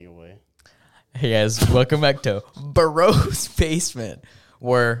Hey guys, welcome back to Burrow's Basement.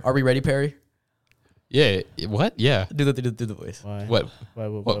 Are we ready, Perry? Yeah. What? Yeah. Do the voice. Why? What?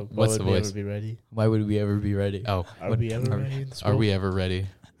 What's the we voice? ever be ready? Why would we ever be ready? Oh, Are we ever ready? In this are world? we ever ready?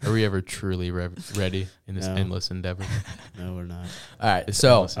 Are we ever truly ready in this No. endless endeavor? No, we're not. All right, This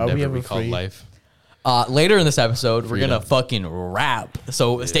so endless Are we endeavor ever call free? life. later in this episode, we're Freedom. gonna fucking rap.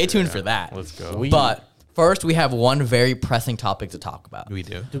 So stay tuned for that. Let's go. But first, we have one very pressing topic to talk about. We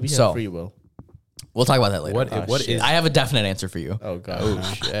do. Do we have So- free will? We'll talk about that later. What? Oh, What shit. is? I have a definite answer for you. Oh god. Oh no.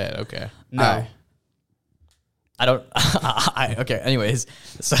 shit. Okay. No. Alright. I don't. Okay. Anyways,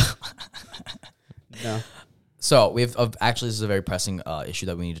 No. so we've actually this is a very pressing issue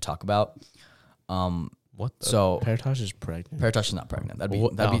that we need to talk about. What? The? So Paratosh is pregnant. Paratosh is not pregnant. That'd be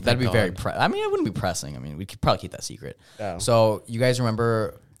Well, that'd be oh, that'd be thank very. God. I mean, it wouldn't be pressing. I mean, we could probably keep that secret. Oh. So you guys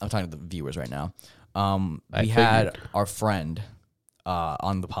remember? I'm talking to the viewers right now. I We had figured. our friend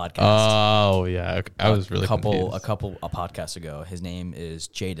on the podcast. Oh yeah. Okay. I was really a couple confused. podcasts ago. His name is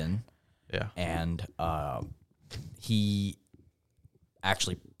Jaden, Yeah. and he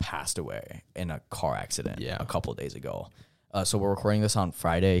actually passed away in a car accident a couple of days ago. So we're recording this on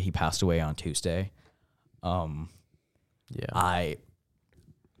Friday. He passed away on Tuesday. Yeah.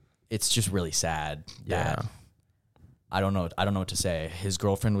 It's just really sad Yeah. that I don't know what to say. His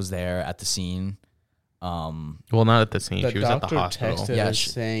girlfriend was there at the scene. Well, not at the scene. The She was at the doctor hospital. texted Yeah, us she-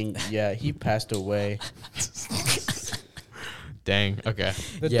 saying, "Yeah, he passed away." Dang. Okay.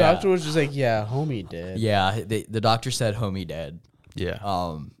 The Yeah. doctor was just like, "Yeah, homie did." Yeah, the doctor said homie dead. Yeah.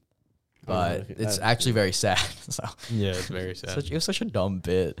 But it's actually very sad. So Yeah. It's very sad. it was such a dumb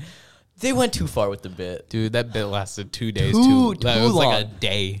bit. They went too far with the bit. Dude, that bit lasted 2 days. Too That was like a long.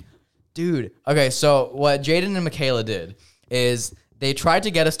 day. Dude. Okay, so what Jaden and Michaela did is they tried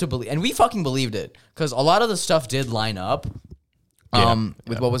to get us to believe, and we fucking believed it, because a lot of the stuff did line up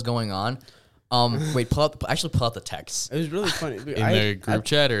with what was going on. Wait, pull out the text. It was really funny. In the group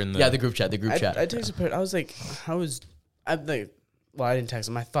chat or in the... Yeah, the group chat. I texted Parrot. I was like, I didn't text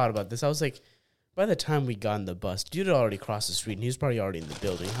him. I thought about this. I was like, by the time we got in the bus, dude had already crossed the street and he was probably already in the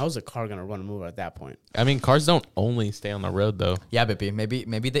building. How was the car gonna run and move at that point? I mean, cars don't only stay on the road, though. Yeah, Bippy. Maybe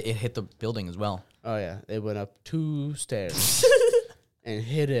it hit the building as well. Oh yeah, it went up 2 stairs and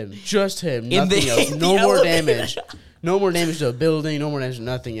hit him. Just him. In Nothing the- else. in No the more elevator. damage. No more damage to the building. No more damage to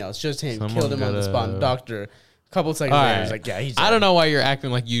nothing else. Just him. Someone Killed him on the spot. gotta- Doctor. A couple seconds All later, right. he's like, yeah, he's I don't know why you're acting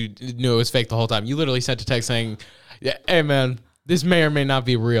like you knew it was fake the whole time. You literally sent a text saying, "Yeah, hey man, this may or may not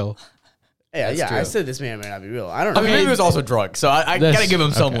be real." Yeah, That's I true. said this may or may not be real. I don't know. I mean, maybe he was also drunk, so I That's- gotta give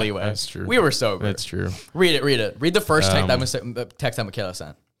him some okay, leeway. that's true. We were sober. That's true. Read it. Read the first text Um, that Michaela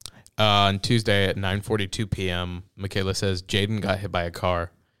sent. On Tuesday at 9:42 p.m., Michaela says Jaden got hit by a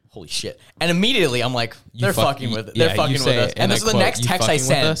car. Holy shit! And immediately I'm like, they're fuck- fucking with it. yeah, They're fucking you with say us. it, And and this I is the quote, next "You text I fucking with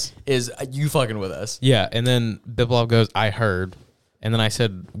sent us?" is you fucking with us. Yeah, and then Biplov goes, "I heard." And then I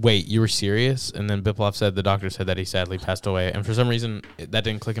said, "Wait, you were serious?" And then Biplov said the doctor said that he sadly passed away. And for some reason, that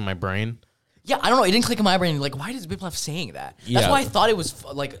didn't click in my brain. Yeah, I don't know. It didn't click in my brain. Like, why is Biplov saying that? That's Yeah. why I thought it was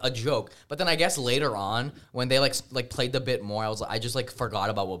like a joke. But then I guess later on, when they like played the bit more, I just like forgot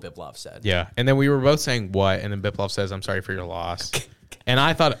about what Biplov said. Yeah, and then we were both saying what, and then Biplov says, "I'm sorry for your loss." And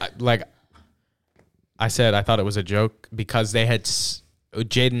I thought, like, I said I thought it was a joke because they had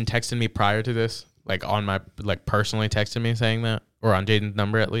Jaden texted me prior to this, like on my personally texted me saying that, or on Jaden's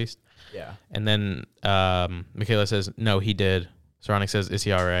number at least. Yeah. And then Michaela says, "No, he did." Saronic says, "Is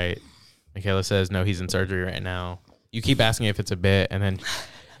he all right?" Michaela says, "No, he's in surgery right now." You keep asking if it's a bit, and then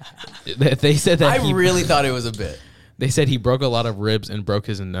they said that I really thought it was a bit. They said he broke a lot of ribs and broke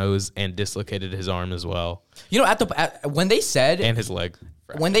his nose and dislocated his arm as well, You know, when they said and his leg.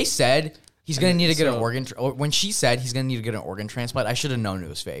 when they said he's gonna need to get an organ, or when she said he's gonna need to get an organ transplant, I should have known it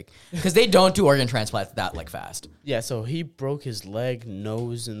was fake because they don't do organ transplants that like fast. Yeah, so he broke his leg,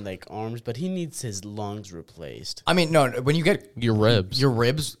 nose, and like arms, but he needs his lungs replaced. I mean, no, when you get Your ribs. your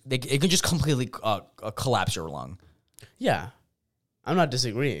ribs, it can just completely collapse your lung. Yeah, I'm not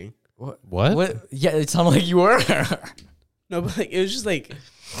disagreeing. What? Yeah, it sounded like you were. No, but like it was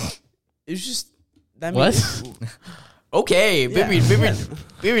just that. What? means- Okay, Yeah.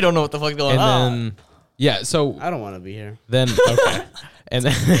 maybe don't know what the fuck's going And on. then, yeah, so I don't want to be here. then, okay. And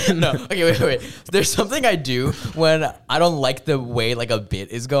then, No, okay, wait. There's something I do when I don't like the way like a bit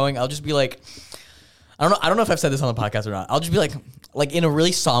is going. I'll just be like, I don't know if I've said this on the podcast or not. I'll just be like in a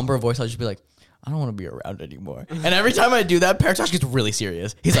really somber voice. I'll just be like, I don't want to be around anymore. And every time I do that, Paratosh gets really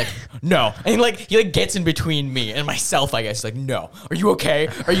serious. He's like, no. And he gets in between me and myself, I guess. He's like, no. Are you okay?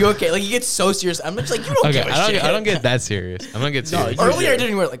 Are you okay? Like, he gets so serious. I'm just like, you don't okay, give a shit. I don't get that serious. I'm not get serious. you- Earlier I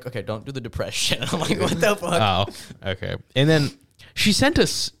didn't wear like, okay, don't do the depression. I'm like, what the fuck? Oh, okay. And then She sent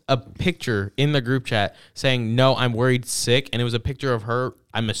us a picture in the group chat saying, "No, I'm worried sick," and it was a picture of her.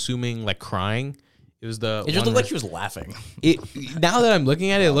 I'm assuming like crying. It was the. It just looked like she was laughing. Now that I'm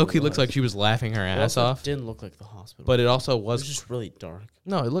looking at it, Loki looks like she was laughing her ass off. It didn't look like the hospital, But it also it was just really dark.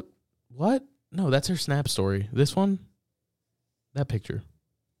 No, it looked what? No, that's her Snap story. This one, that picture.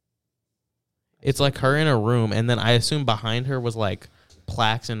 It's like her in a room, and then I assume behind her was like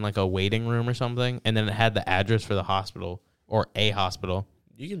plaques in like a waiting room or something, and then it had the address for the hospital or a hospital.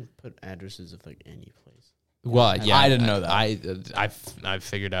 You can put addresses of like any place. Well, yeah, I didn't know that. I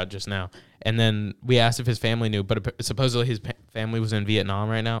figured out just now. And then we asked if his family knew, but supposedly his family was in Vietnam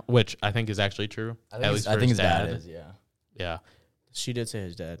right now, which I think is actually true. I think his dad is. Yeah. Yeah. She did say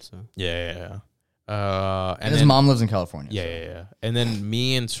his dad, so. Yeah. And his mom lives in California. Yeah. And then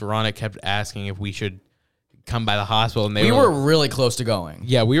me and Sarana kept asking if we should come by the hospital, and we were really close to going.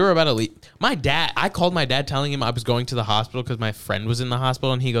 Yeah, we were about to leave. I called my dad telling him I was going to the hospital because my friend was in the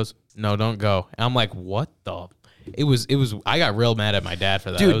hospital, and he goes, "No, don't go." And I'm like, "What the?" It was. I got real mad at my dad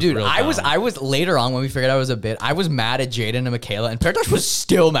for that. Dude, I was later on when we figured out it was a bit. I was mad at Jaden and Michaela, and Paratosh was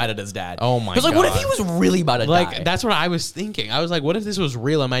still mad at his dad. Oh my god! I was like, what if he was really about to die? That's what I was thinking. I was like, what if this was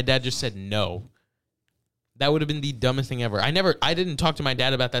real? And my dad just said no. That would have been the dumbest thing ever. I didn't talk to my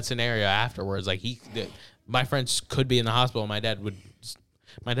dad about that scenario afterwards. Like my friends could be in the hospital. My dad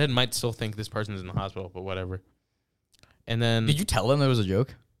might still think this person's in the hospital, but whatever. And then did you tell them there was a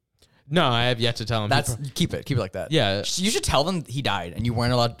joke? No, I have yet to tell him. Keep it like that. Yeah, you should tell them he died, and you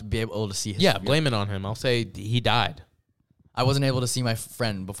weren't allowed to be able to see his. Yeah, blame it on him. I'll say he died. I wasn't able to see my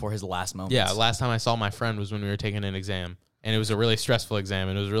friend before his last moments. Yeah, last time I saw my friend was when we were taking an exam, and it was a really stressful exam,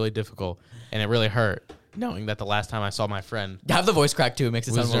 and it was really difficult, and it really hurt knowing that the last time I saw my friend. Have the voice crack too. It makes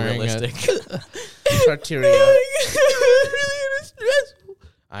it sound more realistic. Criteria.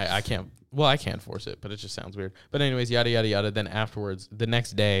 I can't. Well, I can't force it, but it just sounds weird. But anyways, yada yada yada. Then afterwards, the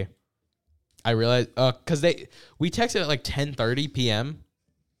next day, I realized because we texted at like 10:30 p.m.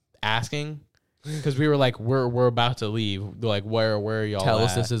 asking because we were like we're about to leave. Like where are y'all? Tell at?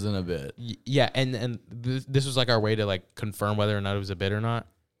 us this isn't a bit. Yeah, and this was like our way to like confirm whether or not it was a bit or not.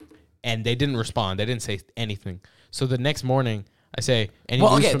 And they didn't respond. They didn't say anything. So the next morning, I say,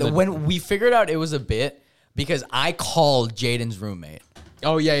 when we figured out it was a bit because I called Jaden's roommate.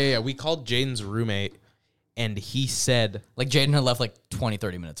 Oh yeah. We called Jaden's roommate, and he said like Jaden had left like 20,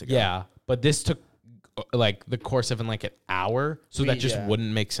 30 minutes ago. Yeah, but this took like the course of like an hour, so that just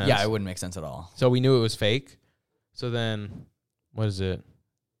wouldn't make sense. Yeah, it wouldn't make sense at all. So we knew it was fake. So then, what is it?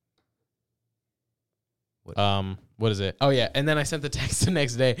 What is it? Oh yeah, and then I sent the text the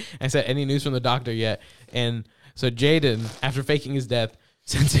next day. I said, "Any news from the doctor yet?" And so Jaden, after faking his death,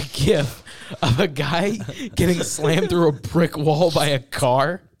 sent a GIF of a guy getting slammed through a brick wall by a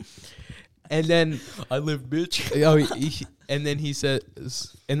car. And then I live, bitch. And then he said,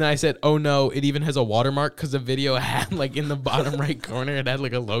 and then I said, "Oh no, it even has a watermark because the video had like in the bottom right corner, it had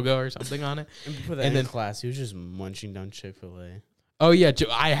like a logo or something on it." And before that, in class, he was just munching down Chick-fil-A. Oh yeah,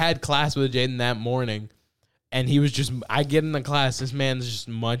 I had class with Jaden that morning. And he was just, I get in the class, this man's just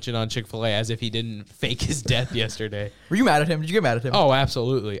munching on Chick-fil-A as if he didn't fake his death yesterday. Were you mad at him? Did you get mad at him? Oh,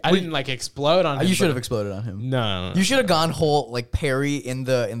 absolutely. I didn't like explode on him. You should have exploded on him. No. You should have gone whole like Perry in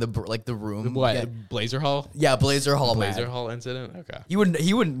the like the room. What? Yeah. Blazer Hall? Yeah, Blazer Hall. Blazer Hall incident? Okay.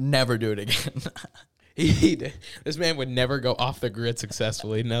 He would never do it again. This man would never go off the grid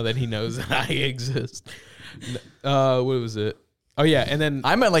successfully now that he knows that I exist. What was it? Oh yeah, and then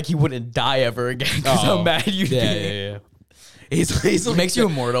I meant like he wouldn't die ever again because how mad you did. Yeah. He's like, makes you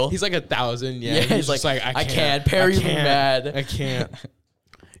immortal. He's like 1,000. Yeah, he's like I can't. Perry's mad. I can't.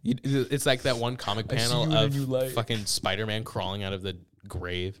 It's like that one comic panel of fucking Spider-Man crawling out of the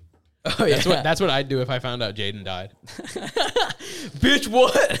grave. Oh yeah, that's what I'd do if I found out Jaden died. Bitch,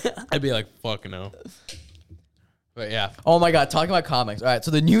 what? I'd be like, fuck no. But yeah. Oh my god, talking about comics. All right, so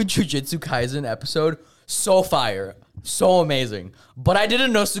the new Jujutsu Kaisen episode, so fire. So amazing. But I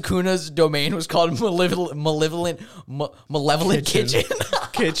didn't know Sukuna's domain was called Malevolent Kitchen.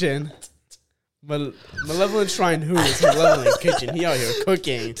 Kitchen. Malevolent Shrine who is Malevolent Kitchen. He out here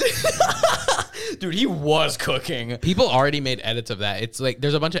cooking. Dude, he was cooking. People already made edits of that. It's like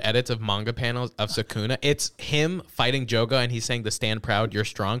there's a bunch of edits of manga panels of Sukuna. It's him fighting Joga and he's saying the stand proud, you're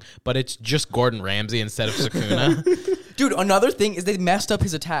strong, but it's just Gordon Ramsay instead of Sukuna. Dude, another thing is they messed up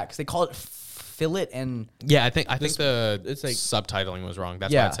his attacks. They call it fillet and yeah, I think it's like subtitling was wrong.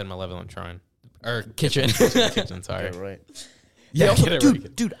 That's why it said Malevolent Shrine or Kitchen. Kitchen, sorry. Yeah, right. Yeah, also,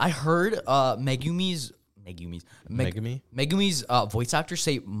 dude, I heard Megumi's voice actor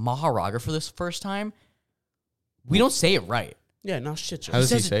say Maharaga for this first time. We don't say it right. Yeah, no shit. How does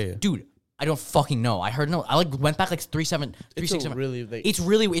he say it? Dude, I don't fucking know. I heard no. I like went back like 367. Really, like, It's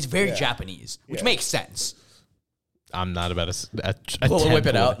very Japanese, which makes sense. I'm not about to Whip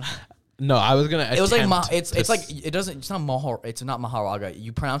it out. No, I was gonna. It was like it's like it doesn't. It's not It's not Maharaga.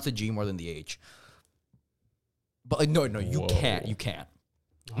 You pronounce the G more than the H. But like no, you can't. You can't.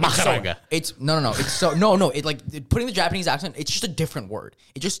 Maharaga. It's no. It's so no. It like putting the Japanese accent. It's just a different word.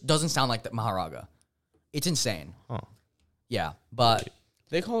 It just doesn't sound like the Maharaga. It's insane. Oh. Yeah, but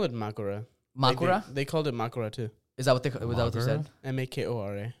they call it Makura. Makura. They called it Makura too. Is that what they said?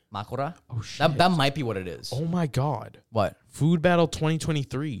 Makora. Makura. Oh shit. That might be what it is. Oh my god. What? Food Battle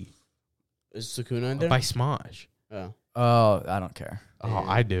 2023 Is Sukuna in there? by Smosh. Oh. Oh, I don't care. Oh,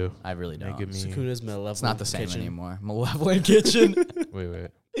 I do. I really don't. Making me. Sukuna's Malevolent It's not the same Kitchen. anymore. Malevolent Kitchen. Wait.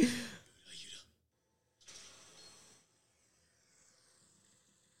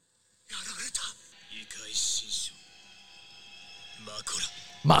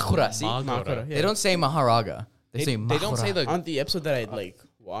 Makura. See? Makura. They don't say Maharaga. They say Makura. They don't say the On the episode that I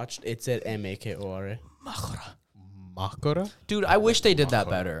watched, it said Makora. Makura. Makura. Dude, I wish they did that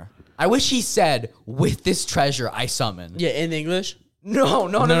better. I wish he said, "With this treasure I summon." Yeah, in English. No.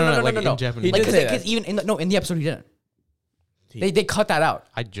 like in Japanese. He did say Because that. even in the episode he didn't. They cut that out.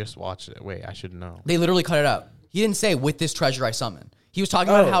 I just watched it. Wait, I should know. They literally cut it out. He didn't say, "With this treasure I summon." He was talking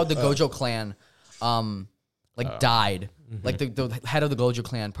about how the Gojo clan, died. Like the head of the Gojo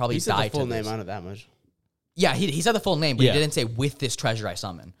clan probably He said died. the full to name. this. I know that much. Yeah, he said the full name, but Yeah. he didn't say, "With this treasure I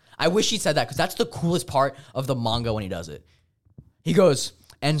summon." I wish he said that because that's the coolest part of the manga when he does it. He goes,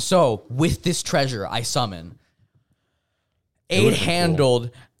 "And so, with this treasure I summon,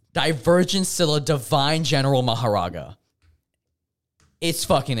 eight-handled Divergent Scylla Divine General Maharaga." It's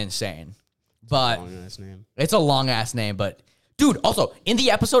fucking insane. But Long ass name. it's a long-ass name, but... Dude, also, in the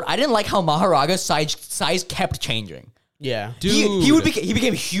episode, I didn't like how Maharaga's size kept changing. Yeah. Dude, He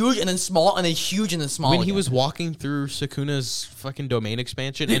became huge and then small and then huge and then small. when he again. was walking through Sukuna's fucking domain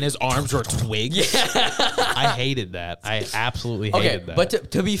expansion and his arms were twigs. I hated that. I absolutely hated that.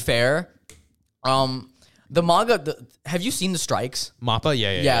 But to be fair, the manga. Have you seen the strikes? Mappa,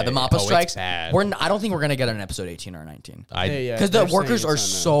 Yeah, the Mappa strikes. It's bad. I don't think we're gonna get an episode 18 or 19 Yeah, because the they're saying workers it's are on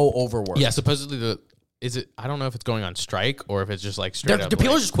so overworked. Yeah, supposedly is it? I don't know if it's going on strike or if it's just like straight up. The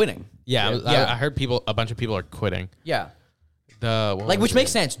people like- are just quitting. Yeah, Yeah. I heard a bunch of people are quitting. Yeah, What like was which it?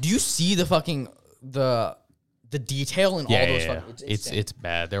 makes sense. Do you see the fucking the detail in all those? Yeah. Fucking, It's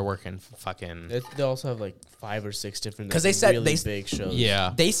bad. They're working fucking. They also have like 5 or 6 different. 'Cause they said really they- big shows.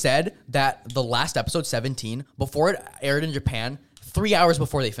 Yeah. They said that the last episode 17, before it aired in Japan, 3 hours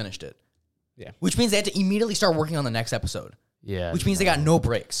before they finished it. Yeah. Which means they had to immediately start working on the next episode. Yeah. Which means they got no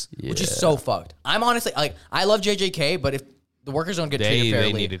breaks. Which is so fucked. I'm honestly like, I love JJK, but if the workers don't get treated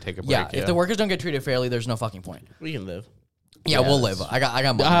fairly, they need to take a break. Yeah, if the workers don't get treated fairly, there's no fucking point. We can live. Yeah, we'll live. I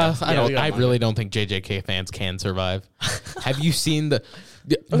got money. I really don't think JJK fans can survive. Have you seen the?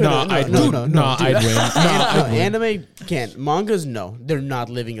 No, I'd no, win. no, No, no, I'd win. No, anime can't. Mangas, no. They're not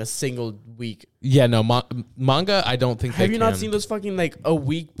living a single week. Yeah, no, manga. I don't think. Have they you can. not seen those fucking like a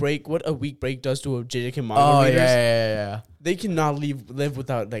week break? What a week break does to a JJK manga Oh readers? yeah. They cannot live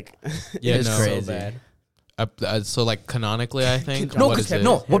without like. Yeah, it's no. so Crazy. bad. So like canonically, I think. No, what because is it?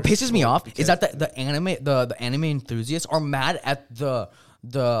 no. What pisses me off is that the anime enthusiasts are mad at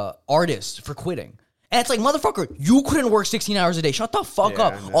the artists for quitting. And it's like, motherfucker, you couldn't work 16 hours a day. Shut the fuck Yeah,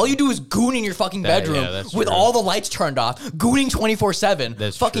 up. I know. All you do is goon in your fucking bedroom that's with true. all the lights turned off, gooning 24/7.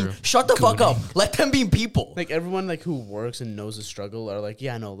 That's fucking true. shut the fuck up. Let them be people. Like everyone like who works and knows the struggle are like,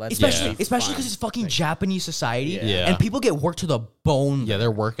 yeah, no, let's Especially be because fine. it's fucking Japanese society, Yeah. and people get worked to the bone. Yeah,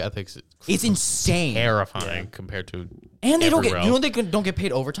 their work ethics It's insane, terrifying compared to. and they don't get. everywhere You know else. they don't get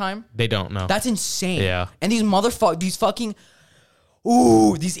paid overtime. They don't know. That's insane. Yeah. And these fucking,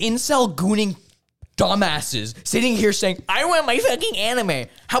 these incel gooning dumbasses sitting here saying, "I want my fucking anime."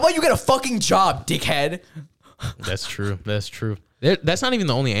 How about you get a fucking job, dickhead? That's true. That's true. That's not even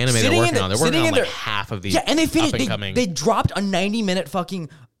the only anime Sitting they're in working the- on. They're working sitting on in like their- half of the Yeah, and they finished. up and coming. They dropped a 90-minute fucking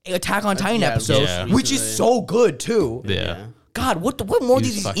Attack on Titan yeah, episode, yeah. which is recently. so good too. yeah. God, what more do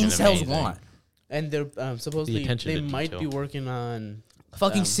He's these fucking incels amazing. want? And they're supposedly attention they to might detail. be working on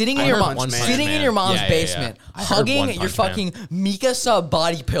Fucking sitting in I your heard mom, One Punch sitting in Man. your mom's Yeah, yeah, yeah. basement, I heard hugging One your Punch fucking Mikasa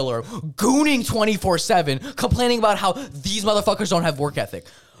body pillar, gooning 24/7, complaining about how these motherfuckers don't have work ethic.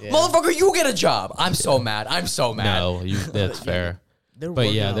 Motherfucker, you get a job. I'm so mad. I'm so mad. No, that's fair. They're But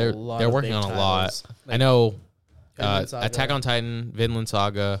working yeah, on they're a lot they're of working big on a lot. titles. I know. Vinland Saga. Attack on Titan, Vinland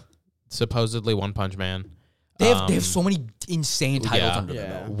Saga, supposedly One Punch Man. They have so many insane titles under their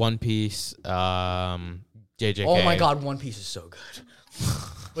belt. One Piece, JJK. Oh my god, One Piece is so good.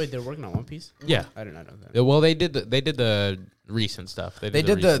 Wait, they're working on One Piece? Yeah. I did not know that. Well, they did the recent stuff. They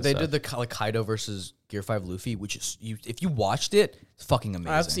did the like Kaido versus Gear 5 Luffy, which is if you watched it, it's fucking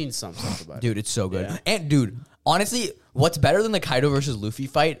amazing. I've seen some stuff about it. Dude, it's so good. Yeah. And dude, honestly, what's better than the Kaido versus Luffy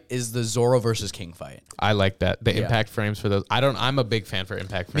fight is the Zoro versus King fight. I like that. The Yeah. impact frames for those. I'm a big fan for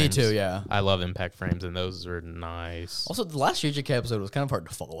impact Me frames. too, yeah. I love impact frames, and those are nice. Also, the last JJK episode was kind of hard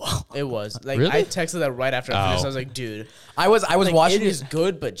to follow. It was. Like, Really? I texted that right after I finished. Oh. I was like, dude. I was Like, watching it is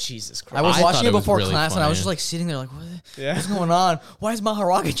good, but Jesus Christ. I was I watching thought it it was before really class, and I was funny. just like sitting there, like, Yeah. what's going on? Why is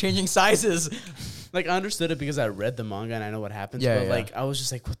Maharaka changing sizes? Like, I understood it because I read the manga and I know what happens. Yeah, but, yeah. like, I was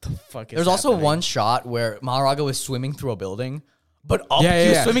just like, what the fuck is There's also happening? one shot where Maharaka was swimming through a building, but up, Yeah, he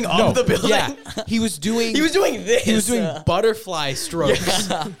was yeah. swimming No, up the building. Yeah, he was doing. He was doing this. He was doing butterfly strokes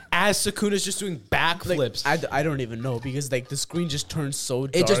as Sukuna's just doing backflips. Like, I don't even know because, like, the screen just turns so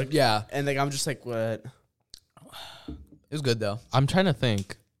dark. It just, yeah. And, like, I'm just like, what? It was good, though. I'm trying to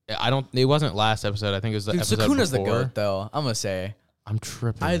think. It wasn't last episode. I think it was the Dude, episode Sukuna's before. the goat, though. I'm going to say. I'm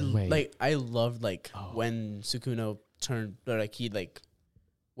tripping. I loved, like, when Sukuna turned, or, like, he, like,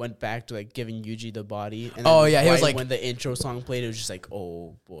 went back to, like, giving Yuji the body. And Oh, then yeah, he was right like- when the intro song played, it was just like,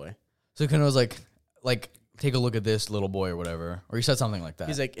 oh, boy. Sukuna was like, take a look at this little boy or whatever. Or he said something like that.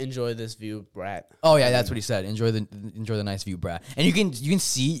 He's like, enjoy this view, brat. Oh yeah, that's what he said. Enjoy the nice view, Brad. And you can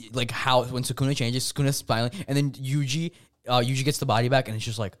see like how when Sukuna changes, Sukuna's smiling, and then Yuji gets the body back, and it's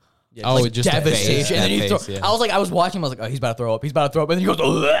just like Yeah, Oh, like just the devastation. face, And then that he face, throw, yeah. I was watching him. I was like, oh, he's about to throw up. He's about to throw up, and then he goes,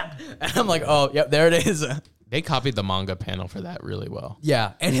 "Ugh." And I'm like, oh, yep, there it is. They copied the manga panel for that really well.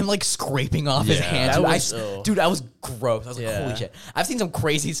 Yeah, and him like scraping off his Yeah. hands. That Dude, was, dude, I was gross. I was like, Yeah. holy shit. I've seen some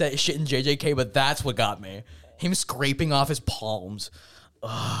crazy shit in JJK, but that's what got me. Him scraping off his palms.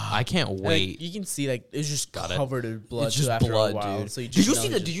 I can't And, wait. like, you can see like it's just Got it. covered in blood. It's just too, after blood, a while. dude. So you Did just you know see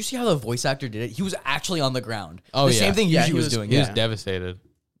it's the? just- Did you see how the voice actor did it? He was actually on the ground. Oh, the yeah. same thing Yeah, Yuji he was was- doing. He was Yeah. devastated.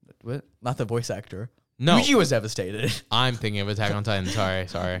 What? Not the voice actor. No. Yuji was devastated. I'm thinking of Attack on Titan. Sorry.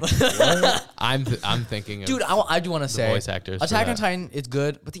 I'm thinking of Dude, I do want to say voice actors for Attack on that. Titan is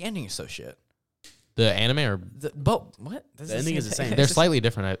good, but the ending is so shit. the anime, or But what? The ending is the same. they're slightly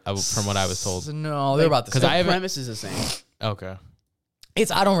different from what I was told. No, they're about the 'cause same. I haven't- premise is the same. Okay.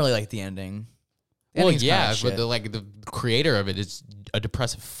 I don't really like the ending. The Well, ending's yeah, kinda but shit. the creator of it is a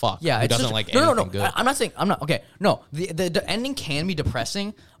depressive fuck. Yeah, who it's doesn't just, like no, anything good. I'm not saying I'm not okay. No, the ending can be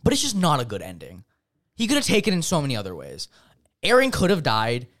depressing, but it's just not a good ending. He could have taken it in so many other ways. Eren could have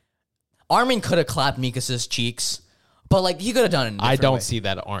died. Armin could have clapped Mikasa's cheeks, but like he could have done it. In a I different don't way. see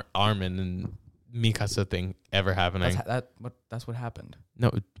that Armin and Mikasa thing ever happening. That's what happened. No,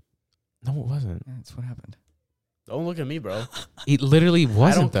 it wasn't. Yeah, that's what happened. Don't look at me, bro. It literally I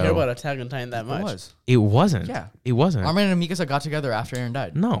wasn't don't care though. about Attack on Titan that much. It was. It wasn't. Yeah. It wasn't. Armin and Mikasa got together after Eren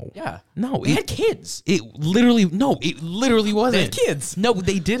died. No. Yeah. No. They had kids. It literally wasn't. They had kids. No,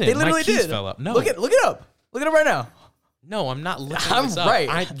 they didn't. They literally My keys did. fell up. No. Look it up. Look it up right now. No, I'm not looking I'm this up.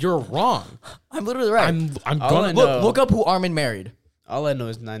 right. You're wrong. I'm literally right. I'm All gonna I look. know- Look up who Armin married. All I know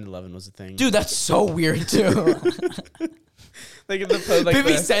is 9/11 was a thing. Dude, that's so weird too. like in the post, like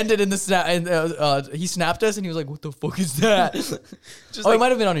Bibi the, sent it in the snap, and he snapped us, and he was like, "What the fuck is that?" just Oh, like, it might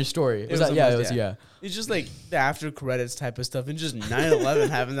have been on your story. Was that? on Yeah, my- it was. Yeah. It's just like the after credits type of stuff, and just 9/11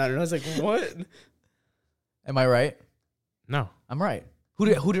 happened. And I was like, what? Am I right? No. I'm right. Who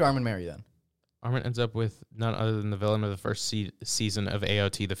did Armin marry then? Armin ends up with none other than the villain of the first season of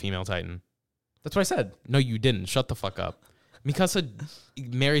AOT, the female Titan. That's what I said. No, you didn't. Shut the fuck up. Mikasa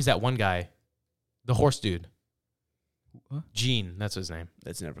marries that one guy, the horse dude. What? Gene, that's his name.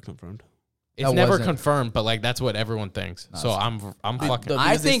 That's never confirmed. It's That never wasn't- confirmed, but like that's what everyone thinks. No, so it's- I'm fucking.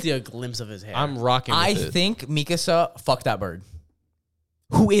 I Because they think- see a glimpse of his hair. I'm rocking. With I it. think Mikasa fucked that bird.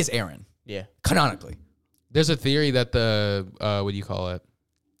 Who is Eren? yeah. Canonically. There's a theory that the what do you call it?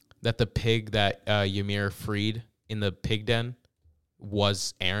 That the pig that Ymir freed in the pig den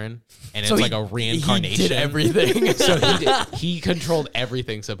was Eren, and So it's he- like a reincarnation. He did everything. So he controlled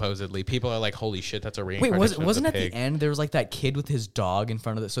everything supposedly. People are like, "Holy shit, that's a Wait, reincarnation." wasn't of at the the pig. end there was like that kid with his dog in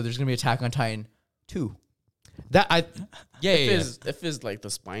front of it? So there's gonna be Attack on Titan 2. That I yeah yeah. If it's like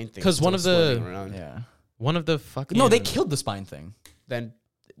the spine thing. 'Cause one still of the- swirling around, Yeah. One of the fucking No, they killed the spine thing. then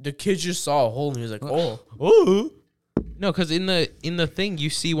the kid just saw a hole and he was like, oh. Oh. No, because in the thing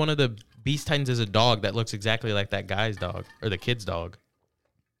you see one of the Beast Titans is a dog that looks exactly like that guy's dog or the kid's dog.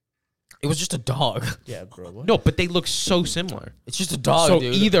 It was just a dog. Yeah, bro. What? No, but they look so similar. It's just a dog, so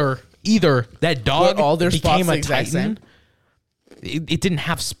dude. either that dog Were all their became spots a the exact Titan. It didn't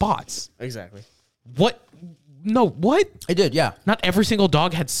have spots. Exactly. What? No, what? It did, yeah. Not every single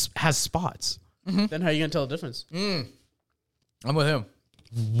dog has spots. Then how are you gonna tell the difference? I'm with him.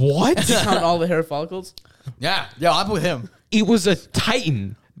 What? Count all the hair follicles. Yeah, I'm with him. It was a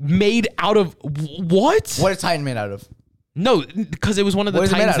Titan. made out of what? What is Titan made out of? No, because it was one of the What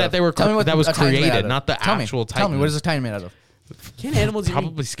is it made titans out that of? they were Tell me what that was a Titan's made out created, of. not the Tell me. actual Titan. Tell me, what is a Titan made out of? Can animals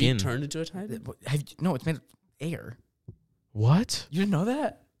Probably even skin. be turned into a titan? No, it's made of air. What? You didn't know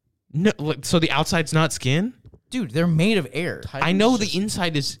that? No, like, so the outside's not skin? Dude, they're made of air. I know the just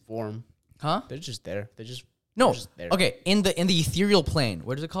inside is. form. Huh? They're just there. No. They're just there. Okay, in the ethereal plane.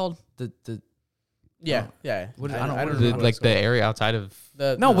 What is it called? The Yeah, yeah. What is- I I don't don't- remember what Like it's the called. area outside of.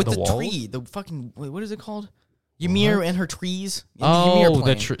 No, with the the walls? tree. The fucking what is it called? Ymir and her trees. In the Ymir Oh,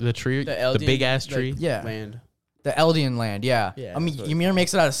 plane. the tree, the Eldian, big ass like, tree. Yeah. land. The Eldian land, yeah. Yeah, I mean, that's what Ymir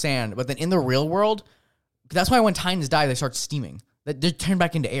makes it out of sand, but then in the real world, that's why when Titans die, they start steaming. They turn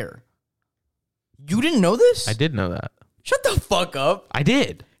back into air. You didn't know this? I did know that. Shut the fuck up. I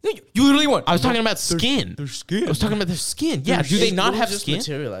did. You literally went. I was talking about skin. Their skin. I was talking about their skin. Yeah. Do they It not really have just skin?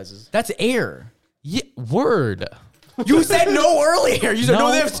 materializes. That's air. Yeah. Word. You said no earlier. You said no,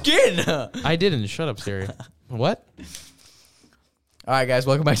 No. they have skin. All I didn't. Shut up, Siri. What? right, guys,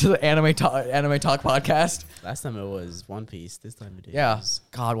 welcome back to the Anime Talk podcast. Last time it was One Piece. This time it is. Yeah.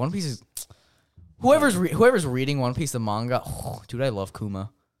 God, One Piece is. Whoever's reading One Piece, the manga, dude, I love Kuma.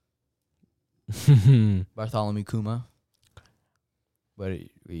 Bartholomew Kuma. What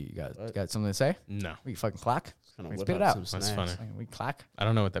you got something to say? No. We fucking clack. Gonna We whip spit it out out. some That's snacks. funny. We clack. I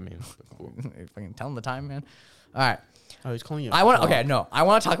don't know what that means. Fucking tell them the time, man. All right. Oh, he's calling you. I want. Okay, no. I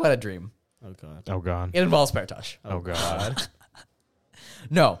want to talk about a dream. Oh god. Oh god. It involves Paratosh. Oh god.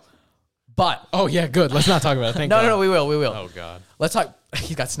 No, but Oh yeah, good. Let's not talk about it. Thank no. God. We will. Oh god. Let's talk.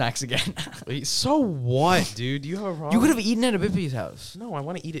 He's got snacks again. So what, dude? You have a problem. You could have eaten at a Bippy's house. No, I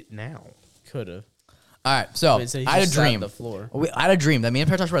want to eat it now. Could have. All right. So I had a dream. The floor. I had a dream that me and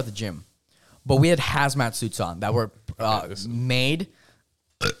Paratosh were at the gym, but we had hazmat suits on that were made.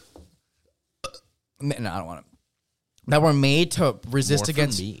 No, I don't want it. That were made to resist More for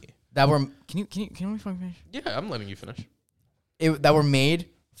against. me. That were. Can you let me fucking finish? Yeah, I'm letting you finish. That were made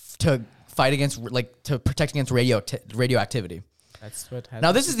to fight against, like, to protect against radioactivity. That's what.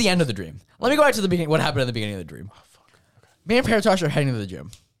 Now this is the end of the dream. Let me go back to the beginning. What happened at the beginning of the dream? Oh fuck. Okay. Me and Paratosh are heading to the gym.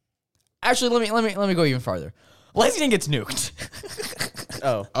 Actually, let me go even farther. Lexington gets nuked.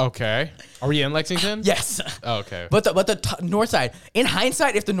 Oh. Okay. Are we in Lexington? Yes. Oh, okay. But the north side. In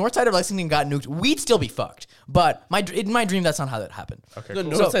hindsight, if the north side of Lexington got nuked, we'd still be fucked. But in my dream, that's not how that happened. Okay. The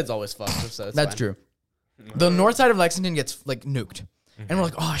Cool. north So- side's always fucked. So it's That's fine. true. The north side of Lexington gets like nuked, and we're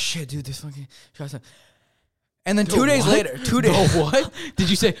like, oh shit, dude, this fucking shots. And then 2 days later, 2 days. What? Did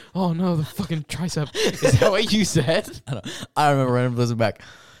you say? Oh no, the fucking tricep. Is that what you said? I don't remember. I listen back.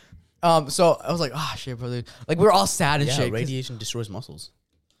 So I was like, oh shit, brother. Like we were all sad and Yeah, shit. 'cause radiation destroys muscles.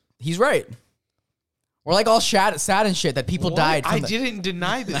 He's right. We're like all sad and shit that people died. From I the- didn't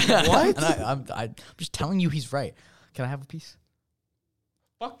deny this. And What? I'm just telling you, he's right. Can I have a piece?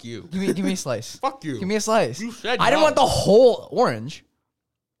 Fuck you. Give me a slice. Fuck you. Give me a slice. You said I didn't no. want the whole orange.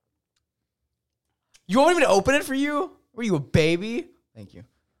 You want me to open it for you? Were you a baby? Thank you.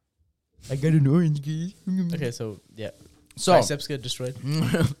 I got an orange, guys. Okay, so yeah. So Biceps get destroyed.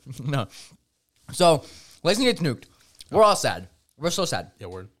 no. So Lexington gets nuked. We're all sad. We're so sad. Yeah,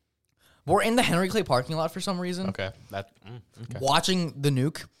 word. We're in the Henry Clay parking lot for some reason, Okay. That. Okay. watching the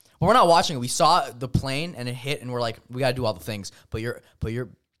nuke. But we're not watching it. We saw the plane and it hit, and we're like, we gotta do all the things. Put your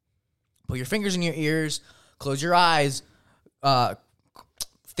fingers in your ears. Close your eyes.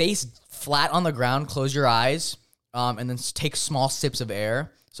 Face flat on the ground. Close your eyes. And then take small sips of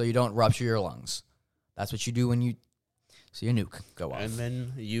air so you don't rupture your lungs. That's what you do when you see a nuke go off. And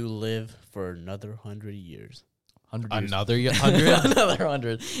then you live for another 100 years. 100 years. Another 100. Another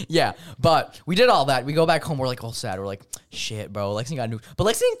 100. Yeah. But we did all that. We go back home. We're like all sad. We're like, shit, bro. Lexington got nuked. But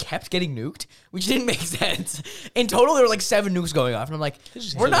Lexington kept getting nuked, which didn't make sense. In total, there were like 7 nukes going off. And I'm like,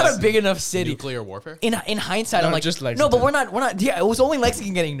 we're not a big enough city. Nuclear warfare. In hindsight, No, I'm like, just no, Lexington. but we're not. Yeah, it was only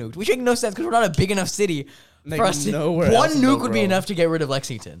Lexington getting nuked, which makes no sense because we're not a big enough city Like, for us to. nowhere One else in the nuke would be world. enough to get rid of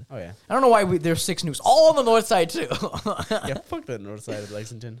Lexington. Oh yeah. I don't know why there's 6 nukes, all on the north side too. Yeah, fuck the north side of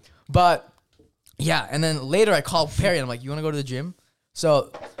Lexington. But yeah, and then later I called Perry and I'm like, you want to go to the gym?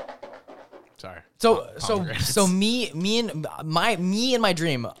 So Sorry. So me in my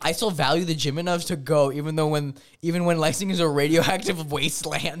dream, I still value the gym enough to go, even when Lexington is a radioactive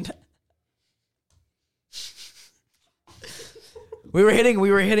wasteland. we were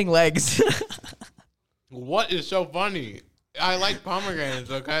hitting legs. What is so funny? I like pomegranates.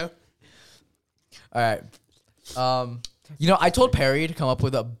 Okay. All right. I told Perry to come up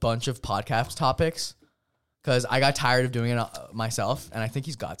with a bunch of podcast topics because I got tired of doing it myself, and I think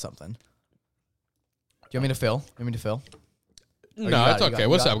he's got something. Do you want me to fill? No, got it's it, you okay. got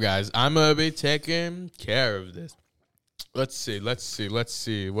What's it. up, guys? I'm gonna be taking care of this. Let's see.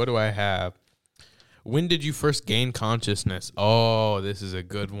 What do I have? When did you first gain consciousness? Oh, this is a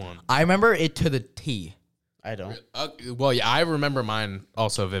good one. I remember it to the T. I don't. Well, yeah, I remember mine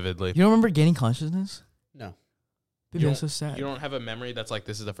also vividly. You don't remember gaining consciousness? No. Baby, that's so sad. You don't have a memory that's like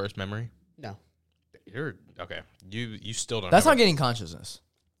this is the first memory? No. You're okay. You still don't. That's have not gaining consciousness.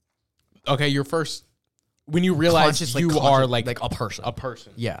 okay, your first when you realize Conscious, you are like a person. a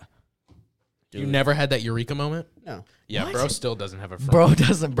person. Yeah. You never had that eureka moment? No. Yeah, What? bro still doesn't have a Bro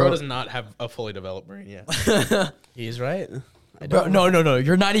doesn't. Bro Bro, does not have a fully developed brain yet. He's right. I bro, don't. no.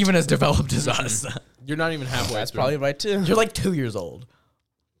 You're not even as developed as us. You're not even halfway. That's through. probably right too. You're like 2 years old.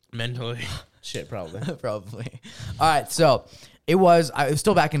 mentally. Shit, probably. Probably. All right. So I was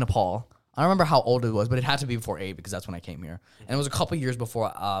still back in Nepal. I don't remember how old it was, but it had to be before 8 because that's when I came here. And it was a couple years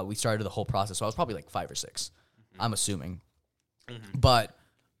before we started the whole process. So I was probably like 5 or 6, I'm assuming. But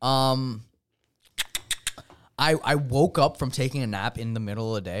I woke up from taking a nap in the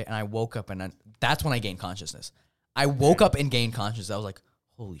middle of the day, and I woke up, and that's when I gained consciousness. I woke up and gained consciousness. I was like,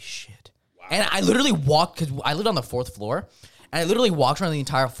 holy shit. Wow. And I literally walked, because I lived on the 4th floor, and I literally walked around the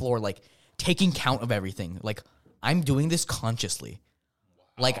entire floor, like, taking count of everything. Like, I'm doing this consciously.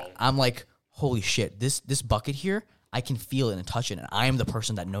 Wow. Like, I'm like, holy shit, this bucket here, I can feel it and touch it, and I am the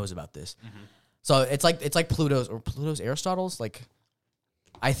person that knows about this. So it's like Pluto's Aristotle's, like,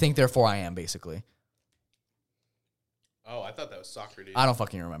 I think, therefore I am, basically. Oh, I thought that was Socrates. I don't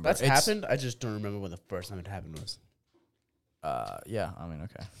fucking remember. That's happened. I just don't remember when the first time it happened was. Yeah, I mean,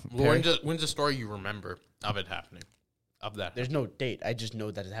 okay. Well, when's the story you remember of it happening? Of that? There's no date. I just know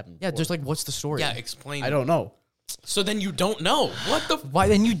that it happened. Yeah, before. just like, what's the story? Yeah, explain. I don't know. So then you don't know. What the? Why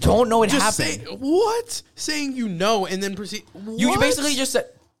then you don't know it Just happened? say what? Saying you know and then proceed. You What? basically just said.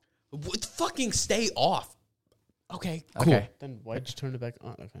 Fucking stay off. Okay, cool. Okay. Then why'd you turn it back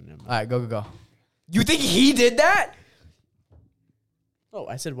on? Okay, never mind. All right, go. You think he did that? Oh,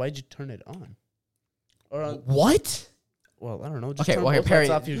 I said why'd you turn it on? Or on, What? well, I don't know. Just Okay, turn well, both Perry,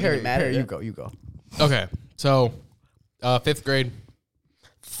 lights off, you're getting mad at you it. go. You go. Okay, so 5th grade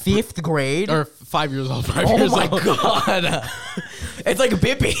 5th grade. or 5 years old. 5 Oh years my old. god! It's like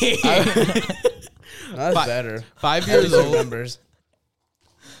Bippy. That's better. 5 At years least it old. remembers.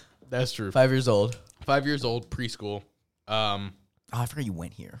 That's true. 5 years old. 5 years old, preschool. Oh, I forgot you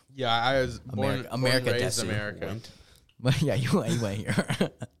went here. Yeah, I was born America born, raised Desu. America. But yeah, you went here.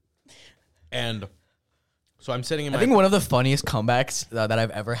 And so I'm sitting in I my think one of the funniest comebacks that I've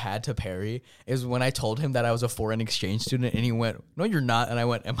ever had to Perry is when I told him that I was a foreign exchange student, and he went, "No, you're not." And I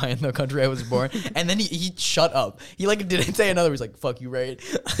went, "Am I in the country I was born?" And then he shut up. He like didn't say another. He's like, "Fuck you, right?"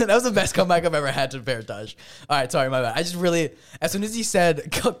 That was the best comeback I've ever had to Paratosh. All right, sorry, my bad. I just really, as soon as he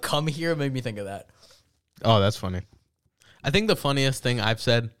said "come here," it made me think of that. Oh, that's funny. I think the funniest thing I've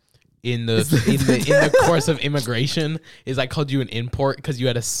said in the course of immigration is I called you an import because you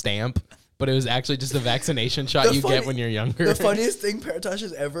had a stamp, but it was actually just a vaccination shot get when you're younger. The funniest thing Paratosh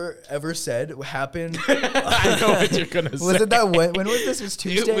has ever said happened. I know what you're gonna say. Was it that when was this? It was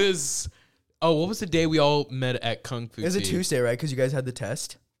Tuesday. It was. Oh, what was the day we all met at Kung Fu? Is it Tea? Tuesday, right? Because you guys had the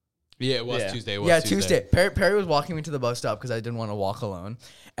test. Yeah, it was Yeah. Tuesday. It was Yeah, Tuesday. Tuesday. Perry was walking me to the bus stop because I didn't want to walk alone,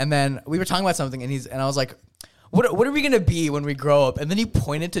 and then we were talking about something, and I was like, What are we gonna be when we grow up? And then he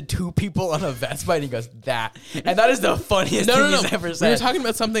pointed to 2 people on a Vespa and he goes, "That," and that is the funniest thing he's ever said. We were talking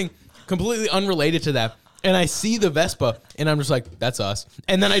about something completely unrelated to that, and I see the Vespa, and I'm just like, "That's us."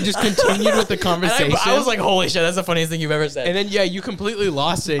 And then I just continued with the conversation. And I was like, "Holy shit, that's the funniest thing you've ever said." and then you completely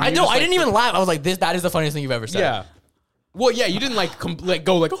lost it. I know, I didn't even laugh. I was like, "That is the funniest thing you've ever said." Yeah. Well, yeah, you didn't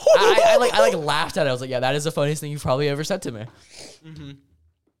go like. I laughed at it. I was like, "Yeah, that is the funniest thing you've probably ever said to me."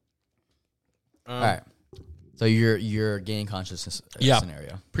 All right. So you're gaining consciousness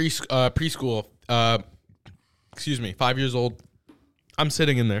scenario. Preschool. Excuse me. 5 years old. I'm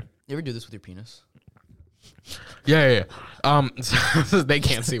sitting in there. You ever do this with your penis? Yeah. They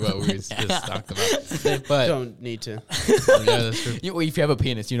can't see what we just talked about. But Don't need to. yeah, that's true. If you have a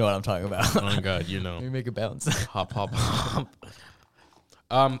penis, you know what I'm talking about. Oh my god, you know. You make it bounce. Hop.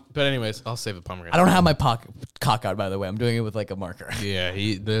 But anyways, I'll save the pomegranate. I don't have my cock out, by the way. I'm doing it with like a marker. Yeah,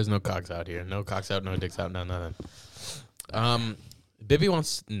 there's no cocks out here. No cocks out, no dicks out, no nothing. Bibby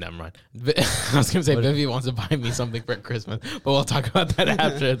wants. Never mind. I was gonna say Bibby wants to buy me something for Christmas, but we'll talk about that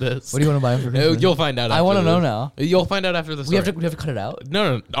after this. What do you want to buy him for Christmas? You'll find out. I want to know now. You'll find out after the We story. have to cut it out.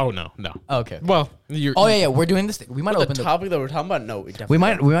 No. Oh no. Oh, okay. Well, you're. Oh yeah. We're doing this thing. We might The open the. topic that we're talking about? No, We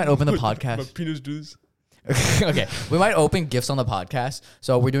might open the podcast. penis does. Okay, we might open gifts on the podcast.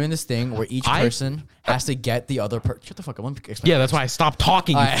 So we're doing this thing where each person has to get the other person. Shut the fuck up. Let me explain. Yeah, that's why I stopped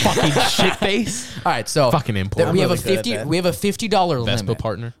talking. You All right. fucking shit face. All right, so Fucking import. we I'm have really a good at that. $50 limit. Vespa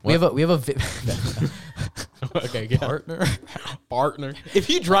partner. We have a Okay, yeah. Partner. Partner. If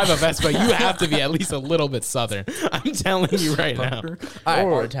you drive a Vespa, you have to be at least a little bit Southern. I'm telling you right now. All right.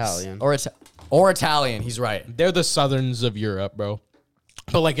 Or Italian. Or Italian. He's right. They're the Southerns of Europe, bro.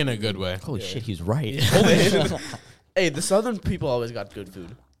 But like in a good way. Holy shit, he's right. Hey, the Southern people always got good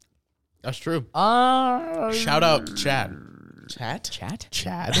food. That's true. Shout out Chad. Chat?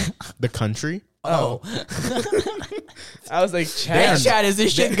 Chad. The country. Oh. I was like, Hey, Chad. Chad, is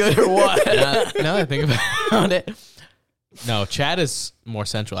this shit good or what? Now that I think about it. No, Chad is more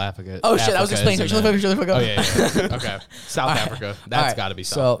Central Africa. Oh shit, I was Africa, explaining. isn't it? Shut the fuck up. Oh, yeah. Okay. South Africa. That's Alright, got to be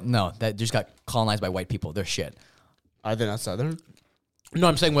South. So, no, that just got colonized by white people. They're shit. Are they not Southern? No,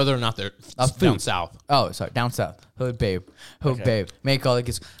 I'm saying whether or not they're down food. south. Oh, sorry. Down south. Hood babe. Hood Okay. babe. Make all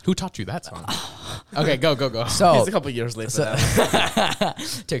the Who taught you that song? Okay, go. So, He's a couple years late for that.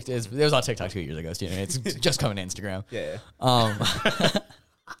 it was on TikTok 2 years ago. So, it's just coming to Instagram. Yeah.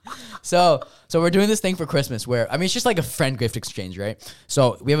 So we're doing this thing for Christmas where, I mean, it's just like a friend gift exchange, right?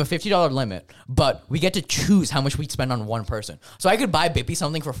 So we have a $50 limit, but we get to choose how much we spend on one person. So I could buy Bippy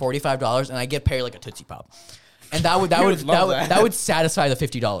something for $45 and I get paired like a Tootsie Pop. And that would satisfy the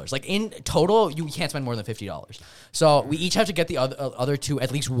 $50. Like in total, you can't spend more than $50. So we each have to get the other two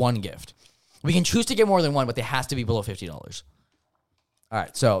at least one gift. We can choose to get more than one, but they has to be below $50. All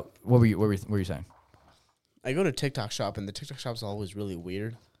right. So what were you saying? I go to TikTok shop, and the TikTok shop's always really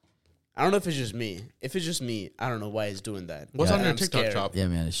weird. I don't know if it's just me. If it's just me, I don't know why it's doing that. What's Yeah. on your I'm TikTok scared. shop? Yeah,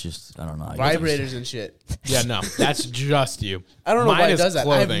 man. It's just I don't know. Vibrators and shit. Yeah, no, that's just you. I don't know Mine why it is does that.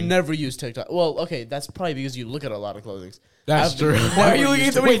 clothing. I've never used TikTok. Well, okay, that's probably because you look at a lot of clothing. That's I've true. never Why are you looking at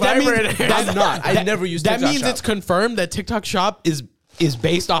used so many TikTok. vibrators? I'm not. I never used That TikTok means shop. it's confirmed that TikTok shop is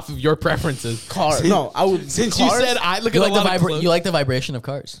based off of your preferences. Car. No, I would. Since cars, you said I look You at like a lot of clothes. you like the vibration of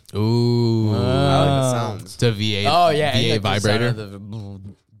cars. Ooh, I like the sounds. it's a VA. Oh yeah, VA and, like, the sound vibrator. of the-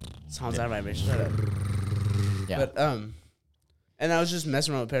 Sounds like vibration. Shut up. yeah. But and I was just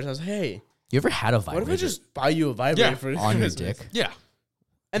messing around with parents. I was like, hey, You ever had a what vibrator if I just buy you a vibrator Yeah, for on your Christmas? dick? Yeah,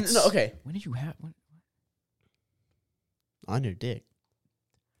 And no, okay, When did you have? on your dick.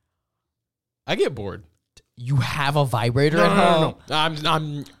 I get bored. You have a vibrator? No, at home?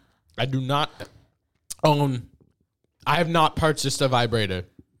 no. I do not own. I have not purchased a vibrator.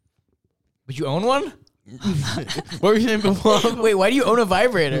 But you own one? What were you saying before? Wait, why do you own a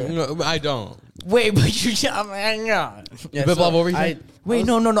vibrator? No, I don't. Wait, but you. I'm hang on. Yeah, Biplov, what were you saying? Wait,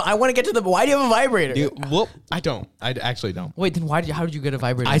 no. I want to get to the. Why do you have a vibrator? Well, I don't. I actually don't. Wait, then how did you get a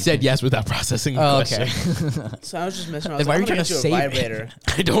vibrator? I said yes without processing the Oh, question. okay. So I was just messing around. Then why are you I'm gonna trying get to you a save it? vibrator?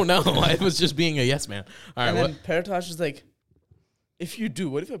 I don't know. I was just being a yes man. All right, And what? then Paratosh was like, if you do,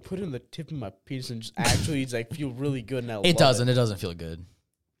 what if I put it in the tip of my penis and just actually like feel really good and I It doesn't. It doesn't feel good.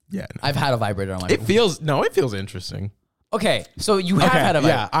 Yeah, I've had a vibrator on my. it feels interesting. Okay, so you have had a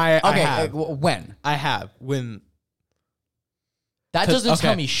vibrator. Yeah, I Okay, have. when? I have when That 'cause- doesn't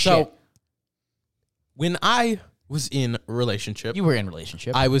tell okay, me shit. so when I was in a relationship, You were in a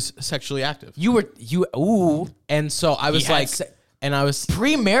relationship. I was sexually active, Ooh. and so I was He had like, and I was.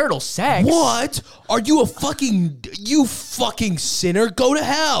 Premarital sex. What? Are you you fucking sinner? Go to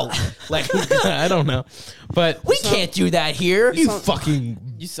hell. Like, I don't know. But We can't do that here. you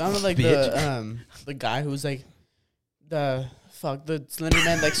fucking You sounded like Bitch. the guy who was like the Slender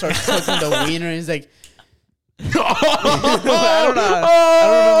Man like starts cooking the wiener and he's like I don't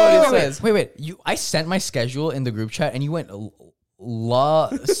know what he says. Wait. I sent my schedule in the group chat, and you went Oh,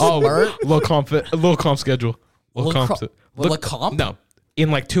 smart. low comp schedule. Low comp? No,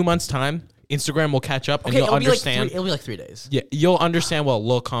 in like 2 months' time, Instagram will catch up and Okay, you'll it'll understand. be like 3 days. Yeah, you'll understand what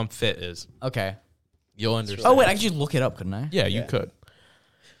low comp fit is. Okay. You'll understand. Oh wait, I could just look it up, couldn't I? yeah, you Yeah. could.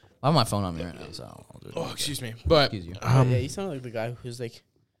 I have my phone on me right now, so I'll do it. Oh, excuse me, but Excuse you. Yeah, you sound like the guy who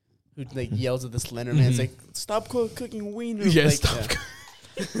yells at the Slender Man. It's like, stop cooking wiener. yeah, Like, stop.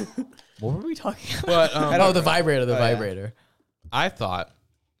 What were we talking about? But Oh, the vibrator. The Oh, yeah. vibrator. I thought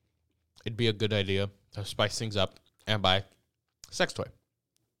it'd be a good idea to spice things up and buy a sex toy.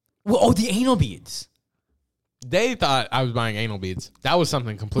 Well, the anal beads. They thought I was buying anal beads. That was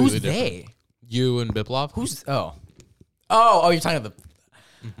something completely Who's different. they? You and Biplov. Who's Oh, you're talking about the.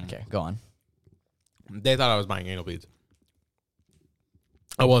 Okay, go on. They thought I was buying anal beads.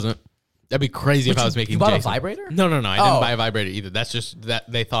 I wasn't. That'd be crazy if I was making. You bought Jason. a vibrator? No, I didn't Oh. buy a vibrator either. That's just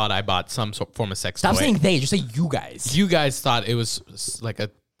that they thought I bought some form of sex Stop toy. saying they. Just say you guys. You guys thought it was like a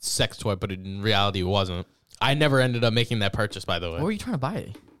sex toy, but in reality, it wasn't. I never ended up making that purchase. By the way, What were you trying to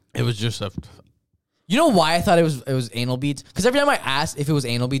buy? it was just a. You know why I thought it was anal beads? Because every time I asked if it was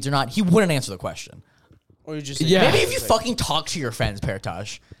anal beads or not, he wouldn't answer the question. Or you just Yeah. Maybe if you fucking talk to your friends,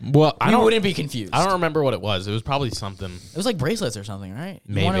 Paratosh, Well, I you don't. wouldn't be confused. I don't remember what it was. It was probably something. It was like bracelets or something, right?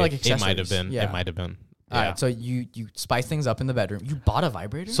 You Maybe wanted, like, it might have accessories. been. Yeah. It might have been. All right, so you spice things up in the bedroom. You bought a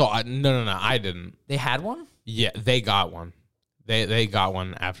vibrator? So no, I didn't. They had one? Yeah, they got one. They got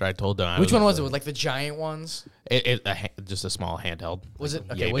one after I told them. Which one was it? Like the giant ones? Just a small handheld. Was it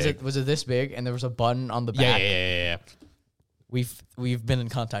okay? Was it this big? And there was a button on the back. Yeah. We've been in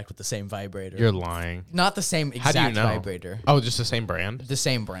contact with the same vibrator. You're lying. Not the same exact How do you know? vibrator. Oh, just the same brand. The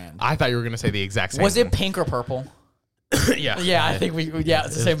same brand. I thought you were gonna say the exact same. Was one. it pink or purple? Yeah. Yeah, I think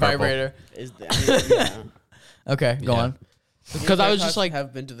it's the same purple. vibrator. Yeah. Okay, go on. Because I was just like,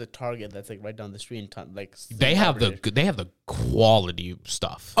 have been to the Target that's like right down the street and like they have the quality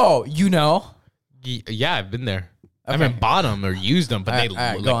stuff. Oh, you know? Yeah, I've been there. I Okay. haven't bought them or used them, but All they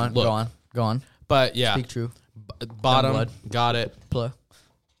right, like, go look. on. Go on. But yeah, Speak true. bought them, Blood. got it. Plug.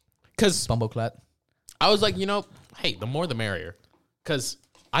 Because Bumbleclat. I was like, hey, the more the merrier. Because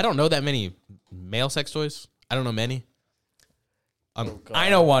I don't know that many male sex toys. I don't know many. I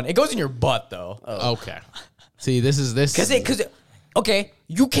know one. It goes in your butt though. Okay. See, this is this. Because okay,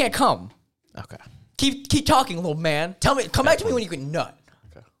 you can't come. Okay. Keep talking, little man. Come back to me when you can nut.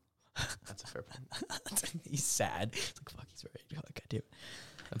 Okay. That's a fair point. He's sad. He's like, fuck, he's right. God damn it.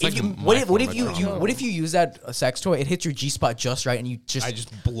 That's like What if you use that sex toy? It hits your G spot just right, and you just I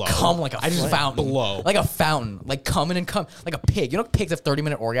just blow. come like a fountain, like a fountain, like coming and come like a pig. You know, pigs have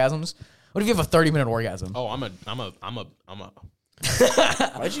 30-minute orgasms. What if you have a 30-minute orgasm? Oh, I'm a.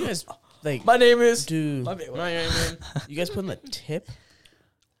 Why'd you guys like? My name is. Do My name. you guys put in the tip?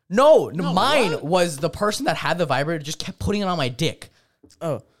 No, mine was the person that had the vibrator just kept putting it on my dick.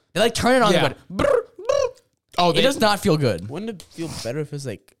 Oh, They like turn it on. Yeah. And go, brr, brr. Oh, It does not feel good. wouldn't it feel better if it's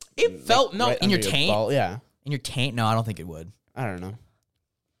like It felt no right in your under taint? ball? Yeah, In your taint? No, I don't think it would. I don't know.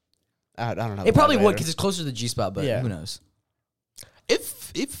 I don't know. It probably would because it's closer to the G spot, but Yeah. who knows? It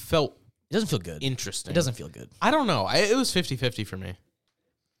felt It doesn't feel good. interesting. It doesn't feel good. I don't know. It was 50-50 for me.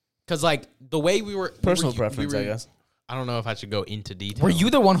 Because like the way we were personal we preference, were- I guess. I don't know if I should go into detail. Were you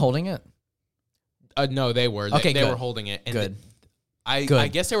the one holding it? No, they were. Okay, they good. were holding it. And Good. I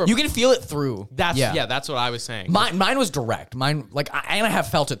Good. guess they were. You can feel it through. That's what I was saying. Mine was direct. Mine I have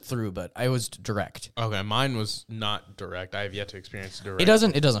felt it through, but I was direct. Okay, mine was not direct. I have yet to experience direct. It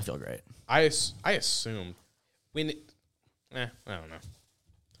doesn't feel great. I assumed when. I don't know.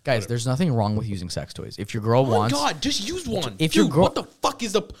 Guys, there's nothing wrong with using sex toys. If your girl Oh my wants, God, just use one. If your Dude, girl- what the fuck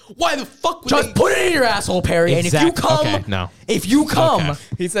is the? Why the fuck would just they? put it in your asshole, Perry. And if you come, Okay, no. if you come, Okay.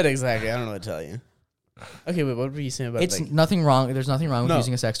 He said exactly. I don't know what to tell you. Okay, wait. What were you saying about? it's like, nothing wrong. There's nothing wrong with No.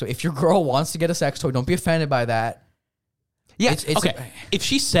 using a sex toy. If your girl wants to get a sex toy, don't be offended by that. Yeah. It's- okay. If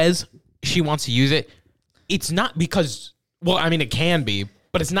she says she wants to use it, it's not because. Well, I mean, it can be,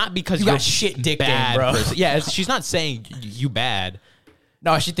 but it's not because You you're got shit dick game, bad, bro. person. Yeah, she's not saying you bad.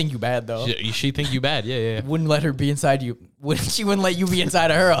 No, she think you bad though. She think you bad. Yeah. Wouldn't let her be inside you. She wouldn't let you be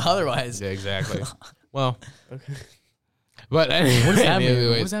inside of her otherwise. Yeah, exactly. Well, okay. but anyway, What does that mean? anyways.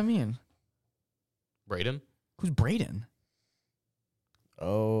 What does that mean? Braden? Who's Braden?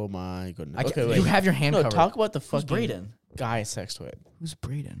 Oh my goodness. I Okay, ca- wait. you have your hand no, covered. talk about the Who's fucking Braden? guy sex toy. Who's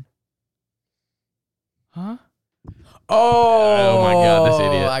Braden? Huh? Oh my God, this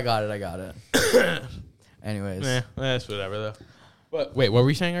idiot. I got it. Anyways, That's whatever though. But wait, what were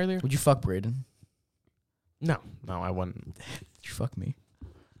you saying earlier? would you fuck Braden? No, I wouldn't. Would you fuck me?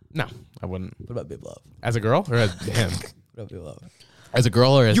 No, I wouldn't. What about Bib Love? As a girl or as him? What about Bib Love? As a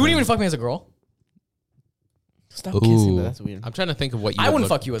girl or as You wouldn't him? even fuck me as a girl? Stop kissing. Ooh. That's weird. I'm trying to think of what you. I wouldn't look-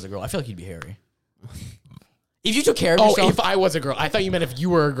 fuck you as a girl. I feel like you'd be hairy. If you took care of Oh, yourself, if I was a girl, I thought you meant if you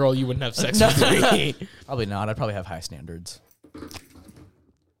were a girl, you wouldn't have sex No. with me. probably not. I'd probably have high standards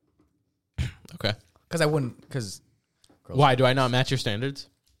Okay. because I wouldn't. Because Why do I not match your standards?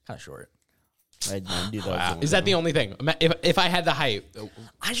 kind of short. I do that. Wow. Is that the only thing? If I had the height,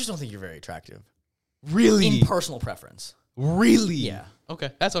 I just don't think you're very attractive. really, In personal preference. really, Yeah. Okay,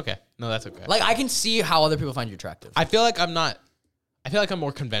 that's okay. No, that's okay. Like I can see how other people find you attractive. I feel like I'm not. I feel like I'm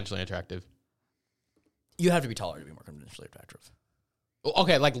more conventionally attractive. You have to be taller to be more conventionally attractive.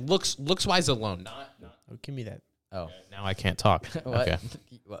 Okay, like looks wise alone. Not. Oh, give me that. Oh. Now I can't talk. What? Okay.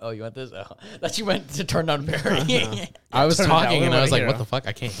 Oh, you want this? Oh. That you went to turn down Barry. I was turn it down. talking We and don't I was wanna like, hear "What him. the fuck?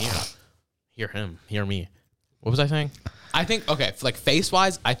 I can't hear. Hear him. Hear me." What was I saying? I think like face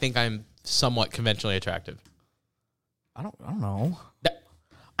wise, I think I'm somewhat conventionally attractive. I don't know.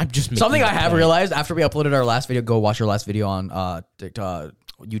 I'm just making Something the I have point. realized after we uploaded our last video. Go watch our last video on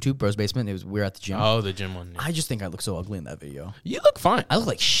YouTube, Bros Basement. We were at the gym. Oh, the gym one. I just think I look so ugly in that video. You look fine. I look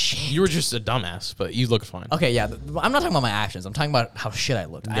like shit. You were just a dumbass, but you look fine. Okay, yeah. I'm not talking about my actions. I'm talking about how shit I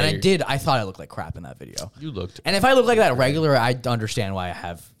looked. Yeah, And I thought I looked like crap in that video. You looked And if I look like that regular, I understand why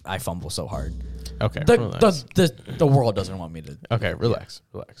I fumble so hard. okay. Relax. The world doesn't want me to. Okay, relax.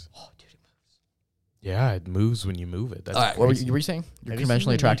 Oh, dude, it moves. Yeah, it moves when you move it. That's All right, what crazy. were you saying? You're Have you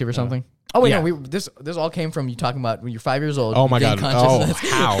conventionally seen the attractive or video? something? Oh wait, Yeah. no. This all came from you talking about when you're 5 years old. Oh my you gain god! Oh,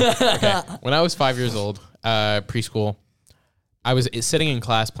 consciousness. how? Okay. When I was 5 years old, preschool, I was sitting in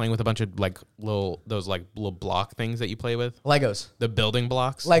class playing with a bunch of like little block things that you play with. Legos. The building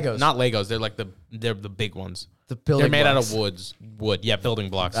blocks. Legos. Not Legos. They're like they're the big ones. The building. They're made blocks. out of wood. Yeah, building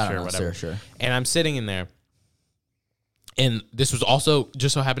blocks. I don't Sure, know, whatever. Sure. And I'm sitting in there. And this was also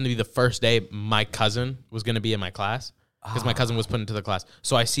just so happened to be the first day my cousin was going to be in my class because my cousin was put into the class.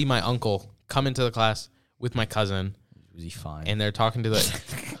 So I see my uncle come into the class with my cousin. Was he fine? And they're talking to the.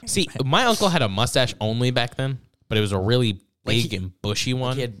 See, my uncle had a mustache only back then, but it was a really big and bushy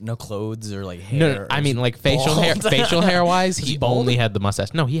one. He had no clothes or like hair. No, I mean like facial hair wise, he bald? only had the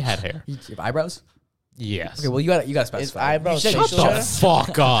mustache. No, he had hair. You have eyebrows. Yes. Okay, well you got to specify. eyebrows You said facial hair?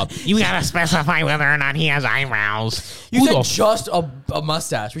 Fuck up. You gotta specify whether or not he has eyebrows. You Who said the just a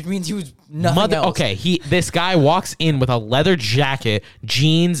mustache, which means he was nothing else. Okay, this guy walks in with a leather jacket,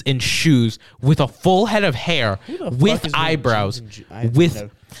 jeans, and shoes with a full head of hair, Who the fuck with is wearing eyebrows, jeans and I've with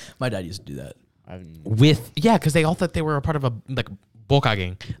never- My dad used to do that. because they all thought they were a part of a like boka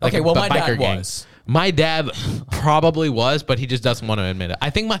gang. Like Okay, well, my biker dad gang. was. My dad probably was, but he just doesn't want to admit it.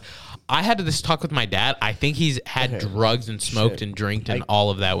 I had this talk with my dad. I think he's had drugs and smoked Shit. and drank and all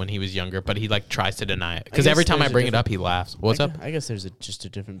of that when he was younger, but he like tries to deny it because guess every time I there's a bring it up, different- he laughs. What's up? I guess there's just a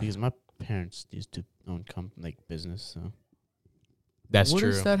different because my parents used to own business. So That's What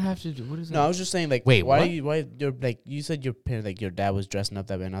true. does that have to do? What is that? no, I was just saying like, Wait, why? what? Why you're like you said your parent like your dad was dressing up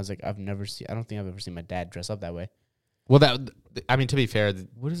that way, and I was like, I don't think I've ever seen my dad dress up that way. Well, I mean, to be fair,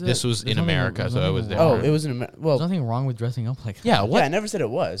 What is this that? was There's in nothing- America, there's so it nothing was wrong. different. Oh, it was in America. Well, There's nothing wrong with dressing up like that. Yeah, what? yeah, I never said it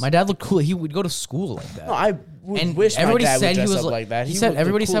was. My dad looked cool. He would go to school like that. no, I would and wish everybody my dad said would he dress was up like that. He He said was the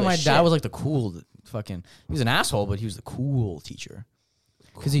everybody said my coolest dad shit. was like the cool fucking. He was an asshole, but he was the cool teacher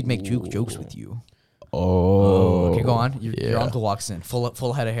because he'd make jokes with you. Oh, Okay, go on. Your uncle walks in,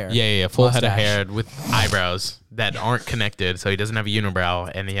 full head of hair. Yeah, full head of Mustache. hair with eyebrows that aren't connected, so he doesn't have a unibrow,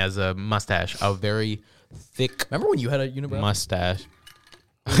 and he has a mustache, a very thick Remember when you had a unibrow? mustache.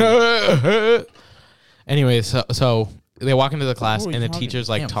 Anyway, so they walk into the class, Who are and you the talking? teacher's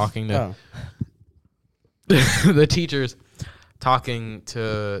like Damn. talking to Oh. the teacher's talking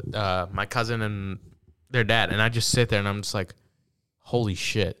to my cousin and their dad, and I just sit there and I'm just like, holy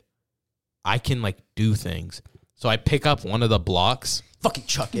shit, I can like do things. So I pick up one of the blocks Fucking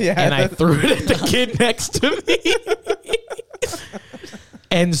chuck it. Yeah. and I threw it at the kid next to me.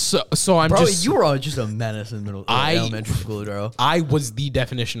 And so I'm Bro, just you were just a menace in elementary school, bro. I was the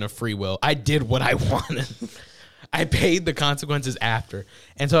definition of free will. I did what I wanted. I paid the consequences after.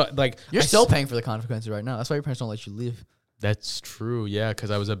 And so like You're I still s- paying for the consequences right now. That's why your parents don't let you live. That's true, yeah,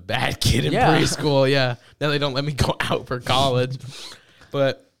 because I was a bad kid in Yeah. preschool, yeah. Now they don't let me go out for college.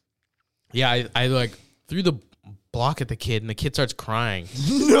 But yeah, I like threw the block at the kid and the kid starts crying.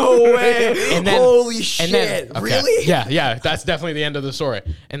 No way. And then- Holy shit. And then, okay, Really? Yeah, that's definitely the end of the story.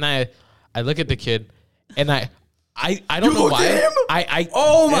 And I look at the kid and I don't know looked why. at him? I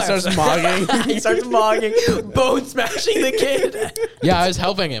Oh He my. starts mogging. He starts mogging, bone smashing the kid. Yeah, I was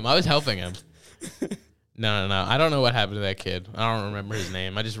helping him. No. I don't know what happened to that kid. I don't remember his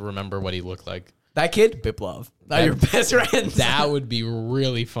name. I just remember what he looked like. That kid, Biplov. Now That- your best friends. That would be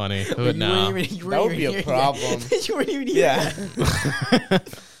really funny. But no. You That would be a problem. You weren't even here. Yeah.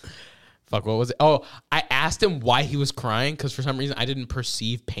 Fuck, what was it? Oh, I asked him why he was crying because for some reason I didn't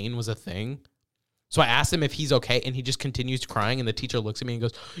perceive pain was a thing. So I asked him if he's okay, and he just continues crying, and the teacher looks at me and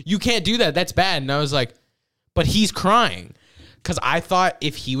goes, "You can't do that. That's bad." And I was like, "But he's crying." Because I thought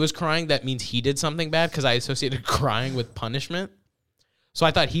if he was crying, that means he did something bad because I associated crying with punishment. So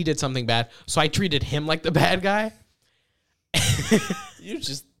I thought he did something bad. So I treated him like the bad guy. You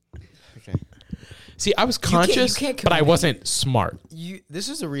just okay. See, I was can't- you conscious, can't but I commit- wasn't smart. This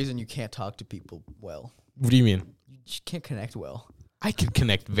is the reason you can't talk to people well. What do you mean? You just can't connect well. I can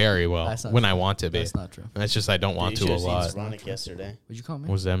connect very well That's not when true. I want to be. That's not true. That's just I don't want to a lot. Saronic yesterday. What'd you call me?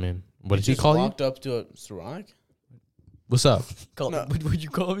 What does that mean? What did he Just call you? walked up to a Saronic. What's up? No. Would you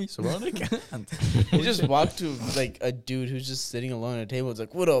call me Saronic? He just walked to like a dude who's just sitting alone at a table. It's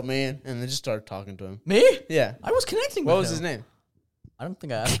like, "What up, man?" And then just started talking to him. Me? Yeah. I was connecting What with was him. his name? I don't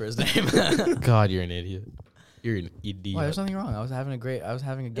think I asked for his name. God, you're an idiot. You're an idiot. Why, there's nothing wrong. I was having a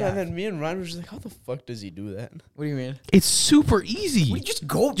Yeah. gap. And then me and Ryan were just like, "How the fuck does he do that?" What do you mean? It's super easy. We just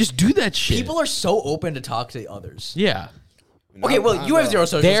go. Just do that shit. People are so open to talk to others. Yeah, Okay, well, you have zero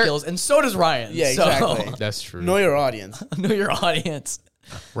social They're- skills, and so does Ryan. Yeah, so- exactly. that's true. Know your audience. know your audience.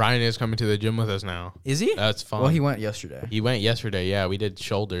 Ryan is coming to the gym with us now. Is he? That's fun. Well, he went yesterday. He went yesterday. Yeah, we did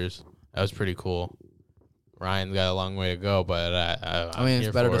shoulders. That was pretty cool. Ryan's got a long way to go, but I mean,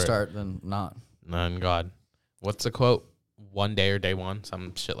 it's better to start than not. None, God. What's the quote? One day or day one,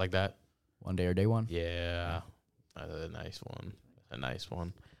 some shit like that. One day or day one. Yeah, that's a nice one. A nice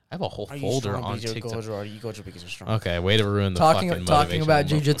one. I have a whole Are you folder strong on because you're TikTok. Gojo, or are you Gojo because you're strong? Okay, way to ruin the Talking fucking about motivational book.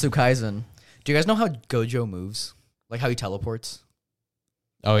 Jujutsu Kaisen. Do you guys know how Gojo moves? Like how he teleports?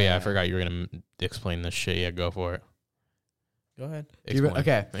 Oh yeah, I Yeah. forgot you were gonna explain this shit. Yeah, go for it. Go ahead. Explain.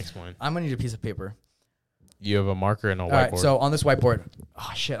 Okay. Explain. I'm gonna need a piece of paper. You have a marker and a All whiteboard. right. So on this whiteboard,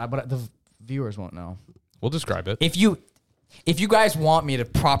 oh shit! But the viewers won't know. We'll describe it. If you guys want me to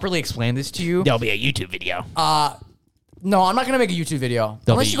properly explain this to you, There'll be a YouTube video. no, I'm not gonna make a YouTube video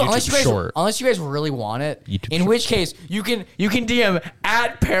There'll be YouTube short. unless you guys really want it. YouTube in short. which case, you can DM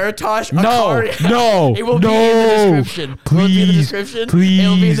at Paratosh. No, Akari. no, it will be in the description. Please, it will be in the description. It will be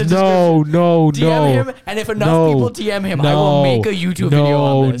in the please, description. no, DM him, and if enough people DM him, I will make a YouTube video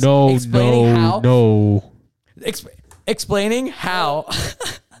on this.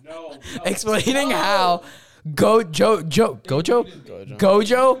 Explaining how Gojo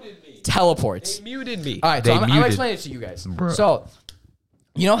teleports. Muted me. All right, so They I'm muted. explaining it to you guys. Bruh. So,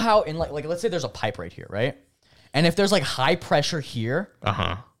 you know how in like let's say there's a pipe right here, right? And if there's like high pressure here,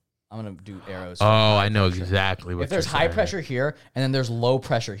 Uh-huh. I'm gonna do arrows. Oh, I know exactly what If there's you're high saying. pressure here, and then there's low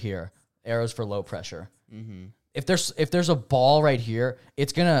pressure here, arrows for low pressure. Mm-hmm. If there's a ball right here, the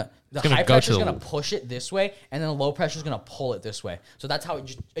gonna high go pressure is to the- gonna push it this way, and then the low pressure is gonna pull it this way. So that's how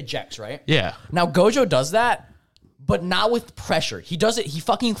it ejects, right? Yeah. Now Gojo does that, but not with pressure. He does it. He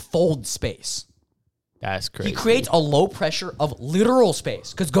fucking folds space. That's crazy. He creates a low pressure of literal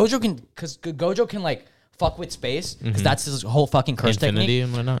space because Gojo can like fuck with space because that's his whole fucking curse Infinity technique.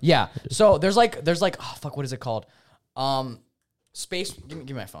 and whatnot. Yeah. So there's like oh fuck, what is it called? Space. Give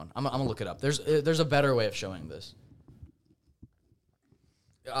me my phone. I'm gonna look it up. There's a better way of showing this.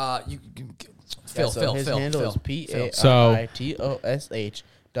 Phil. His handle is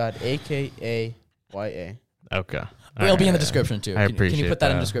PARITOSH.AKAYA. Okay. It'll be in the description too. I Can appreciate you put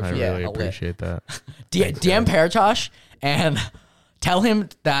that in the description? I really Yeah, I'll appreciate that. DM Paratosh and tell him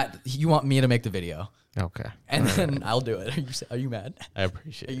that you want me to make the video, Okay. and then I'll do it. Are you mad? I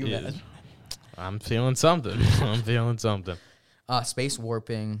appreciate Are you it. mad? I'm feeling something. I'm feeling something. Space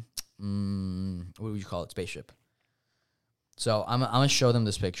warping. What would you call it? Spaceship. So I'm gonna show them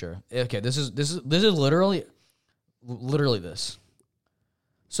this picture. Okay, this is literally this.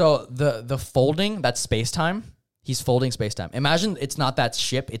 So the folding, that's space time. He's folding space time. Imagine it's not that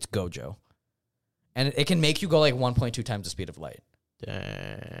ship, it's Gojo, and it can make you go like 1.2 times the speed of light.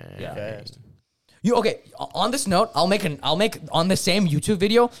 Dang. Yeah. Okay. On this note, I'll make on the same YouTube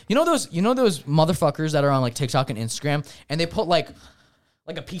video. You know those motherfuckers that are on like TikTok and Instagram, and they put like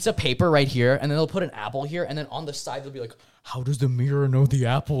a piece of paper right here, and then they'll put an apple here, and then on the side they'll be like, "How does the mirror know the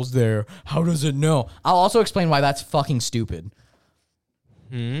apple's there? How does it know?" I'll also explain why that's fucking stupid.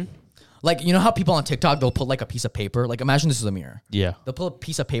 Like, you know how people on TikTok, they'll put like a piece of paper, like imagine this is a mirror. Yeah. They'll put a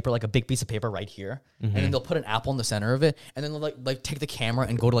piece of paper, like a big piece of paper right here, and then they'll put an apple in the center of it, and then they'll like take the camera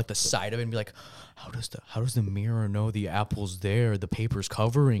and go to like the side of it and be like, how does the mirror know the apple's there? The paper's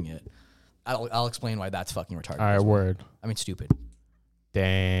covering it. I'll explain why that's fucking retarded. All right, word. I mean, stupid.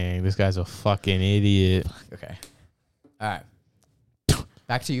 Dang, this guy's a fucking idiot. Okay. All right.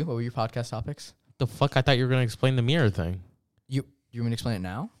 Back to you. What were your podcast topics? The fuck? I thought you were gonna explain the mirror thing. You want me to explain it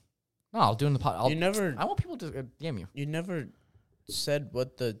now? No, I'll do it in the pod. You never. I want people to DM you. You never said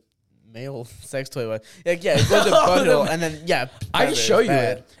what the male sex toy was. Like, yeah, it goes to butthole, and then I just show you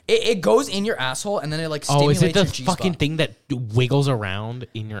it. It goes in your asshole, and then it like Oh, stimulates is it the your G-spot. fucking thing that wiggles around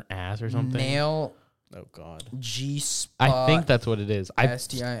in your ass or something? Male Oh God. G-spot. I think that's what it is.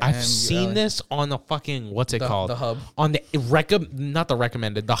 STIMUL. I've seen this on the fucking what's it called? The hub. On the not the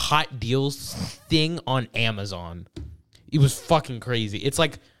recommended, the hot deals thing on Amazon. It was fucking crazy. It's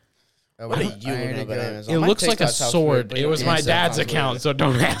like What do you know about Amazon? it My looks like a TikTok sounds sword. weird, but It your was my Amazon dad's sounds account, weird. so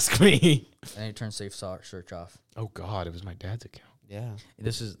don't ask me. And you turn safe search off. Oh God, it was my dad's account. Yeah.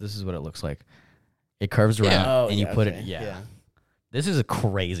 This is what it looks like. It curves around, Oh, and you put okay. it. Yeah. This is a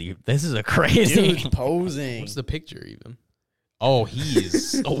crazy. Dude, posing. What's the picture even? Oh,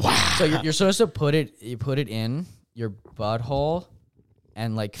 he's oh wow. So you're supposed to put it. You put it in your butthole,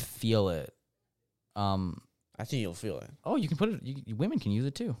 and like feel it. I think you'll feel it. Oh, you can put it. Women can use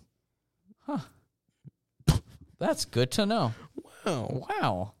it too. Huh. That's good to know.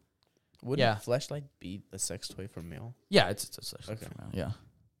 Wow. Wouldn't Yeah. Fleshlight be the sex toy for male? Yeah, it's Okay. yeah.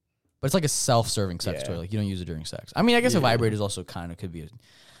 But it's like a self-serving sex Yeah. toy. Like you don't use it during sex. I mean, I guess a vibrator is also kind of could be.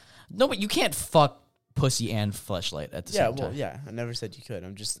 No, but you can't fuck pussy and fleshlight at the Yeah, same time. well, yeah. I never said you could.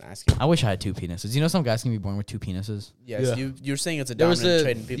 I'm just asking. I wish I had 2 penises. You know some guys can be born with 2 penises? Yes, Yeah. you're saying it's a There was dominant a-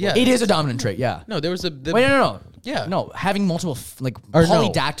 trait in people. yeah. It is a dominant trait, yeah. No, there was a. Wait, no. Yeah. No, having multiple, Or no.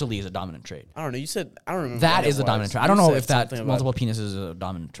 polydactyly is a dominant trait. I don't know. You said I don't remember. That what is it a dominant was. trait. I don't You know said if that something about- multiple penises is a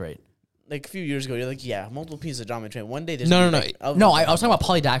dominant trait. Like a few years ago, you're like, yeah, multiple penises is a dominant trait. One day there's No, gonna no, be no. like, No, I was talking about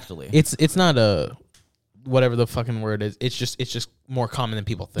polydactyly. It's not a whatever the fucking word is. It's just more common than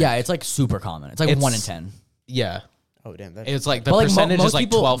people think. Yeah, it's like super common. It's like It's- 1 in 10. Yeah. Oh damn, that It's like the But, like, percentage most is like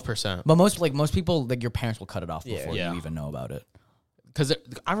people- 12%. But most people, like your parents will cut it off Yeah. before Yeah. you even know about it. Because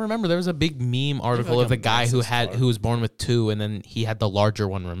I remember there was a big meme article like of the a guy massive who was born with 2 and then he had the larger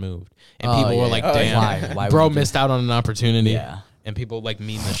one removed, and Oh, people were yeah. like, Oh, "Damn, yeah. Why bro would you do- missed out on an opportunity." Yeah. And people like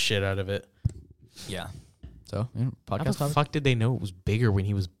meme the shit out of it. Yeah. So, How podcast the topic? fuck did they know it was bigger when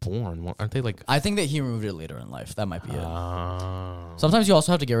he was born? Aren't they like? I think that he removed it later in life. That might be it. Oh, Sometimes you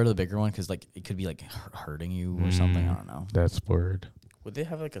also have to get rid of the bigger one because like it could be like hurting you or something. I don't know. that's word. would they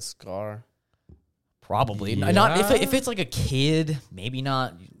have like a scar? Probably Yeah. not if it's like a kid, maybe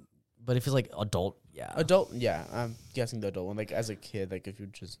not. But if it's like adult, yeah, Adult, yeah. I'm guessing the adult one. Like as a kid, like if you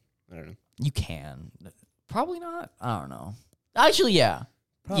just, I don't know. you can. Probably not. I don't know. Actually, yeah.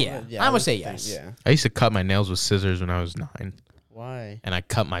 Probably, Yeah, I I would would say think, yes. Yeah. I used to cut my nails with scissors when I was 9, Why? and I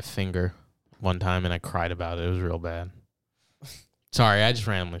cut my finger one time, and I cried about it. It was real bad. Sorry, I just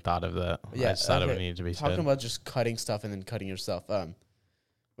randomly thought of that. I just thought it okay. needed to be Talking said. about just cutting stuff and then cutting yourself.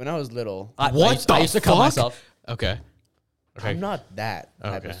 When I was little, I What used the to cut fuck? myself. Okay. Okay. I'm not that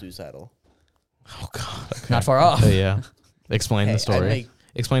type Okay. of suicidal. Oh god. Okay. Not far off. Yeah. Explain Hey, the story. I make,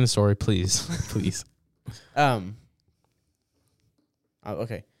 Explain the story, please. Please. okay.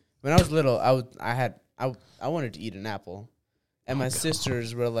 When I was little, I wanted to eat an apple, and my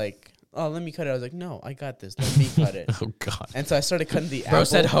sisters were like, "Oh, let me cut it." I was like, "No, I got this. Let me cut it." Oh god. And so I started cutting the apple. Bro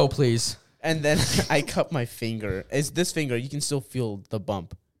said, "Ho, please." And then I cut my finger. It's this finger. You can still feel the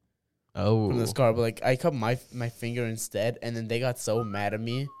bump from the Oh. scar, but like I cut my finger instead, and then they got so mad at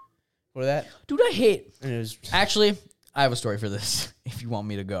me for that. Dude, I hate. And it was Actually, I have a story for this. If you want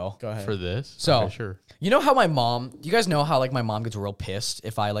me to go. go ahead. For this? So- Okay, sure. You know how my mom? You guys know how like my mom gets real pissed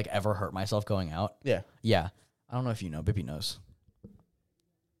if I like ever hurt myself going out. Yeah. Yeah. I don't know if you know. Bippy knows.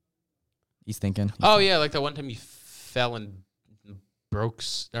 He's thinking. Oh yeah, like that one time you fell and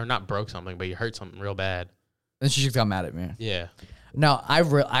or not broke something, but you hurt something real bad. Then she just got mad at me. Yeah. No,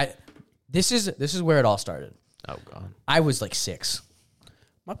 this is where it all started. Oh god. I was like 6.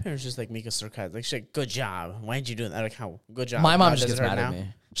 My parents just like make us sarcastic. Like, she's like, "Good job. Why did you do that?" Like, how good job. My mom Now just does gets it hurt mad at now?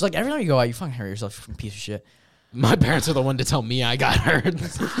 me. She's like, every time you go out, you fucking hurt yourself, you fucking piece of shit. My parents are the one to tell me I got hurt.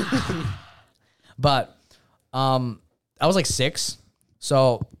 But I was like 6.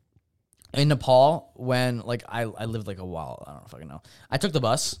 So in Nepal, when like I lived like a while, I don't fucking know. I took the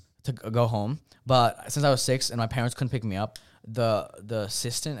bus to go home, but since I was 6 and my parents couldn't pick me up, the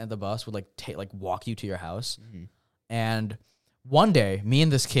assistant at the bus would like walk you to your house. And one day, me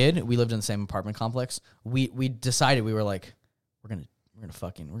and this kid, we lived in the same apartment complex. We decided we were like, we're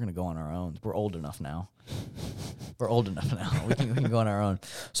gonna go on our own. We're old enough now. We're old enough now. We can go on our own.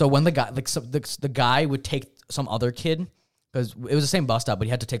 So when the guy, like the guy would take some other kid, because it was the same bus stop, but he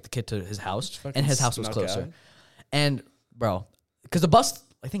had to take the kid to his house, and his house was snuck closer. out. And bro, because the bus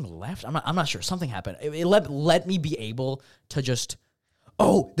I think left. I'm not sure. Something happened. It let me be able to just.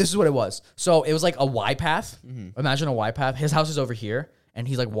 Oh, this is what it was. So it was like a Y path. Imagine a Y path. His house is over here, and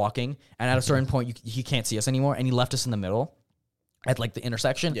he's like walking, and at a certain point, he can't see us anymore, and he left us in the middle at like the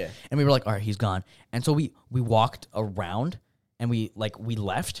intersection. Yeah. And we were like, all right, he's gone. And so we walked around, and we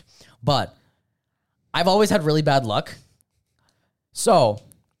left. But I've always had really bad luck. So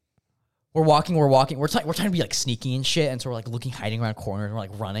we're walking. We're trying to be like sneaky and shit, and so we're like looking, hiding around corners, and we're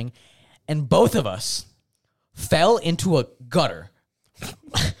like running, and both of us fell into a gutter.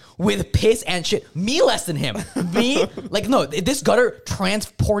 With piss and shit. Me less than him. Me, like, no, this gutter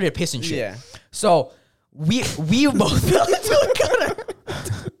transported piss and shit. Yeah. So we both fell into a gutter.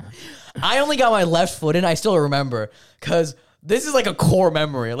 I only got my left foot in. I still remember because this is like a core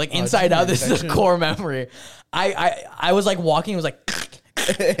memory. Like Inside Out, this is a core memory. I was like walking. It was like,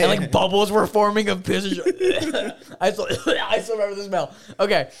 and like bubbles were forming of piss and shit. I still remember the smell.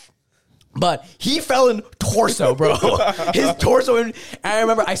 Okay. But he fell in torso, bro. His torso. And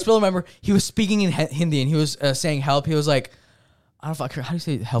I still remember he was speaking in Hindi and he was saying help. He was like, I don't know, how do you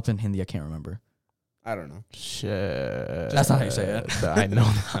say help in Hindi? I can't remember. I don't know. Shit. That's not how you say it. I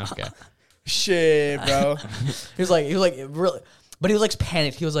know. Okay. Shit, bro. He was like, really, but he was like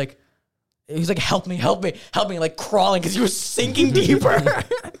panicked. He was like, help me, like crawling because he was sinking deeper.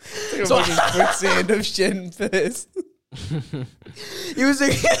 So quicksand of shit and piss. He was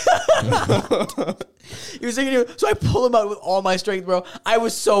thinking, so I pull him out with all my strength, bro. I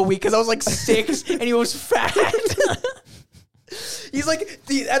was so weak because I was like 6 and he was fat. He's like,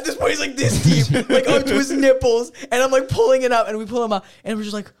 at this point, he's like this deep, like up to his nipples. And I'm like pulling it up and we pull him out. And we're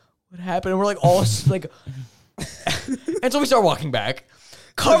just like, what happened? And we're like all like, and so we start walking back,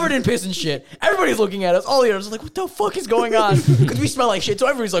 covered in piss and shit. Everybody's looking at us. All the others are like, what the fuck is going on? Because we smell like shit. So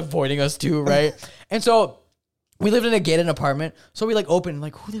everybody's like avoiding us too, right? And so we lived in a gated apartment. So we like open,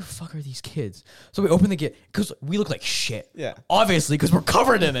 like, who the fuck are these kids? So we open the gate because we look like shit. Yeah. Obviously, because we're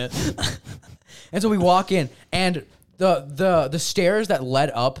covered in it. And so we walk in and the stairs that led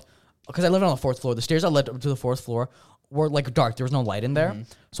up, because I lived on the 4th floor, the stairs that led up to the 4th floor were like dark. There was no light in there.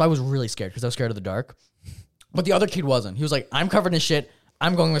 So I was really scared because I was scared of the dark. But the other kid wasn't. He was like, I'm covered in shit.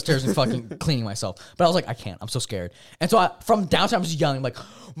 I'm going upstairs and fucking cleaning myself. But I was like, I can't. I'm so scared. And so from downstairs, I was yelling like,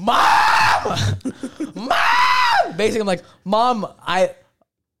 Mom! Mom! Basically, I'm like, Mom,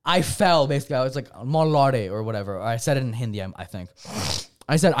 I fell. Basically, I was like, Malade or whatever. Or I said it in Hindi, I think.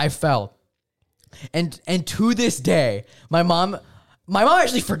 I said, I fell. And to this day, my mom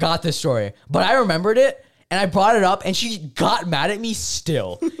actually forgot this story, but I remembered it. And I brought it up, and she got mad at me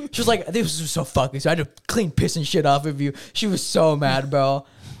still. She was like, this was so fucking, so I had to clean piss and shit off of you. She was so mad, bro.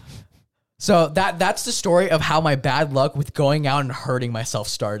 So that's the story of how my bad luck with going out and hurting myself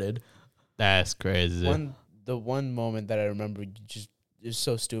started. That's crazy. The one moment that I remember just is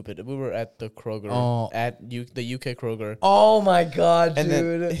so stupid. We were at the Kroger, the UK Kroger. Oh my God, and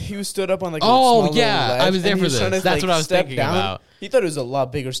dude. then he stood up on like Oh, a small yeah. little ledge, I was there and for he this. trying to, That's what I was step thinking down. about. He thought it was a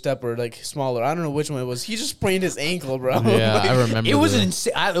lot bigger step or like smaller. I don't know which one it was. He just sprained his ankle, bro. Yeah, Like, I remember. It was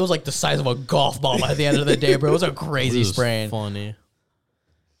insane. It was like the size of a golf ball by the end of the day, bro. It was a crazy sprain. Funny.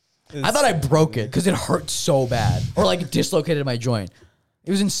 I thought I broke it because it hurt so bad, or like dislocated my joint. It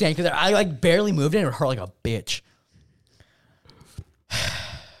was insane because I like barely moved it and it hurt like a bitch.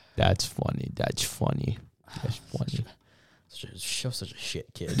 That's funny. That's funny. That's funny. Such a shit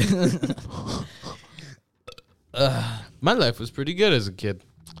kid. My life was pretty good as a kid.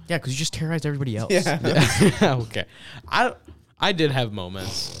 Yeah, because you just terrorized everybody else. Yeah. Okay. I did have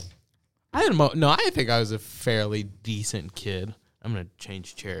moments. I think I was a fairly decent kid. I'm gonna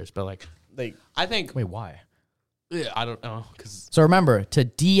change chairs, but like I think. Wait, why? Yeah, I don't know, cause So remember to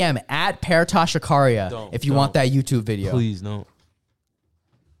DM at Paratasha if you want that YouTube video. please don't.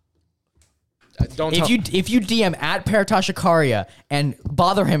 Don't. If you DM at Paratasha and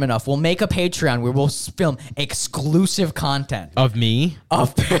bother him enough, we'll make a Patreon where we'll film exclusive content of me,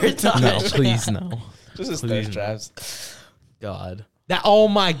 of Paratasha. no, please no. Just his Please thirst no. traps. God. Oh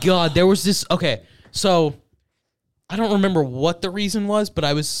my God. There was this. Okay, so I don't remember what the reason was, but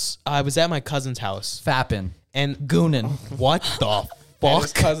I was at my cousin's house Fappin. and Goonin. what the At fuck?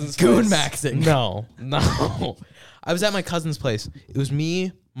 his cousin's Goon place. maxing. No. I was at my cousin's place. It was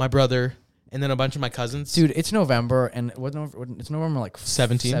me, my brother, and then a bunch of my cousins. Dude, it's November and it's November like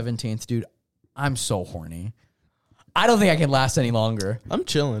 17th? 17th, dude. I'm so horny. I don't think I can last any longer. I'm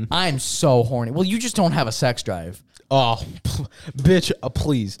chilling. I'm so horny. Well, you just don't have a sex drive. Oh, bitch,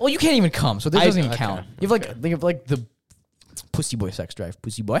 please. Well, you can't even come, so this doesn't even okay. count. You have like the pussy boy sex drive.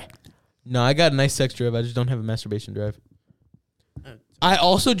 Pussy boy? No, I got a nice sex drive. I just don't have a masturbation drive. I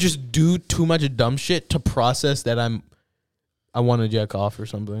also just do too much dumb shit to process that I want to jack off or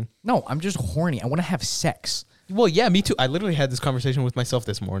something. No, I'm just horny. I want to have sex. Well, yeah, me too. I literally had this conversation with myself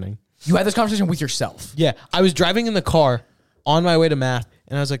this morning. You had this conversation with yourself. Yeah, I was driving in the car on my way to math,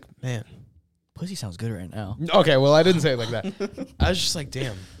 and I was like, man. Pussy sounds good right now. Okay, well, I didn't say it like that. I was just like,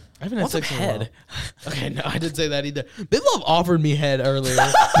 damn. I haven't had Want some sex in a while. head? Okay, no, I didn't say that either. Bitlov offered me head earlier.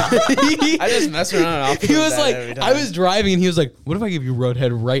 I just mess around and offer He him was that like, every time. I was driving, and he was like, what if I give you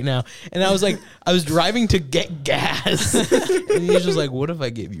roadhead right now? And I was like, I was driving to get gas. And he was just like, what if I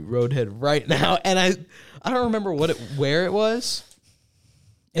gave you roadhead right now? And I don't remember where it was.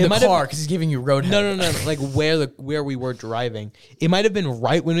 In It the might have- car, because he's giving you road head. No. Like where we were driving. It might have been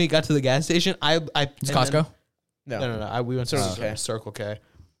right when we got to the gas station. It's Costco? No. We went to Circle K. Circle K,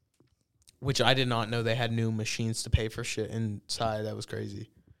 which I did not know they had new machines to pay for shit inside. That was crazy.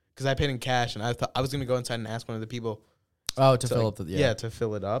 Because I paid in cash, and I thought I was gonna go inside and ask one of the people. Oh, to fill up the... Yeah, to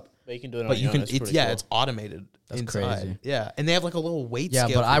fill it up. But you can do it on But your you own. can. It's It's pretty cool. it's automated. That's inside. crazy. Yeah, and they have like a little weight Yeah,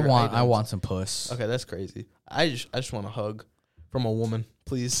 scale. but for I your want items. some puss. Okay, that's crazy. I just want a hug from a woman.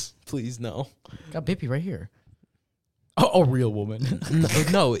 Please, no. Got Bippy right here. Oh, a real woman.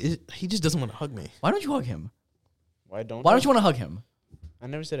 no, he just doesn't want to hug me. Why don't you hug him? Why don't Why don't you want to hug him? I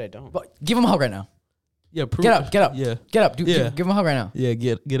never said I don't. But give him a hug right now. Yeah, Get up. Yeah, Get up. Dude, Yeah. give him a hug right now. yeah.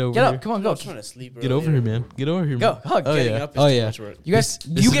 Get over. Get here. up. Come on, I go. was trying to sleep. Get over here, man. Get over here, Go. man. Hug. Oh Getting yeah. up is Oh too yeah. much work. You guys,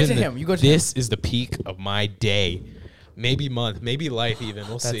 This you has get to been him. You go to him. This is the peak of my day. maybe month, maybe life even.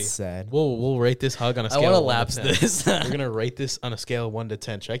 We'll see. That's sad. We'll rate this hug on a I scale want to of 1 lapse to 10. this. We're going to rate this on a scale of 1 to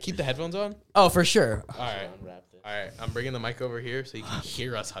 10. Should I keep the headphones on? Oh, for sure. All right. All right. I'm bringing the mic over here so you can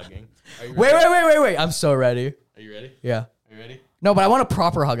hear us hugging. Are you Wait, ready? wait. I'm so ready. Are you ready? Yeah. Are you ready? No, but I want a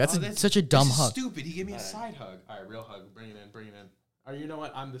proper hug. That's, Oh, such a dumb this is hug. stupid. He gave me a side hug. All right, real hug. Bring it in. Bring it in. Or you know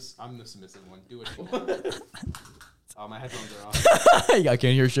what? I'm the submissive one. Do what you want. Oh, my headphones are off. I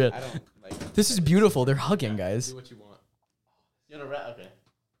can't hear shit. I don't like. This is beautiful. They're hugging, guys. Do what you want. You want to rap? Okay.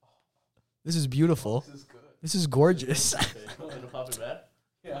 This is beautiful. This is good. This is gorgeous. Want to pop it back?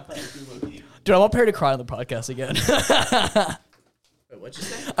 Yeah. Dude, I want Perry to cry on the podcast again. Wait, what'd you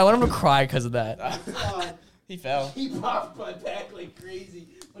say? I want him to cry because of that. He fell. He popped my back like crazy,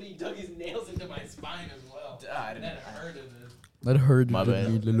 but he dug his nails into my spine as well. I didn't- That hurted. That hurt My me bad. a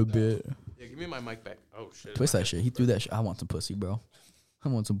little bit. Yeah, give me my mic back. Oh shit. Twist that shit. He threw that shit. I want some pussy, bro. I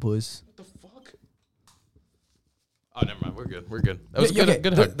want some puss. What the fuck? Oh, never mind. We're good. We're good. That was Yeah, good. okay,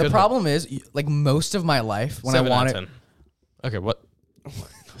 Good the, hug. the good problem is, like most of my life, when hug. I 7 out want of it. 10. Okay, what?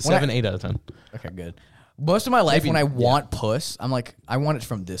 7, 8 out of 10. Okay, good. Most of my life, Maybe- when I yeah. want puss, I'm like, I want it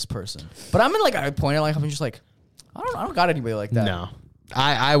from this person. But I'm in like a point in life, I'm just like, I don't got anybody like that. No,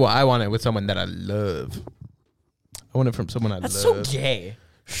 I want it with someone that I love. I want it from someone I That's love. so gay.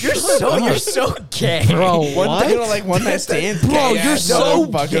 You're so gay, Bro, One thing like one night stands. Bro, gay you're ass so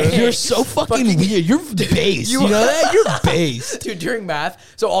motherfucker. gay. You're so fucking weird. You're base. You know that? You're base. Dude, during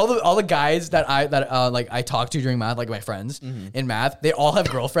math, so all the guys that I talk to during math, like my friends in math, they all have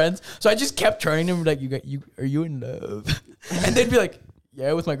girlfriends. So I just kept turning to them like, you are you in love? And they'd be like,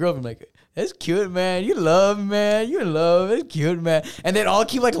 yeah, with my girlfriend. I'm like, that's cute, man. You love, man. You in love. That's cute, man. And they'd all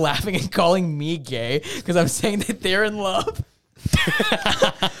keep like laughing and calling me gay because I'm saying that they're in love.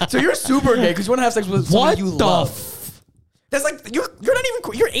 So you're super gay because you want to have sex with someone you love. That's like you're not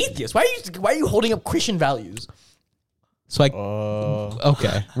even you're atheist. Why are you holding up Christian values? So like,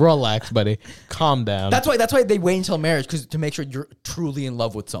 okay, relax, buddy. Calm down. That's why they wait until marriage because to make sure you're truly in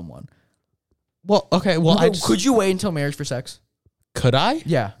love with someone. well, okay. Well, Could you wait until marriage for sex? could I?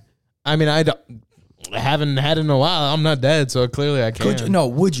 Yeah. I mean, I haven't had it in a while. I'm not dead, so clearly I can. Could you? No.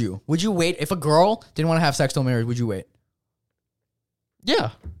 Would you? Would you wait if a girl didn't want to have sex till marriage? Would you wait?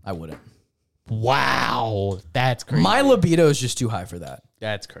 Yeah. I wouldn't. Wow, that's crazy. My libido is just too high for that.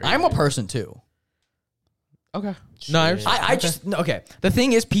 That's crazy. I'm a person too. okay. No, I Shit. I just okay. The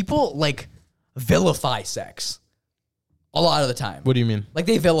thing is, people like vilify sex a lot of the time. What do you mean? Like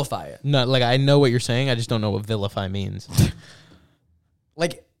they vilify it. No, like I know what you're saying. I just don't know what vilify means.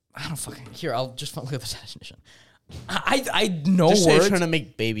 Like I don't fucking here. I'll just look at the definition. I know Just say you're words. trying to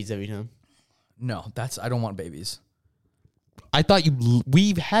make babies every time. No, I don't want babies. I thought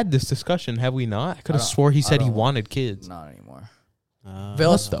we've had this discussion, have we not? I could have swore he said he don't- wanted kids. Not anymore. What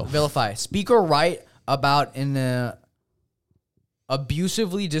the Vilify. Speak or write about an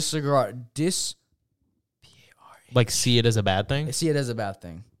abusively disregard. Like see it as a bad thing? I see it as a bad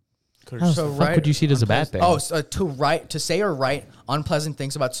thing. How So the fuck right- would you see it as a bad thing? Oh, so to say or write unpleasant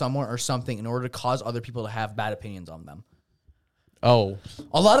things about someone or something in order to cause other people to have bad opinions on them. Oh.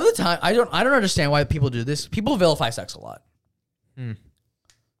 A lot of the time, I don't understand why people do this. People vilify sex a lot,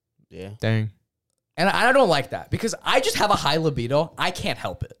 Yeah. Dang. and I don't like that because I just have a high libido. I can't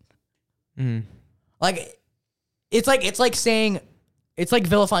help it. Like, it's like saying, it's like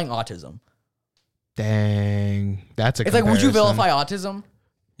vilifying autism. Dang. That's a It's like, would you comparison. vilify autism?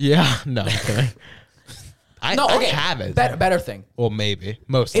 Yeah. No. Okay. I have it. Better thing. Well, maybe.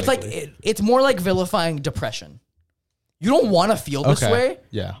 Most It's like likely. it's more like vilifying depression. You don't want to feel this Okay. way,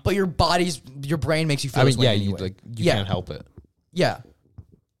 Yeah. but your brain makes you feel I this mean, way yeah, anyway. you Yeah. can't help it. Yeah.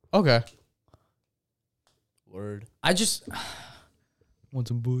 Okay. Word. I just want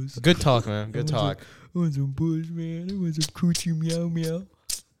some booze. Good talk, man. Good talk. I want some booze, man. I want some coochie meow meow.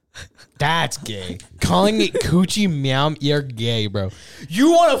 That's gay. Calling it coochie meow, you're gay, bro.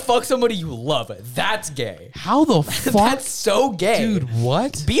 You want to fuck somebody you love. That's gay. How the fuck? That's so gay. Dude,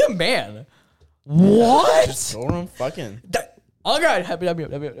 what? Be a man. What? Go on fucking. Oh, God. Happy.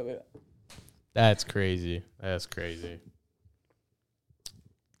 That's crazy. That's crazy.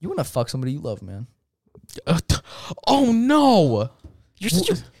 You want to fuck somebody you love, man. Oh no! You're such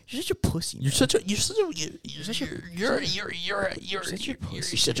a pussy. Man. You're such a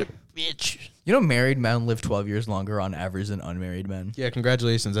bitch. You know, married men live 12 years longer on average than unmarried men. Yeah,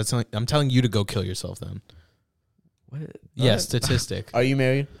 congratulations. I'm telling you to go kill yourself then. What? Yeah, statistic. Are you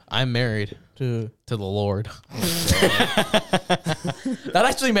married? I'm married To to the Lord. That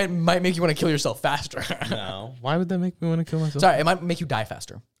actually might make you want to kill yourself faster. No. Why would that make me want to kill myself? Sorry, it might make you die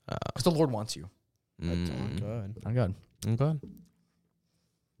faster. Because the Lord wants you. God. Oh, God. I'm glad.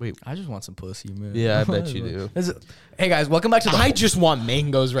 Wait. I just want some pussy, man. Yeah, I bet you do. Hey guys, welcome back to the. I just want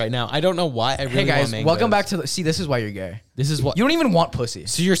mangoes right now. I don't know why. I really Hey guys, want mangoes. welcome back to the. See, this is why you're gay. This is what You don't even want pussy.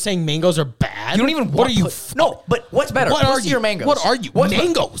 So you're saying mangoes are bad? You don't even want. What are you? No, but what's better? What are pussy you? or mangoes? What are you? What's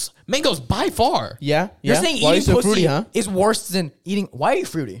Mangoes. Mangoes by far. Yeah. You're yeah? saying Why are you eating so pussy fruity, huh? is worse than eating. Why are you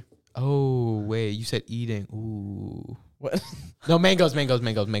fruity? Oh wait, you said eating. Ooh. What? No, mangoes. Why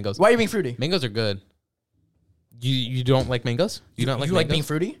are you being fruity? Mangoes are good. You don't like mangoes? You don't like You mangoes? like being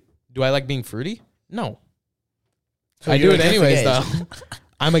fruity? Do I like being fruity? No. So I do you're it against the anyways, gays. though.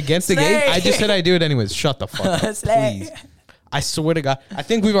 I'm against the gays. I just said I do it anyways. Shut the fuck up, Slay. please. I swear to God. I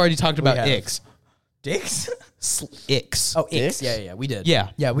think we've already talked about have. icks. Dicks? Icks. Oh, icks. Dicks? Yeah, we did. Yeah.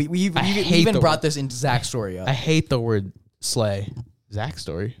 Yeah, we hate even the brought word. this into Zach's story up. I hate the word slay. Zach's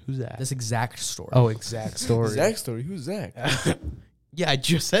story? Who's that? This exact story. Oh, exact story. Zach story. Who's Zach? Yeah, I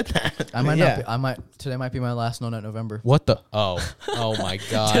just said that. I might Yeah. not. Today might be my last No Nut November. What the? Oh my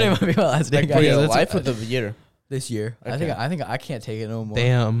Today God. might be my last day. For guys. your that's- life or the year? This year, Okay. I think I can't take it no more.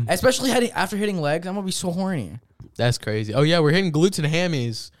 Damn. Especially after hitting legs, I'm gonna be so horny. That's crazy. Oh, yeah, we're hitting glutes and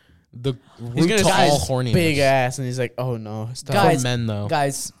hammies. The He's root gonna to say all his horniness. big ass, and he's like, "Oh no, stop." Guys, For men, though.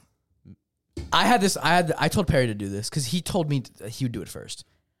 Guys, I told Perry to do this because he told me he would do it first.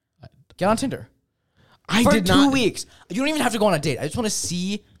 Get on Tinder I for did 2 not. weeks. You don't even have to go on a date. I just want to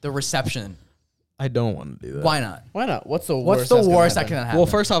see the reception. I don't want to do that. Why not? Why not? What's the What's worst? the that's gonna worst that happen? can happen? Well,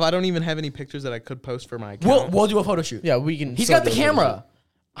 first off, I don't even have any pictures that I could post for my account. we'll do a photo shoot. Yeah, we can. He's still got the do a photo camera.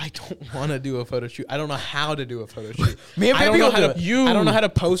 I don't want to do a photo shoot. I don't know how to do a photo shoot. Me and I don't Baby know will how do to. it. I don't know how to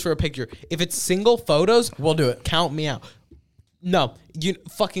pose for a picture. If it's single photos, We'll do it. count me out. No, you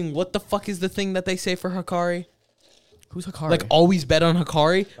fucking. What the fuck is the thing that they say for Hikari? Who's Hikari? Like always bet on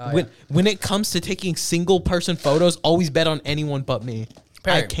Hikari. yeah. When it comes to taking single person photos, always bet on anyone but me.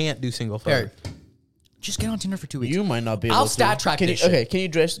 Perry. I can't do single Perry, photos. just get on Tinder for 2 weeks. You might not be able I'll to. stat track Can this you, shit. okay, can you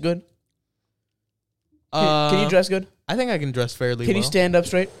dress good? Can you dress good? I think I can dress fairly Can well. you stand up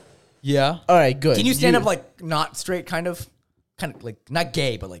straight? Yeah. All right, good. Can you stand up like not straight, kind of like not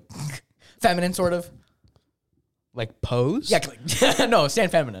gay, but like feminine, sort of? Like pose? Yeah, like, no,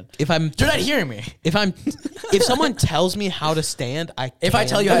 stand feminine. If I'm You're not hearing me. if someone tells me how to stand, I If I can.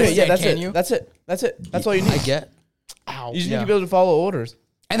 tell you how to Okay, yeah, stand, that's can it. you? That's it. That's it. That's all you need. I get. Ow. You just Yeah. need to be able to follow orders.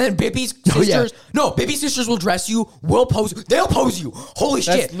 And then Bippy's Oh, yeah. sisters, no, Bippy's sisters will dress you, will pose, they'll pose you. Holy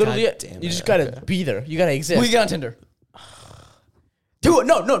That's shit. literally God it. damn You it, just gotta okay. be there. You gotta exist. Will you get on Tinder? Do it.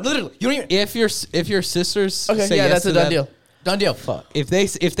 No, literally. You don't even. If your sisters Okay, say yeah, yes that's to a done that, deal. Done deal. If they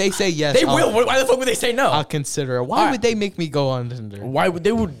say yes, They I'll, will. Why the fuck would they say no? I'll consider it. Why All right. would they make me go on Tinder? Why would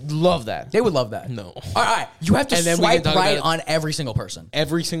they would love that? They would love that. No. All right. You have to And then we swipe can talk right about it. on every single person.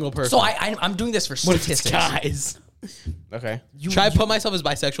 Every single person. So I'm doing this for what if it's statistics. guys? Okay. Should I put myself as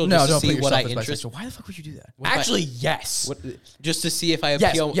bisexual No, just to don't see put what I yourself as interest? bisexual. Why the fuck would you do that? if I- Actually, yes. What, just to see if I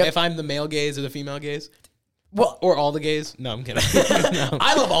Yes, appeal, yep. if I'm the male gaze or the female gaze, Well, or all the gays. No, I'm kidding. No.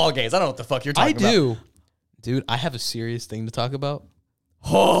 I love all gays. I don't know what the fuck you're I talking about. do, dude. I have a serious thing to talk about.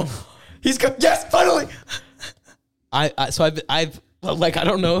 Oh, he's good. Yes, finally. So I've like I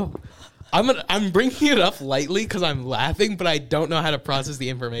don't know. I'm bringing it up lightly because I'm laughing, but I don't know how to process the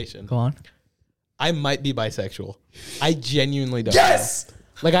information. Go on. I might be bisexual. I genuinely don't. Yes. know.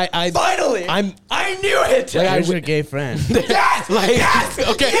 Like I Finally. I knew it. Like, Where's your gay friend? yes. like yes.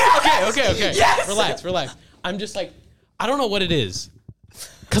 okay, Yes! okay. Yes. Relax. I'm just like I don't know what it is.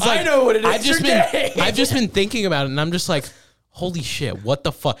 Cause I know what it is. I've just You're been gay. I've just been thinking about it, and I'm just like, holy shit, what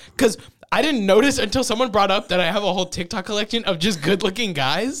the fuck? Because I didn't notice until someone brought up that I have a whole TikTok collection of just good-looking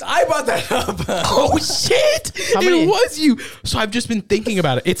guys. I brought that up. Oh shit! many- It was you. So I've just been thinking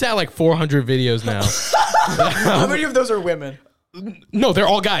about it. It's at like 400 videos now. How many of those are women? No, they're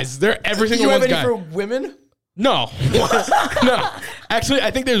all guys. They're every single You have one's any guy. for women? No, no. Actually,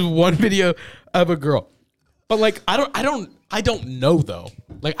 I think there's one video of a girl, but like I don't know though.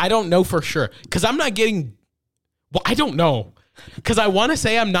 Like I don't know for sure because I'm not getting. Well, I don't know because I want to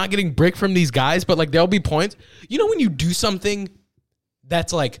say I'm not getting brick from these guys, but like there'll be points. You know when you do something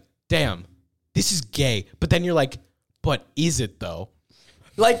that's like, damn, this is gay, but then you're like, but is it though?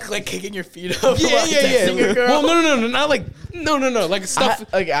 Like kicking your feet up. Yeah. while texting a girl? Well, no, not like no, like stuff.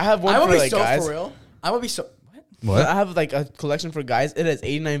 I have one I'm for gonna be like so guys. for real. I'm gonna be so. What? I have like a collection for guys. It has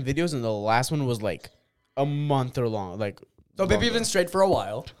 89 videos, and the last one was like a month or long. Like So baby, you've been straight for a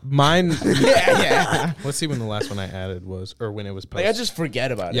while. Mine. yeah. Let's see when the last one I added was, or when it was posted. Like I just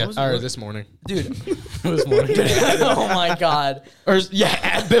forget about it. Yeah, It was- or this morning. Dude. This morning. Oh my god. Or yeah,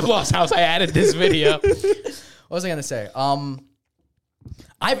 at Biblos' house, I added this video. What was I gonna say?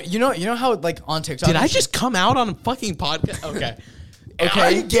 You know how like on TikTok. Did I just come out on a fucking podcast? Okay.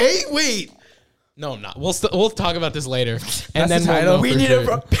 Okay. I'm gay? Wait. No, I'm not. We'll talk about this later. And That's then the we'll title. know We for need sure.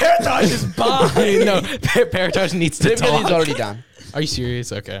 a Paradox is behind. No, Paradox needs to talk. He's already down. Are you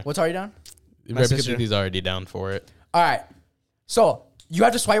serious? Okay. What's already done? He's already down for it. All right. So you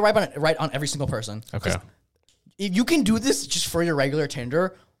have to swipe right on every single person. Okay. You can do this just for your regular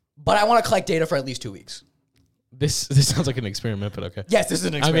Tinder, but I want to collect data for at least 2 weeks. This sounds like an experiment, but okay. Yes, this is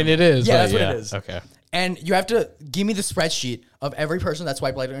an I experiment. mean, it is. Yeah, but that's what it is. Okay. And you have to give me the spreadsheet of every person that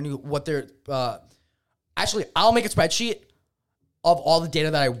swiped right and what their. Actually, I'll make a spreadsheet of all the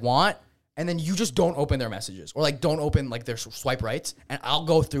data that I want, and then you just don't open their messages or like don't open like their swipe rights, and I'll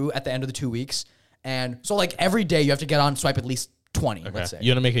go through at the end of the 2 weeks. And so like every day you have to get on swipe at least 20. Okay. Let's say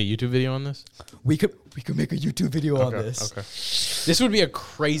You want to make a YouTube video on this? we could make a YouTube video on this. Okay. This would be a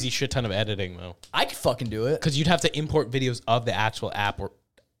crazy shit ton of editing though, I could fucking do it. because you'd have to import videos of the actual app or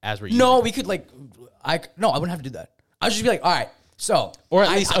as we're using. No, it. we could like I wouldn't have to do that. I'd just be like, all right, so Or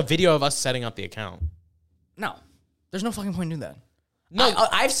at least a video of us setting up the account. no, there's no fucking point in doing that. No.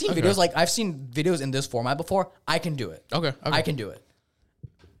 I've seen videos like I've seen videos in this format before. I can do it. Okay. I can do it.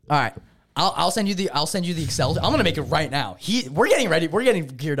 All right. I'll send you the Excel. I'm gonna make it right now. We're getting ready. We're getting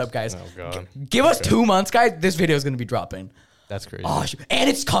geared up, guys. Oh god. Give us 2 months, guys. This video is gonna be dropping. That's crazy. Oh, and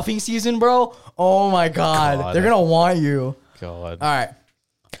it's cuffing season, bro. Oh my god. God. They're gonna want you. God. All right,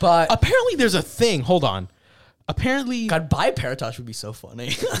 but Apparently there's a thing. Hold on. Apparently God, buy Paratosh would be so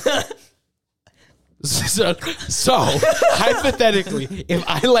funny. so hypothetically, if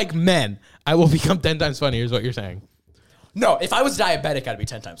I like men, I will become 10 times funnier is what you're saying. No, if I was diabetic, I'd be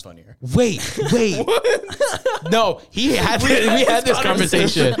 10 times funnier. Wait. No, we had this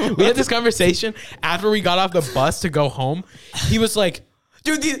conversation. We had this conversation after we got off the bus to go home. He was like,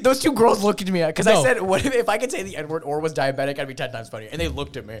 Dude, those two girls looked at me because No. I said, "What if I could say the N-word or was diabetic? I'd be 10 times funnier." And they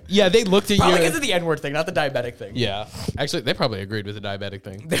looked at me. yeah, they looked at Probably you. because of the N-word thing, not the diabetic thing. Yeah. Actually, they probably agreed with the diabetic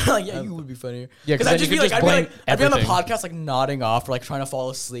thing. They're like, "Yeah, you would be funnier." Yeah, 'cause I'd then just you be could like, just I'd be on the blame podcast like nodding off or like trying to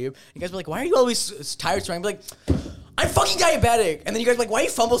fall asleep. You guys be like, "Why are you always tired?" So I'd be like, "I'm fucking diabetic." And then you guys be like, "Why you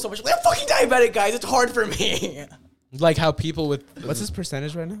fumble so much?" I'm like, "I'm fucking diabetic, guys. It's hard for me." Like how people with... What's his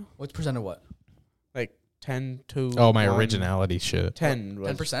percentage right now? What's percent of what? Like 10 to Oh, my 1. originality shit. 10.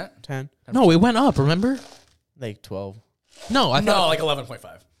 10%? 10. No, it went up, remember? Like 12. No, I No, thought... like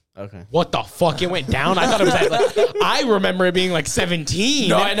 11.5. Okay. What the fuck? It went down? I thought it was at like... I remember it being like 17.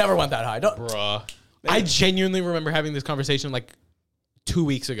 No, I never went that high. Don't. Bruh. I genuinely remember having this conversation like 2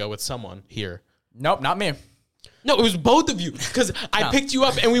 weeks ago with someone here. Nope, not me. No, it was both of you because I No. picked you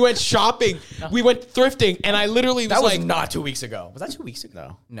up and we went shopping. We went thrifting and I literally was That was like not 2 weeks ago. Was that 2 weeks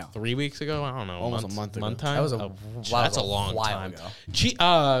ago? No. 3 weeks ago. I don't know. Almost a month ago. Time. That was a that's a long while time.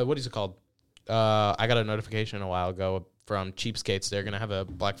 ago. What is it called? I got a notification a while ago from Cheapskates. They're gonna have a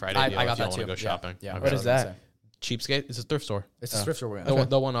Black Friday deal I got if you that want too. to go shopping. Yeah. Okay. What is that? Cheapskate? It's a thrift store. It's a thrift store we're The, in.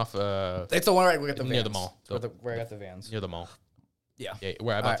 the one off It's the one right where we got the Near vans. the mall. Where I got the vans. near the mall. Yeah. Yeah,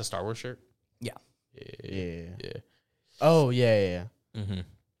 where I bought Alright. the Star Wars shirt. Yeah. Yeah. Yeah. Oh, yeah. Mm-hmm.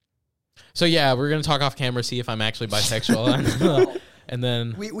 So yeah, we're gonna talk off camera, see if I'm actually bisexual, and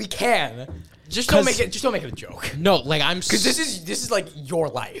then We can. Just 'Cause- don't make it a joke. no, like I'm Because this is like your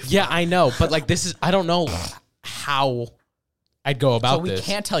life. yeah, I know, but like this is I don't know how I'd go about So we this.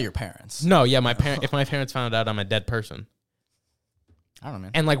 can't tell your parents. No, yeah, if my parents found out I'm a dead person, I don't know,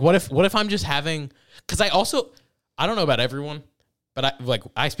 man. and like what if I'm just having? Because I don't know about everyone, but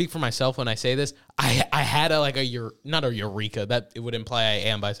I speak for myself when I say this. I had not a eureka that it would imply I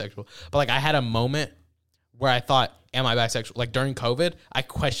am bisexual, but like I had a moment where I thought, am I bisexual? Like during COVID, I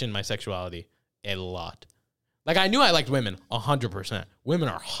questioned my sexuality a lot. Like I knew I liked women 100%. Women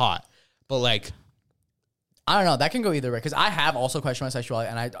are hot, but like I don't know. That can go either way. Because I have also questioned my sexuality,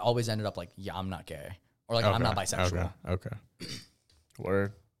 and I always ended up like, yeah, I'm not gay, or like I'm not bisexual. Okay.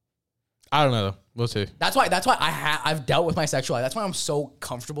 Word. I don't know though. We'll see. That's why I've dealt with my sexuality. That's why I'm so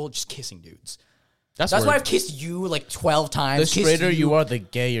comfortable just kissing dudes. That's why I've kissed you like 12 times. The kissed straighter you are, the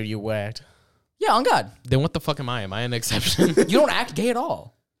gayer you act. Yeah, on God. Then what the fuck am I? Am I an exception? You don't act gay at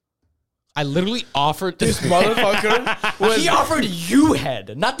all. I literally offered this Motherfucker. He offered you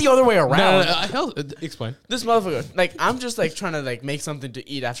head, not the other way around. Explain. This motherfucker, like, I'm just like trying to like make something to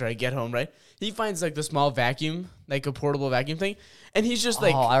eat after I get home, right? He finds like the small vacuum, like a portable vacuum thing, and he's just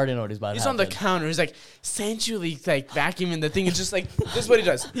like, oh, I already know what he's about. he's on the counter. He's like sensually like vacuuming the thing. It's just like this is what he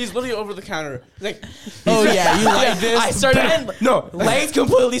does. He's literally over the counter, like, oh yeah, you like this? I started legs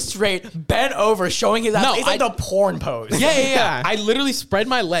completely straight, bent over, showing his ass. No, It's like the porn pose. Yeah. I literally spread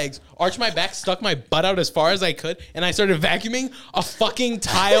my legs, arched my back, stuck my butt out as far as I could, and I started vacuuming a fucking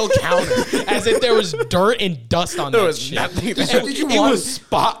tile counter as if there was dirt and dust on There that was shit. nothing. It was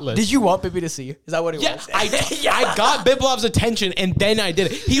spotless. Did you want Pippi to see? Is that what it Yeah, was? I I got Biplov's attention, and then I did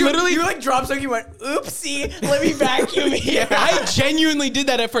it. He literally, you like dropped something. You went, "Oopsie, let me vacuum here." I genuinely did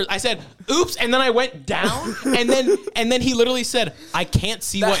that at first. I said, "Oops," and then I went down, and then he literally said, "I can't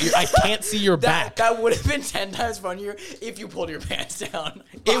see I can't see your back." That would have been 10 times funnier if you pulled your pants down.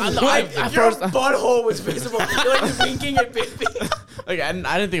 It If your butthole was visible. You're like winking at Bippy. Okay, I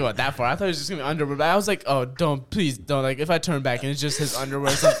didn't think about that far. I thought it was just gonna be underwear, but I was like, oh, please don't. Like, if I turn back and it's just his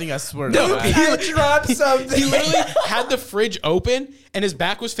underwear or something, I swear to God. He dropped something. He literally had the fridge open, and his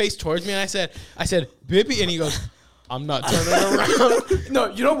back was faced towards me, and I said, "Bippy," and he goes, "I'm not turning around." No,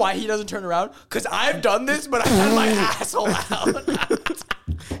 you know why he doesn't turn around? Because I've done this, but I had my asshole out.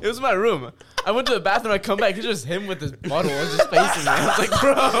 It was my room. I went to the bathroom. I come back. It's just him with his bottle just facing me. I was like,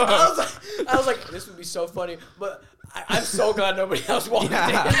 bro. I was like, this would be so funny, but I'm so glad nobody else walked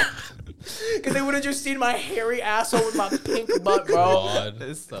in. Because they would have just seen my hairy asshole with my pink butt, bro. God.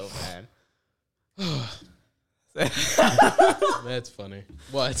 It's so bad. That's funny.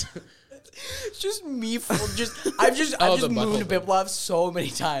 What? It's just me. I've just the mooned butthole. Biplov so many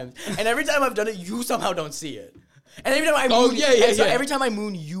times, and every time I've done it, you somehow don't see it. And every time I Oh, moon, yeah. every time I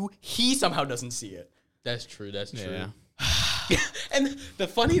moon you, he somehow doesn't see it. That's true. That's true. Yeah. And the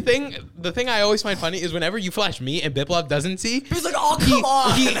thing I always find funny is whenever you flash me and Biplov doesn't see, He's like, "Oh, come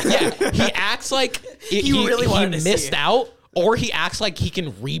on!" he acts like he really wanted to see missed it. out, or he acts like he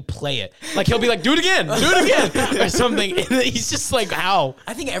can replay it. Like he'll be like, "Do it again, or something." And he's just like, "How?"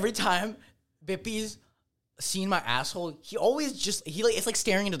 I think every time Bippy's seen my asshole, he always just it's like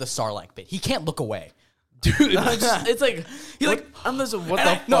staring into the Sarlacc pit. He can't look away. Dude, It's like, He like, I'm just, what and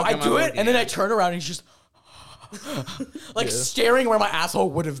the I, fuck? no, I am do it, looking and then I at? turn around and he's just like staring where my asshole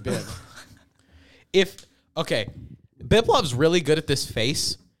would have been. Biplov's really good at this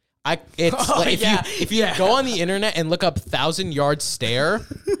face. If you go on the internet and look up 1,000-yard stare,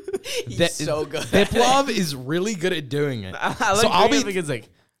 He's so good. Biplov is really good at doing it. I like So I'll doing it be because like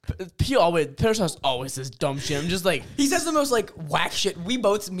Parashouse always says dumb shit. I'm just like, He says the most like whack shit.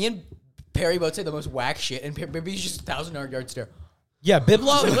 Me and Perry both say the most whack shit, and Bippy's just 1,000-yard stare. yeah,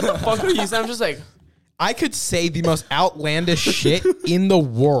 Biplov. what the fuck are you saying? I'm just like, I could say the most outlandish shit in the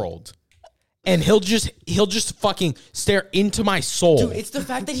world, and he'll just fucking stare into my soul. Dude, it's the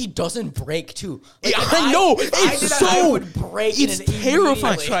fact that he doesn't break too. Like, Yeah, if I know. if I It's did that, so- I would break. it's in an terrifying.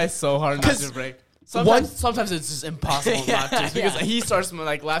 immediately. try so hard not 'Cause to break. one- Sometimes it's just impossible not to. Because Yeah. he starts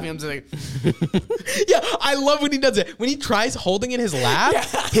like laughing. I'm just like, Yeah, I love when he does it. When he tries holding in his lap,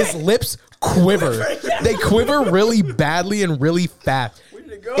 his lips quiver. They quiver really badly and really fast. Where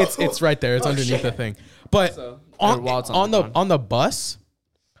did it go? It's right there. It's underneath shit. the thing. But or while it's on the ground. on the bus,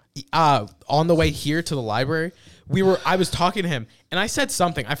 on the way here to the library, I was talking to him and I said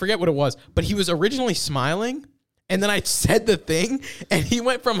something. I forget what it was, but he was originally smiling, and then I said the thing, and he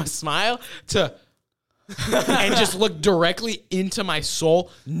went from a smile to and just looked directly into my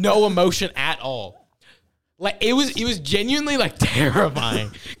soul, no emotion at all. Like it was genuinely like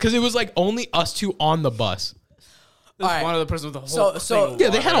terrifying because it was like only us two on the bus. there's All right. one other person with a whole So- thing of Yeah,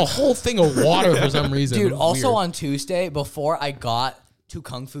 they had a water. whole thing of water for some reason. Dude, It was also weird. on Tuesday, before I got to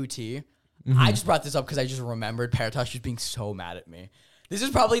Kung Fu Tea, I just brought this up because I just remembered Paratosh just being so mad at me. This is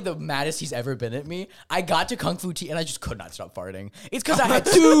probably the maddest he's ever been at me. I got to Kung Fu Tea and I just could not stop farting. It's because I had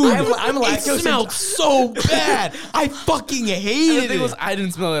Dude, I'm it lactose smelled so bad. I fucking And the hated thing was, it. I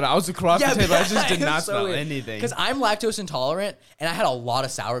didn't smell it. I was across the table. I just did not smell anything. Because I'm lactose intolerant, and I had a lot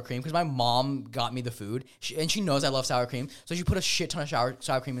of sour cream because my mom got me the food, and she knows I love sour cream, so she put a shit ton of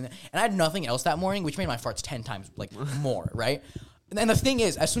sour cream in there. And I had nothing else that morning, which made my farts 10 times like more, right? And the thing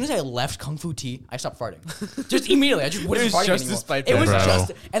is, as soon as I left Kung Fu Tea, I stopped farting. Just immediately. I just wasn't It was farting just anymore. despite It was that. Bro.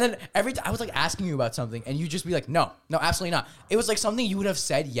 just, and then every time I was like asking you about something, and you just be like, no, absolutely not. It was like something you would have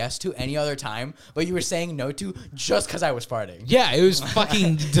said yes to any other time, but you were saying no to just because I was farting. Yeah, it was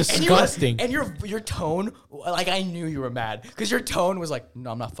fucking disgusting. And your tone, like I knew you were mad because your tone was like,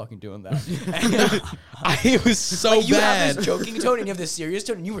 no, I'm not fucking doing that. It was so Like, you bad. have this joking tone and you have this serious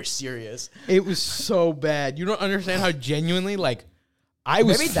tone, and you were serious. It was so bad. You don't understand how genuinely like I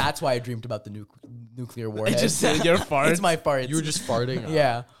was. Maybe that's why I dreamed about the nuclear warhead. It just said your farts. It's my farts. You were just farting.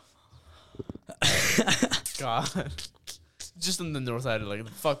 yeah. God. Just on the north side, like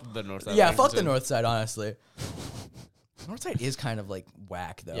fuck the north side. Yeah, like, fuck the just- north side, honestly. North side is kind of like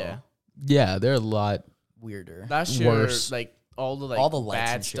whack though. Yeah, Yeah, they're a lot. Weirder. last year, Worse. like all the lights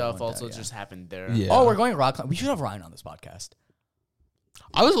bad and shit stuff went also down, yeah. just happened there. Yeah. Oh, we're going rock climb. We should have Ryan on this podcast.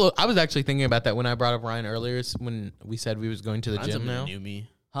 I was actually thinking about that when I brought up Ryan earlier when we said we was going to the Ryan's gym gonna now. be the new me.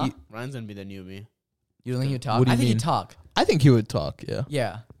 Huh? Ryan's gonna be the new me. You don't think he'd talk? What do you I think mean? he'd talk. I think he would talk. Yeah.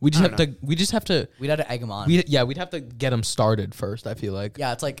 Yeah. We just I have don't to. We just have to. We'd have to egg him on. We'd have to get him started first. I feel like.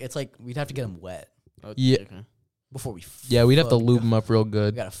 Yeah, it's like we'd have to get him wet. Oh, Yeah. okay. before we. Yeah, we'd have to fuck lube him up real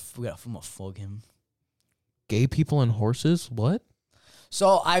good. We gotta flug him. Gay people and horses? What?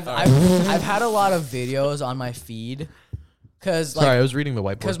 So I've had a lot of videos on my feed, cause like Sorry, I was reading the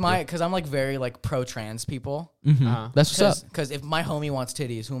whiteboard. cause I'm like very like pro trans people. That's what's up. Cause if my homie wants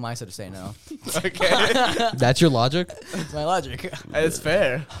titties, who am I to say no? Okay. That's your logic? That's my logic. It's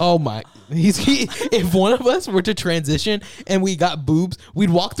fair. Oh my! If one of us were to transition and we got boobs, we'd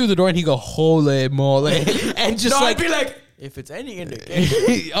walk through the door and he'd go holy moly, and just No, like I'd be like, if it's any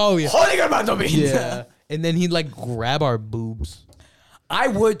indication, oh yeah, holy God, yeah, and then he'd like grab our boobs. I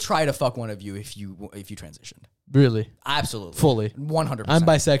would try to fuck one of you if you transitioned. Really, Absolutely, fully, 100%. I'm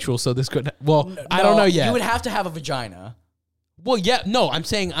bisexual, so this could. Well, I don't know yet. You would have to have a vagina. Well, yeah, no, I'm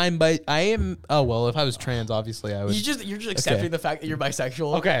saying I am. Oh well, if I was trans, obviously I would. You're just accepting the fact that you're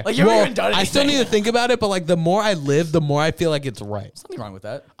bisexual. Okay, like you haven't well, even done anything. I still need to think about it, but like the more I live, the more I feel like it's right. There's nothing wrong with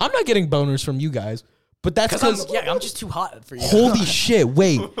that. I'm not getting boners from you guys, but that's because I'm just too hot for you. holy shit!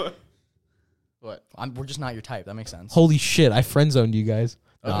 Wait, What? We're just not your type. That makes sense. holy shit! I friend zoned you guys.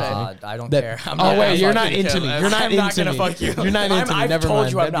 I don't That- care. I'm oh not wait, gonna you're fuck not you. into me. You're not I'm into not gonna me. fuck you. You're not into me. I've Never told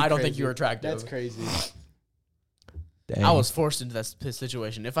mind. you That'd I be don't think crazy. you're attractive. crazy. Dang. I was forced into that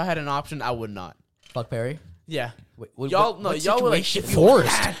situation. If I had an option, I would not. Fuck Perry. Yeah. Wait, Y'all were like forced.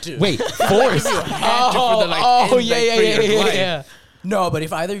 had to. Wait, forced. Oh, Yeah. No, but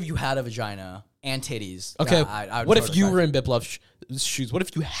if either of you had a vagina and titties, Okay. yeah, I would what if totally you try. were in Biplov's shoes? What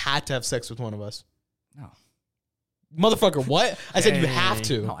if you had to have sex with one of us? No. Motherfucker, what? I said you have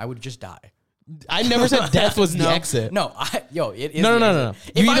to. No, I would just die. I never said death was the exit. No, it is. No, the no, exit. no, no.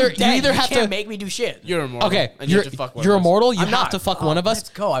 If You I'm either- dead, you either have can't to- make me do shit. You're immortal. Okay, And you have to fuck one you're of us. immortal. You I'm have not. to fuck one of us. Let's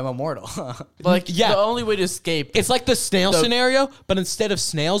go. I'm immortal. But like, Yeah. the only way to escape. It's like the snail So- scenario, but instead of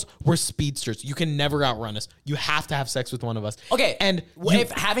snails, we're speedsters. You can never outrun us. You have to have sex with one of us. Okay, And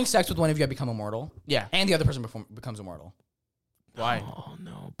if having sex with one of you, I become immortal. Yeah. And the other person becomes immortal. Why? Oh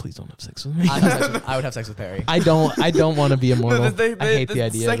no! Please don't have sex with me. I would have sex with Perry. I don't want to be immortal. I hate the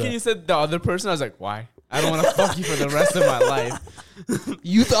idea. Second Of you it. said the other person, I was like, why? I don't want to fuck you for the rest of my life.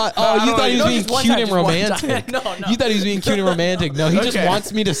 You thought? Oh, you thought he was being just one cute time, and just one romantic. time. No. You thought he was being cute and romantic. No, he just Okay.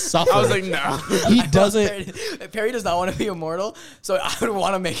 wants me to suffer. I was like, no. he doesn't. Perry does not want to be immortal, so I would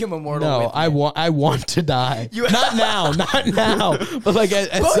want to make him immortal. No, with I me. want. I want to die. You- not now. But like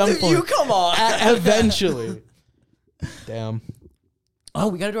at Both some of point. you, come on. Eventually. Damn. Oh,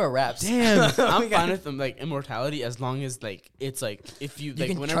 we gotta do our raps. Damn. I'm fine with them, like immortality, as long as like it's like if you You like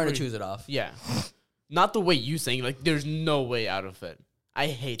can whenever try to choose it off. Yeah, not the way you saying. Like, there's no way out of it. I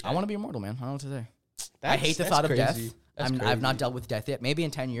hate that. I want to be immortal, man. I don't know what to say. I That's- hate the that's thought crazy. of death. That's I've crazy. not dealt with death yet. Maybe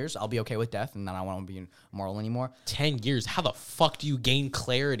in 10 years, I'll be okay with death, and then I won't be immortal anymore. 10 years. How the fuck do you gain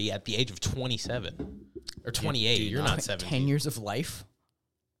clarity at the age of 27 or 28? You're not 17. 10 years of life?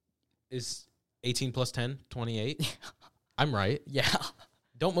 Is 18 plus 10 28? I'm right. Yeah.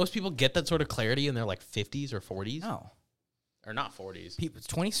 Don't most people get that sort of clarity in their like 50s or 40s? No. Or not 40s? People,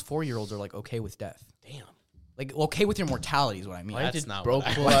 24-year-olds are like okay with death. Damn. Like okay with your mortality is what I mean. Why That's did not broke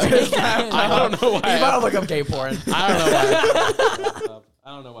what pull I- out? I don't know why. You gotta look up gay porn. I don't know why. I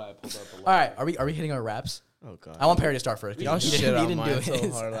don't know why I pulled up the All right, are we hitting our raps? Oh god. I want Perry to start first. 'cause Y'all he shit didn't- he on didn't mine do so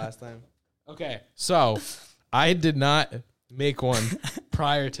his. hard last time. Okay, so I did not make one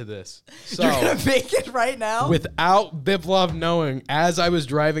prior to this. So You're gonna make it right now? without Biplov knowing, as I was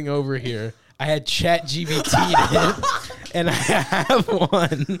driving over here, I had ChatGPT it, and I have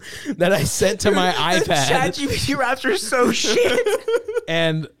one that I sent to my iPad. ChatGPT raps are so shit.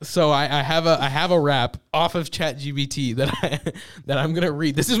 And so I have a rap off of ChatGPT that I'm gonna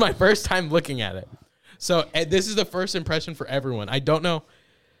read. This is my first time looking at it, so this is the first impression for everyone. I don't know.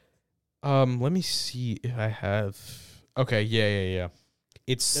 Let me see if I have. Okay, yeah.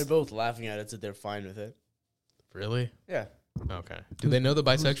 It's They're both laughing at it, so they're fine with it. really Yeah. okay. Do they know the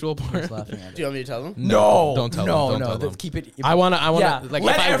bisexual part? laughing at Do you want me to tell them? No, don't tell them. No, Don't no. tell them. Keep it. I wanna. Yeah, Like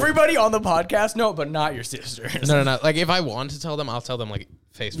let if I, everybody on the podcast know, but not your sisters. No. Like if I want to tell them, I'll tell them like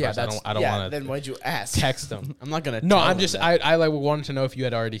face Yeah, first. I that's- don't yeah, want then to why'd you ask? text them. I'm not gonna. No, tell I'm them just. that. I like wanted to know if you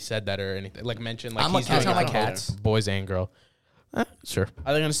had already said that or anything. Like mentioned like I'm a he's cat. doing I it like for cats. boys and girl. Sure.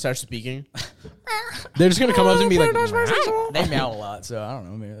 Are they gonna start speaking? They're just gonna come up to me like. They meow a lot, so I don't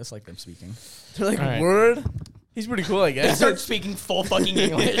know. Maybe that's like them speaking. They're like, All right. word. He's pretty cool, I They guess. start speaking full fucking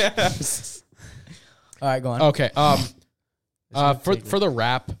English. All right, go on. Okay. gonna For the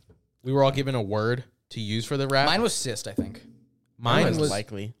rap, we were all given a word to use for the rap. Mine was cyst, I think. Mine was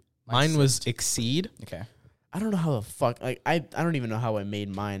likely. mine was exceed. Okay. I don't know how the fuck. Like, I don't even know how I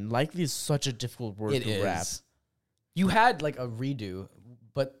made mine. Likely is such a difficult word It to is. rap. You had like a redo,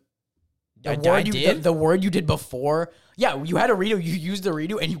 but The word you did before. Yeah, you had a redo. You used the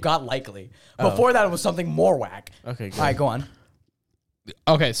redo, and you got likely. Before that, it was something more whack. Okay, good. All right, go on.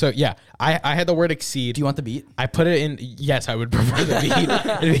 Okay, so yeah, I had the word exceed. Do you want the beat? I put it in. Yes, I would prefer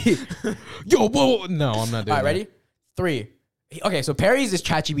the beat. Yo, whoa, no, I'm not doing All right, that. ready? 3. Okay, so Perry's is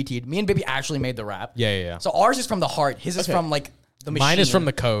ChatGPT. Me and Baby actually made the rap. Yeah. So ours is from the heart. His is from like the machine. Mine is from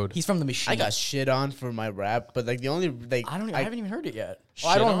the code. He's from the machine. I got shit on for my rap, but like the only like I haven't even heard it yet.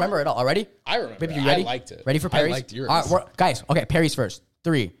 I Shit don't on? remember it all. Already? I remember. Baby, it. you ready? I liked it. Ready for I Perry's? liked yours. All right, guys. Okay, Perry's first.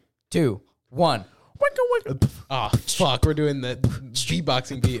 3, 2, 1. Oh fuck, we're doing the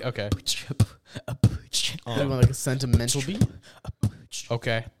beatboxing beat. Okay. you want like a sentimental beat.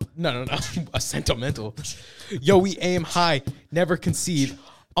 Okay. No. A sentimental. Yo, we aim high, never concede.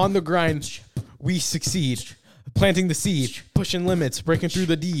 On the grind, we succeed. Planting the seed, pushing limits, breaking through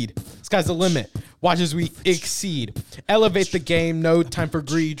the deed. Sky's the limit. Watch as we exceed. Elevate the game, no time for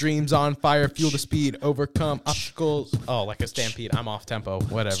greed. Dreams on fire, fuel the speed. Overcome obstacles. Oh, like a stampede. I'm off tempo.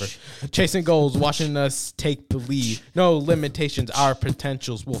 Whatever. Chasing goals, watching us take the lead. No limitations, our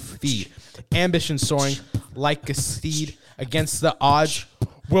potentials will feed. Ambition soaring like a steed. Against the odds,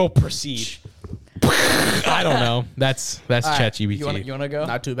 we'll proceed. I don't know. That's ChatGPT. You wanna go?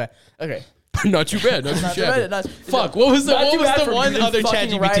 Not too bad. Okay. Not too bad. Not too Not too shabby. bad, Fuck. What was the Not too bad for one you to other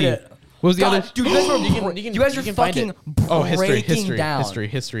fucking write ChatGPT? it. What was the other? Dude, you guys were, you you guys are can find fucking it. Oh, history, breaking down.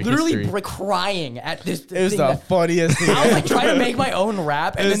 history. Literally crying at this It was thing the that- funniest thing. I was like trying to make my own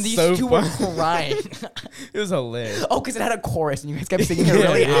rap, and It then was these so two were fun. crying. It was hilarious. Oh, because it had a chorus, and you guys kept singing it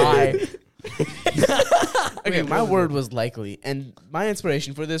really high. Okay, my word was likely, and my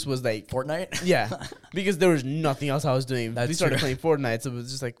inspiration for this was like Fortnite? yeah, because there was nothing else I was doing. That's We started true. playing Fortnite, so it was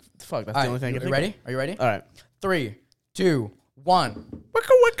just like fuck. That's All the only right, thing I you could think ready? Are you ready? Of. All right. 3, 2, 1. Wake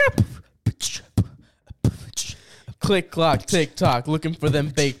up. Click clock, tick tock, looking for them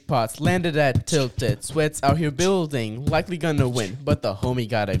bake pots. Landed at Tilted, sweats out here building, likely gonna win, but the homie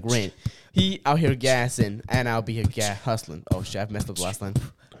got a grin. He out here gassing, and I'll be here hustling. Oh shit, I've messed up the last line.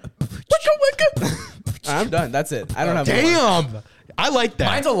 Wake up. I'm done. That's it. I don't have more. Damn. I like that.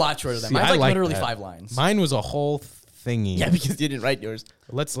 Mine's a lot shorter than See, Mine's I like like literally that. 5 lines. Mine was a whole thingy. Yeah, because you didn't write yours.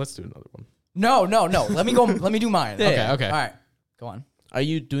 Let's do another one. No. Let me go. Let me do mine. Yeah. Okay. All right. Go on. Are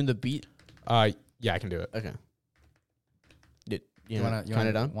you doing the beat? Yeah, I can do it. Okay. Did You you want want to to count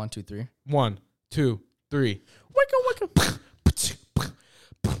it down? 1, 2, 3. 1, 2, 3. Wake up.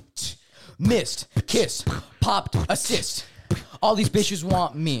 Missed, kiss, popped, assist. All these bitches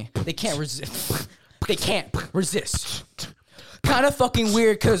want me. They can't resist. They can't resist. Kind of fucking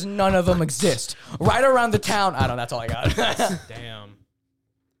weird because none of them exist. Right around the town. I don't know. That's all I got. Damn.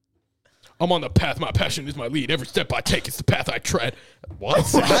 I'm on the path. My passion is my lead. Every step I take is the path I tread. What?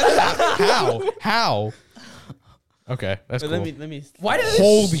 How? Okay, that's cool. Let me. Why did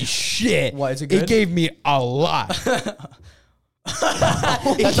Holy shit. What, is it good? It gave me a lot.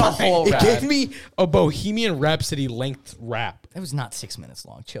 That's a whole It rap. gave me a Bohemian Rhapsody length rap. It was not 6 minutes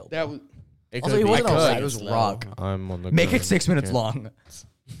long. Chill. That was. It Also, could it be. wasn't I a could. rap. It was rock. I'm on the Make it grind. 6 minutes Okay. long.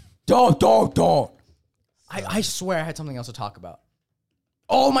 Don't. I swear I had something else to talk about.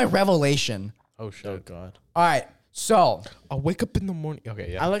 Oh, my revelation. Oh shit. Oh god. All right. So, I'll wake up in the morning.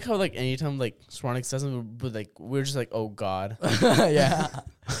 Okay, yeah. I like how like anytime like Swarnick says something, but like we're just like, oh god. yeah.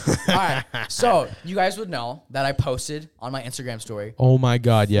 All right. So, you guys would know that I posted on my Instagram story. Oh my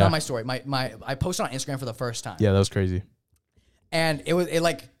god, yeah. Not my story. I posted on Instagram for the first time. Yeah, that was crazy. And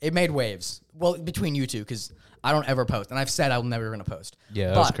it made waves. Well, between you two, because I don't ever post, and I've said I'm never gonna post. Yeah,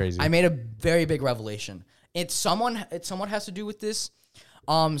 that was But crazy. I made a very big revelation. It somewhat has to do with this.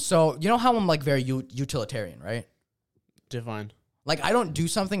 So you know how I'm like very utilitarian, right? Divine. Like I don't do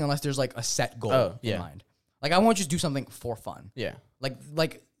something unless there's like a set goal Oh, in yeah. mind. Like I won't just do something for fun. Yeah. Like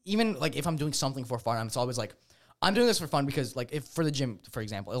even like if I'm doing something for fun, it's always like I'm doing this for fun because like if for the gym, for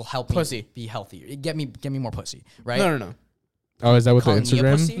example, it'll help Pussy. me be healthier. It get me more pussy, right? No. Oh, is that what the Calling me a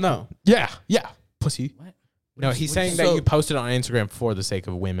Instagram? pussy? No. Yeah. Pussy. What? No, he's saying that so- you posted on Instagram for the sake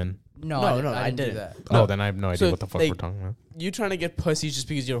of women. No, No, I didn't do didn't. that. Oh, then I have no idea So, what the fuck like, we're talking about. You trying to get pussy just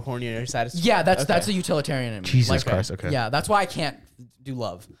because you're horny and you're satisfied? Yeah, that's a utilitarian in me. Jesus Like, Christ, okay. Yeah, that's why I can't do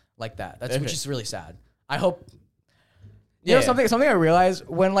love like that. That's which Okay. is really sad. I hope. You know Yeah. something I realized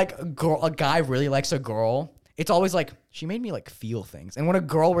when like a guy really likes a girl, it's always like she made me like feel things, and when a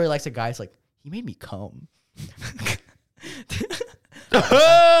girl really likes a guy, it's like he made me come.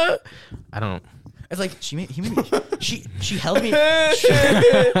 I don't. It's like he made me. She held me.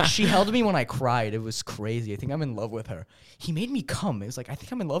 She held me when I cried. It was crazy. I think I'm in love with her. He made me come. It was like I think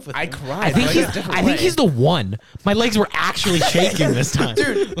I'm in love with him. I cried. I think he's the one. My legs were actually shaking this time.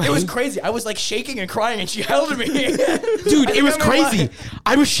 Dude, it was crazy. I was like shaking and crying, and she held me. Dude, it was crazy.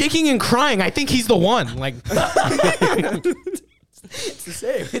 I was shaking and crying. I think he's the one. Like, It's the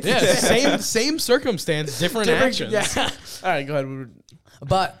same. It's yeah, the same. same circumstance, different actions. Yeah. All right, go ahead.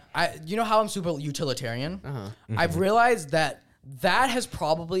 But you know how I'm super utilitarian? I've realized that has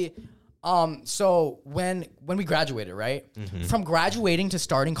probably so when we graduated, right? From graduating to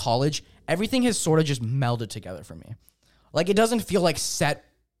starting college, everything has sort of just melded together for me. Like it doesn't feel like set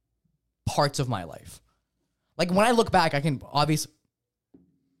parts of my life. Like when I look back, I can obviously.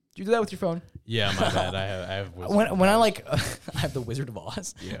 Do you do that with your phone? Yeah, my bad. I have when I like I have the Wizard of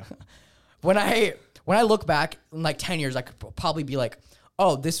Oz. Yeah. When I look back in like 10 years, I could probably be like,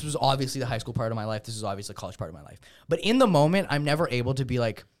 oh, this was obviously the high school part of my life. This is obviously the college part of my life. But in the moment, I'm never able to be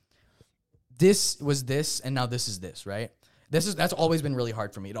like, this was this, and now this is this, right? That's always been really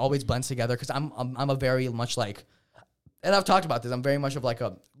hard for me. It always blends together because I'm a very much like, and I've talked about this. I'm very much of like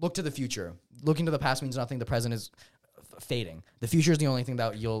a look to the future. Looking to the past means nothing. The present is fading. The future is the only thing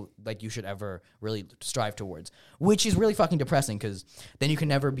that you should ever really strive towards, which is really fucking depressing because then you can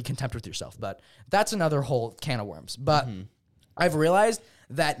never be content with yourself. But that's another whole can of worms. But I've realized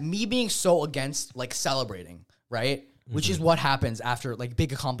that me being so against like celebrating, right? Which is what happens after like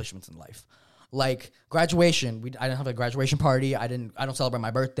big accomplishments in life. Like graduation, I didn't have a graduation party. I don't celebrate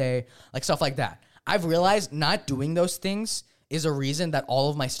my birthday, like stuff like that. I've realized not doing those things is a reason that all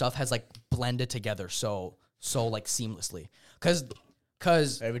of my stuff has like blended together so like seamlessly.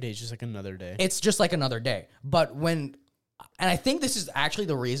 Cause Every day is just like another day. it's just like another day. But and I think this is actually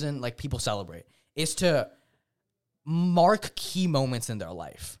the reason like people celebrate is to mark key moments in their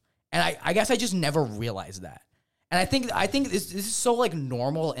life. And I guess I just never realized that. And I think this is so like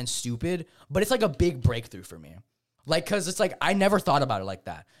normal and stupid, but it's like a big breakthrough for me. Like, cause it's like, I never thought about it like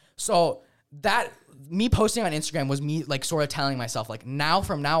that. So that me posting on Instagram was me like sort of telling myself like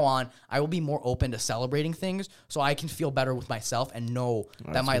from now on, I will be more open to celebrating things so I can feel better with myself and know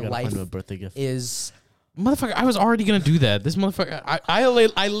that my life a birthday gift. is. Motherfucker, I was already gonna do that. This motherfucker,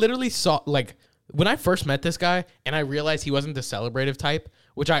 I literally saw like when I first met this guy and I realized he wasn't the celebrative type,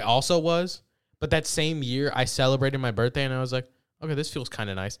 which I also was. But that same year, I celebrated my birthday and I was like, okay, this feels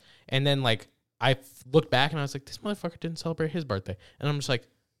kind of nice. And then like I looked back and I was like, this motherfucker didn't celebrate his birthday, and I'm just like,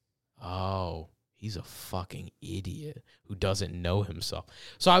 oh, he's a fucking idiot who doesn't know himself.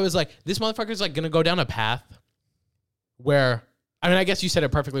 So I was like, this motherfucker's like gonna go down a path where, I mean, I guess you said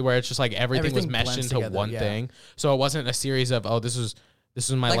it perfectly, where it's just like everything was meshed blends into together, one thing. So it wasn't a series of, oh, this is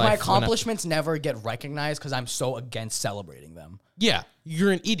my Like life. my accomplishments never get recognized because I'm so against celebrating them. Yeah,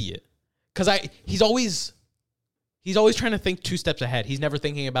 you're an idiot. Because he's always trying to think 2 steps ahead. He's never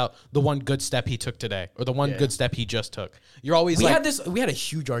thinking about the one good step he took today or the one good step he just took. You're always We had a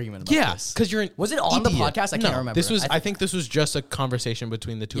huge argument about this. because you're an Was it on idiot. the podcast? I can't remember. This was. I think this was just a conversation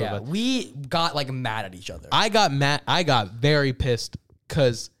between the two of us. We got like mad at each other. I got mad. I got very pissed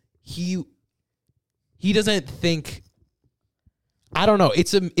because he doesn't think. I don't know.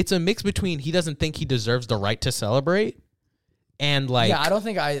 It's a mix between he doesn't think he deserves the right to celebrate, and like I don't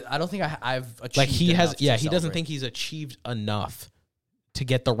think I've achieved like he has. enough to Yeah, he doesn't celebrate. think he's achieved enough to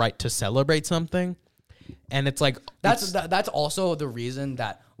get the right to celebrate something, and it's like That's also the reason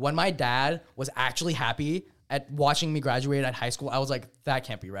that when my dad was actually happy at watching me graduate at high school, I was like, that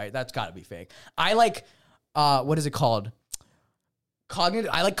can't be right. That's got to be fake. I like, what is it called?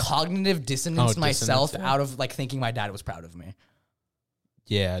 Cognitive dissonance myself dissonance, yeah. out of like thinking my dad was proud of me.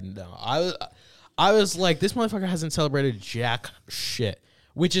 Yeah, no. I was like, this motherfucker hasn't celebrated jack shit,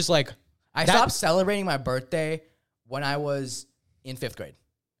 which is like I stopped celebrating my birthday when I was in 5th grade,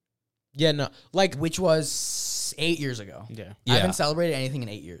 yeah, no, like which was 8 years ago. Yeah. I haven't celebrated anything in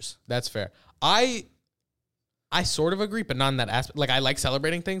 8 years. that's fair. I sort of agree, but not in that aspect. Like I like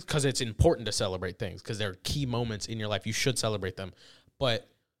celebrating things because it's important to celebrate things because they're key moments in your life. You should celebrate them, but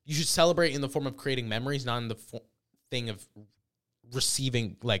you should celebrate in the form of creating memories, not in the thing of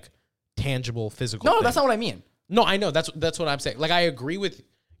receiving like tangible physical No, things. that's not what I mean. No, I know. That's what I'm saying. Like I agree with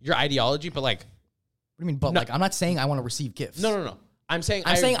your ideology, but like What do you mean? But No. like, I'm not saying I want to receive gifts. no. I'm saying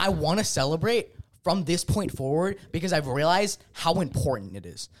I want to celebrate from this point forward because I've realized how important it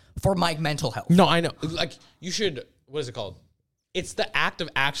is for my mental health. No, I know. Like you should. What is it called? It's the act of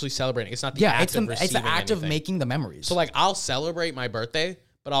actually celebrating. It's not the act of receiving it's the act of anything. making the memories. So like I'll celebrate my birthday,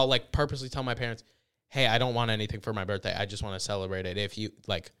 but I'll like purposely tell my parents, "Hey, I don't want anything for my birthday. I just want to celebrate it." If you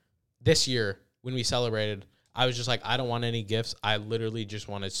like this year when we celebrated, I was just like, I don't want any gifts. I literally just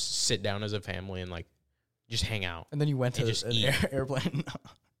want to sit down as a family and like just hang out. And then you went to just an eat. airplane.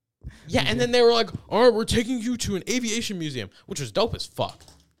 Yeah, and then they were like, all right, we're taking you to an aviation museum, which was dope as fuck.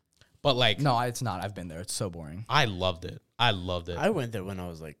 But like, No, it's not. I've been there. It's so boring. I loved it. I loved it. I went there when I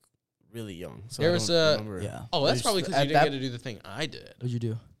was like really young. So There I was don't a- remember. Yeah. Oh, that's There's- probably because at you didn't that- get to do the thing I did. What'd you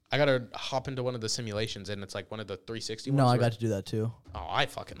do? I got to hop into one of the simulations, and it's like one of the 360 No, ones. I where- got to do that too. Oh, I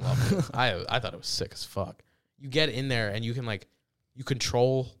fucking loved it. I thought it was sick as fuck. You get in there, and you can, like, you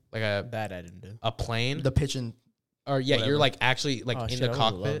control, like, That I didn't do. a plane. The pitch and Or, yeah, whatever. you're, like, actually, like, Oh, in shit, the I would've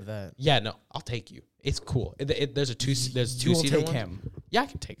cockpit. loved that. Yeah, no, I'll take you. It's cool. There's two you will seater take ones. him. Yeah, I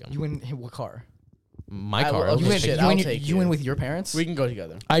can take him. You in what car? My I car. will- I'll okay, just You in, take shit, you, I'll in, take you you. in with your parents? We can go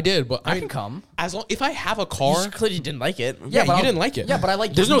together. I did, but I I can mean, come. as long if I have a You car. just clearly didn't like it. Yeah, but you I'll- didn't like it. Yeah, but I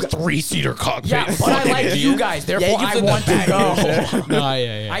like There's you no gu- 3-seater cockpit. Yeah, but I fucking like idiot. you guys. Therefore, you I sit in want the to back. go. No,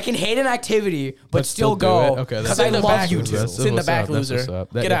 yeah. I can hate an activity, but But still do go. it. Okay, Because that's I in the love back. you two. That's Sit in the what's back, up. That's loser. what's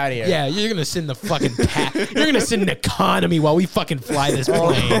up. Get outta here. Yeah, you're gonna sit in the fucking you're gonna sit in economy while we fucking fly this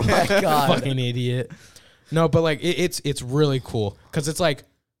Oh plane. my God. Fucking idiot. No, but like it's really cool because it's like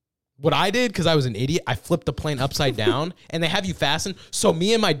what I did because I was an idiot. I flipped the plane upside down, and they have you fasten. So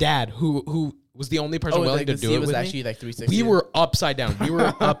me and my dad, who was the only person willing like to the do seat it was with actually me, like 360. we were upside down. We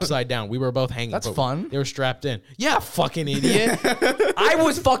were upside down. We were both hanging. That's but fun. They were strapped in. Yeah, fucking idiot. I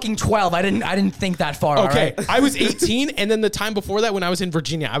was fucking 12. I didn't think that far. Okay, All right? I was 18, and then the time before that, when I was in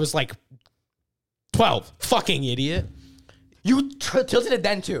Virginia, I was like 12. Fucking idiot. You tilted it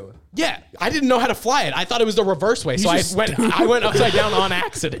then too. Yeah, I didn't know how to fly it. I thought it was the reverse way, so I went upside down on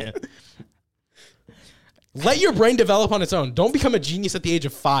accident. Let your brain develop on its own. Don't become a genius at the age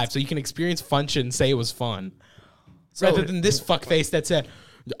of 5 so you can experience fun shit and say it was fun. Rather than this fuckface that said,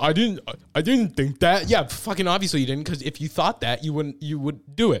 I didn't think that. Yeah, fucking obviously you didn't, because if you thought that, you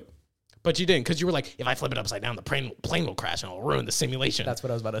would do it. But you didn't, because you were like, if I flip it upside down, the plane will crash and it'll ruin the simulation. That's what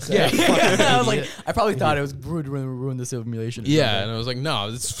I was about to say. Yeah, fucking I was like, idiot. I probably thought it was ruin the simulation. Yeah, and I was like, no,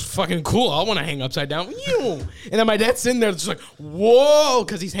 it's fucking cool. I want to hang upside down. And then my dad's sitting there just like, whoa,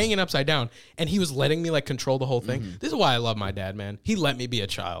 because he's hanging upside down. And he was letting me like control the whole thing. This is why I love my dad, man. He let me be a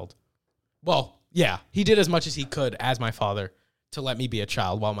child. Well, yeah, he did as much as he could as my father to let me be a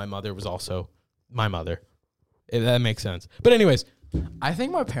child while my mother was also my mother. If that makes sense. But anyways, I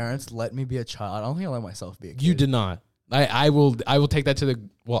think my parents let me be a child. I don't think I let myself be a kid. you did not. I will take that to the,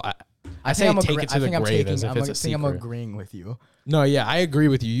 well, I say take it to the grave as if it's a secret. I'm agreeing with you. No, yeah, I agree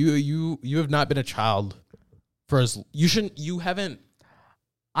with you. You have not been a child for as you haven't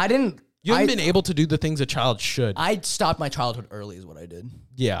been able to do the things a child should. I stopped my childhood early is what I did.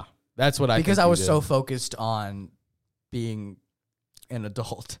 Yeah, that's what I Because think I was you so did. focused on being an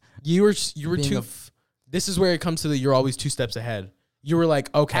adult. you were being too. This is where it comes to the you're always 2 steps ahead. You were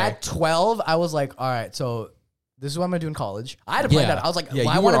like, okay, At 12, I was like, all right, so this is what I'm going to do in college. I had to plan Yeah. that. I was like, Yeah, well, you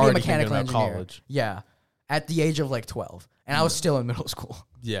I want were to be a already mechanical thinking about engineer. college. Yeah. At the age of like 12. And I was still in middle school.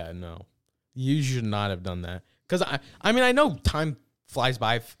 yeah, no, you should not have done that. Because I mean, I know time flies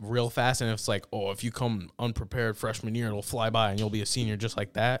by real fast, and it's like, oh, if you come unprepared freshman year, it'll fly by, and you'll be a senior just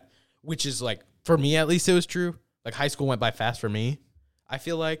like that. Which is like, for me at least, it was true. Like high school went by fast for me. I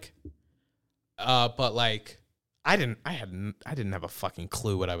feel like, but like. I didn't have a fucking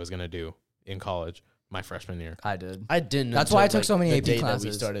clue what I was gonna do in college my freshman year. I did. I didn't. That's until, why I took like, so many the AP day that we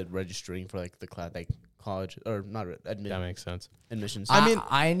classes. started registering for like the class, like college or not That makes sense. admissions.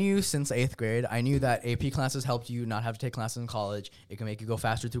 I knew since 8th grade, I knew that AP classes helped you not have to take classes in college. It can make you go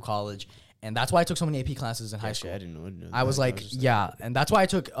faster through college. And that's why I took so many AP classes in high school. I didn't know. I was like, just yeah, and that's why I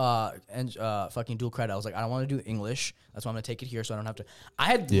took fucking dual credit. I was like, I don't want to do English. That's why I'm gonna take it here, so I don't have to. I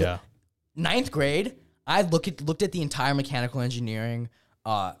had 9th grade. I looked at the entire mechanical engineering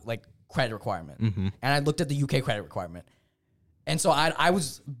like credit requirement, and I looked at the UK credit requirement, and so I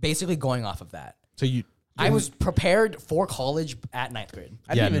was basically going off of that. So I was prepared for college at 9th grade.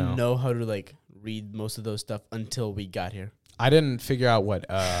 I didn't Yeah, even no. know how to like read most of those stuff until we got here. I didn't figure out what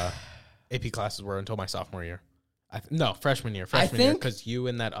AP classes were until my sophomore year. Freshman year. Because you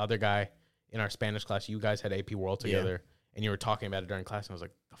and that other guy in our Spanish class, you guys had AP World together, and you were talking about it during class, and I was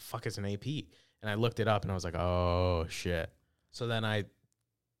like, the fuck is an AP? And I looked it up, and I was like, oh, shit. So then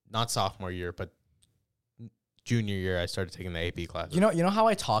not sophomore year, but junior year, I started taking the AP classes. You know how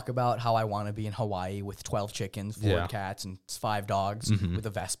I talk about how I want to be in Hawaii with 12 chickens, 4 cats, and 5 dogs with a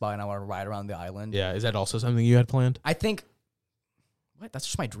Vespa, and I want to ride around the island. Yeah, is that also something you had planned? I think, that's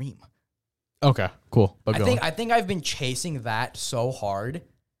just my dream. Okay, cool. But I think I've been chasing that so hard.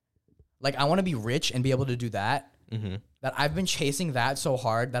 Like, I want to be rich and be able to do that. That I've been chasing that so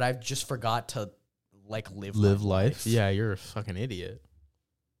hard that I've just forgot to like live life. Yeah, you're a fucking idiot.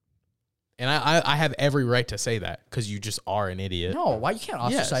 And I have every right to say that because you just are an idiot. No, why you can't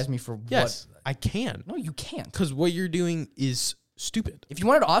ostracize me for Yes, what? I can. No, you can't. Because what you're doing is stupid. If you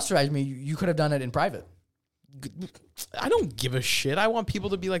wanted to ostracize me, you could have done it in private. I don't give a shit. I want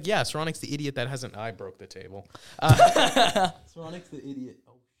people to be like, yeah, Soronic's the idiot that hasn't. I broke the table. Soronic's the idiot.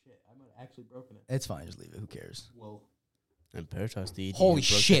 Oh, shit. I might have actually broken it. It's fine. Just leave it. Who cares? Whoa. And Paratos the idiot. Holy who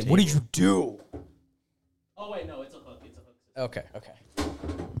broke shit. the What did table. you do? Oh, wait, no, it's a hook. It's a hook. Okay.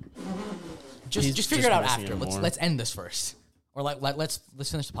 He's Just figure it out just gonna after. see it more. Let's end this first. Or let's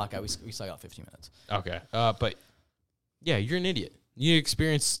finish the podcast. We still got 15 minutes. Okay. But yeah, you're an idiot. You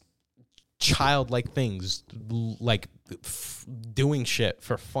experience childlike things like doing shit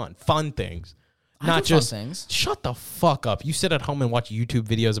for fun things. Not do fun just things. Shut the fuck up. You sit at home and watch YouTube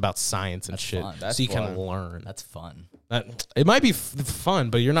videos about science and That's shit, fun. That's so you fun. can learn. That's fun. It might be fun,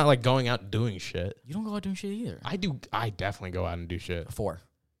 but you're not like going out and doing shit. You don't go out doing shit either. I do. I definitely go out and do shit. 4.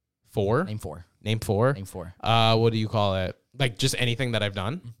 Four. Name 4. Name 4. Name 4. What do you call it? Like just anything that I've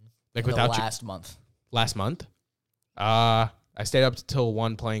done, like The without last month. last month. I stayed up till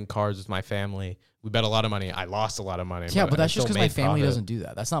 1 playing cards with my family. We bet a lot of money. I lost a lot of money. Yeah, but I that's just still because my made family profit. doesn't do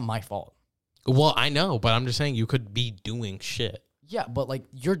that. That's not my fault. Well, I know, but I'm just saying you could be doing shit. Yeah, but like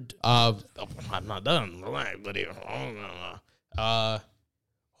you're. I'm not done.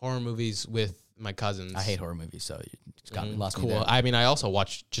 Horror movies with my cousins. I hate horror movies, so you just got lost me Cool. there. I mean, I also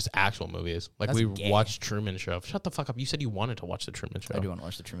watch just actual movies. Like That's we gay. watched Truman Show. Shut the fuck up. You said you wanted to watch the Truman Show. I do want to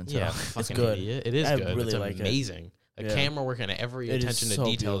watch the Truman Show. Yeah, fucking good. idiot. It is I good. really It's like it. amazing. The Yeah. camera work and every It is attention to so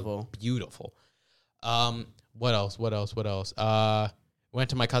detail. Beautiful. What else? Went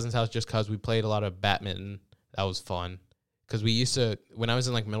to my cousin's house just because we played a lot of badminton. That was fun. Because we used to, when I was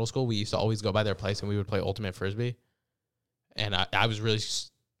in like middle school, we used to always go by their place and we would play ultimate frisbee. And I was really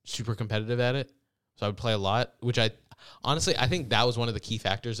super competitive at it. So I would play a lot, which I think that was one of the key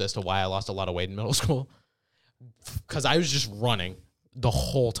factors as to why I lost a lot of weight in middle school. Because I was just running the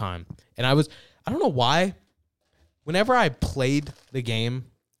whole time. And I don't know why, whenever I played the game,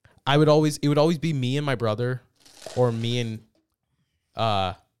 it would always be me and my brother or me and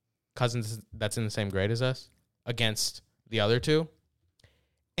cousins that's in the same grade as us against the other two.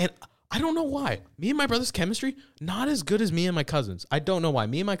 And I don't know why. Me and my brother's chemistry, not as good as me and my cousins. I don't know why.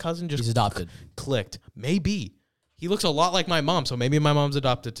 Me and my cousin just He's adopted. clicked. Maybe. He looks a lot like my mom, so maybe my mom's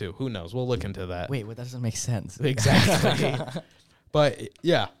adopted too. Who knows? We'll look into that. Wait, that doesn't make sense. Exactly. But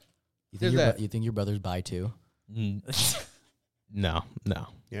yeah. You think your brother's bi too? No.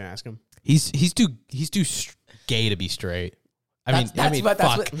 Yeah, ask him. He's too gay to be straight. That's That's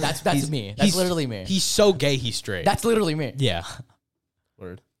He's- me. That's he's- literally me. He's so gay he's straight. That's literally me. yeah.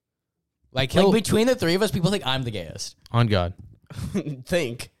 Word. Like Like he'll between the three of us, people think I'm the gayest. on God.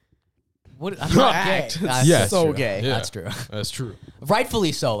 Think. What? I'm not gay. Act. That's Yeah. So true. gay. Yeah. That's true. That's true.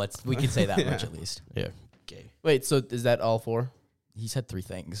 Rightfully so. We can say that much at least. Yeah. Gay. Wait, so is that all 4? He said 3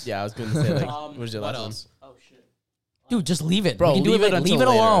 things. Yeah, I was going to say, like, what was your what last else? one? Oh shit. Dude, just leave it. Bro, we can do leave it. it Leave it until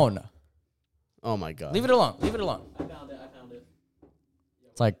later. alone. Oh, my God. Leave it alone. Leave it alone. I found it.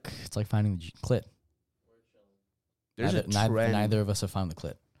 It's like finding the clit. There's a trend. Neither of us have found the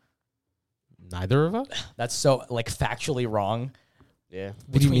clit. Neither of us? That's so factually wrong. Yeah.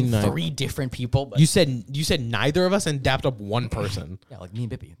 What do you Between mean, 3 different people. But You said neither of us and dapped up one person. yeah, like me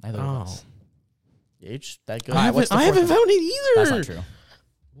and Bippy. Neither of Oh. us. H, that good? All right, what's the I fourth haven't one? found it either. That's not true.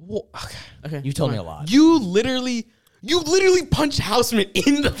 Well, okay. Okay. You told me a lot. You literally punched Houseman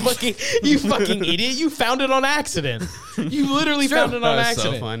in the fucking, you fucking idiot. You found it on accident. You literally found it on That was so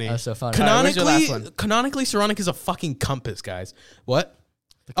accident. funny. That's so funny. where's your last one? Canonically, Saronic is a fucking compass, guys. What?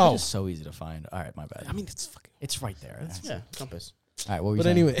 The Oh. clit is so easy to find. All right, my bad. I mean, it's fucking. It's right there. Yeah, compass. All right, what were you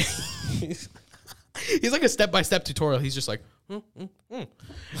But saying? anyway, he's like a step-by-step tutorial. He's just like,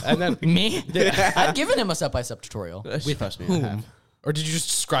 and then Me? I've given him a step-by-step tutorial. With trust me, I whom? have. Or did you just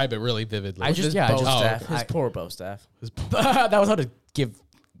describe it really vividly? I just- His yeah, bow just- oh, staff. okay. His I- poor bow staff. That was how to give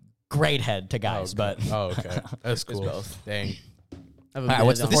great head to guys, but Oh, okay. That's cool. both. Dang. Have a Alright, minute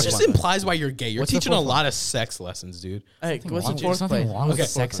what's the on This fourth this just one? implies why you're gay. You're What's the teaching a fourth lot of sex lessons, dude. Hey, what's the There's fourth nothing play? wrong with Okay,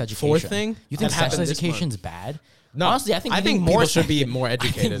 sex education. fourth thing You think that sex happened this education's bad? No, Honestly, I think people more should be more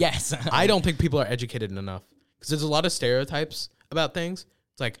educated. Yes. I don't think people are educated enough because there's a lot of stereotypes about things.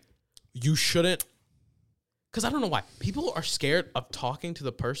 It's like you shouldn't. Because I don't know why people are scared of talking to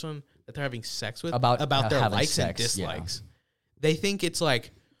the person that they're having sex with About their having likes and sex, yeah. dislikes. They think it's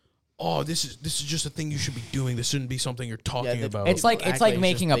like, oh, this is just a thing you should be doing. This shouldn't be something you're talking about. It's like-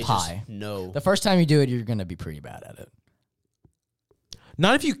 making a pie. No. The first time you do it, you're gonna be pretty bad at it.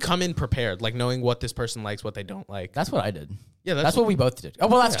 Not if you come in prepared, like knowing what this person likes, what they don't like. That's what I did. Yeah, That's what we both did. Oh,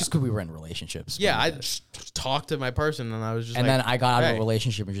 well, that's just because we were in relationships. Yeah, I just talked to my person, and I was just And like, then I got out of hey. a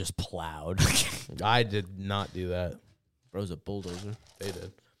relationship and just plowed. I did not do that. Bro's a bulldozer. They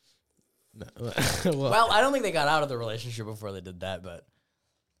did. No. Well, I don't think they got out of the relationship before they did that, but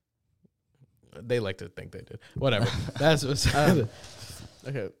they like to think they did. Whatever. That's what's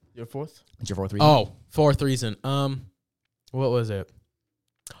Okay, your fourth? it's your fourth reason. Oh, fourth reason. What was it?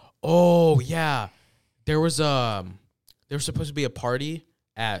 Oh yeah, there was supposed to be a party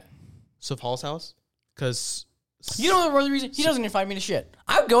at Safal's house because You know the real reason? He doesn't invite me to shit.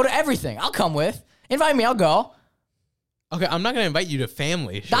 I'll go to everything. I'll come with. Invite me, I'll go. Okay, I'm not gonna invite you to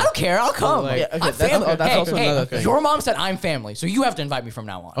family. I don't care. I'll come. Like- Yeah, okay, I'm that's family. also another thing. Your mom said I'm family, so you have to invite me from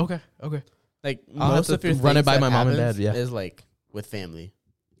now on. Okay. Like, I'll have most to of your run it things by that my mom and happens dad, yeah. is, like, with family.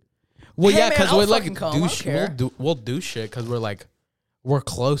 Well, Hey, yeah, man, because I'll we're like fucking come. I don't care. we'll do shit because we're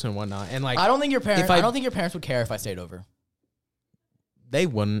close and whatnot, and like I don't think your parents. If I I- don't think your parents would care if I stayed over. they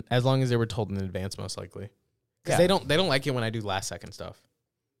wouldn't as long as they were told in advance, most likely. Because Yeah. they don't like it when I do last second stuff.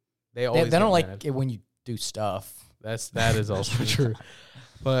 They They, always they don't get like mad. it when you do stuff. That is also true.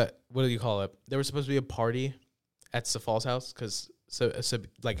 But what do you call it? There was supposed to be a party at Safal's house because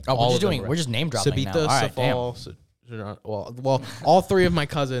like Oh, all we're just of them doing. were- We're just name dropping now. Sabita, All right, damn. Safal, well, all three of my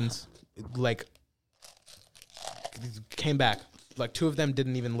cousins like came back. Like 2 of them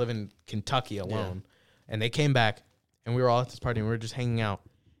didn't even live in Kentucky alone, and they came back, and we were all at this party, and we were just hanging out,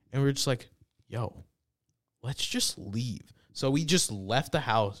 and we were just like, "Yo, let's just leave." So we just left the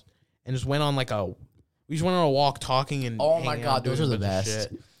house and just went on we just went on a walk talking and Oh my hanging God, out, those doing are a the bunch of best.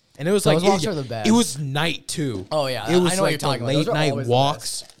 shit. And it was Those like walks are the best. It was night too. Oh yeah, It was I know what like you're talking the about. Those late are night always the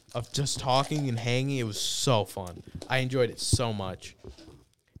walks of just talking and hanging. It was so fun. I enjoyed it so much.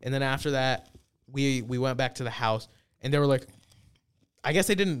 And then after that, we went back to the house, and they were like, I guess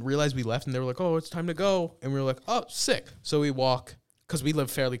they didn't realize we left, and they were like, "Oh, it's time to go." And we were like, "Oh, sick." So we walk because we live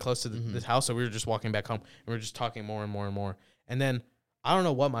fairly close to this house, so we were just walking back home, and we were just talking more and more and more. And then I don't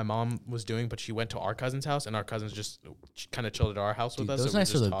know what my mom was doing, but she went to our cousin's house, and our cousins just kind of chilled at our house with us. Those so we were nights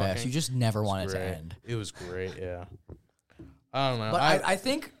are just the talking. best. You just never It was want it to great. end. It was great, yeah. I don't know. But I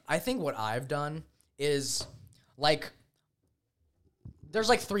think what I've done is like there's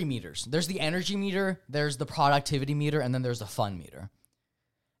like 3 meters. There's the energy meter, there's the productivity meter, and then there's the fun meter.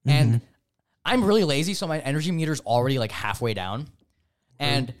 And I'm really lazy, so my energy meter's already like halfway down.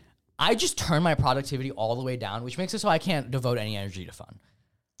 And I just turn my productivity all the way down, which makes it so I can't devote any energy to fun.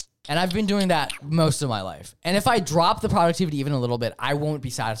 And I've been doing that most of my life. And if I drop the productivity even a little bit, I won't be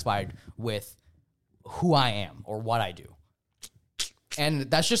satisfied with who I am or what I do. And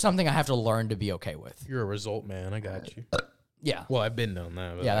that's just something I have to learn to be okay with. You're a result man. I got you. Yeah. Well, I've been known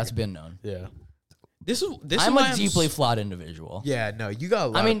that. But Yeah, like, that's been known. yeah. This is I'm why a deeply s- flawed individual. Yeah, no, you got a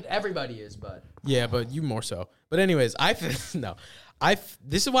lot. I mean, everybody is, but yeah, but you more so. But anyways, this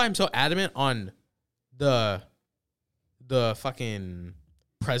is why I'm so adamant on the fucking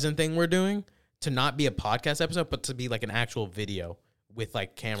present thing we're doing to not be a podcast episode, but to be like an actual video with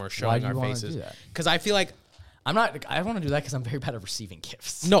like camera showing do our you wanna faces. do that? Because I feel like I want to do that because I'm very bad at receiving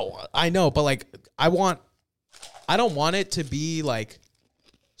gifts. no, I know, but like I don't want it to be like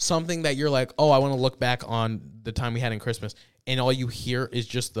something that you're like, oh, I want to look back on the time we had in Christmas, and all you hear is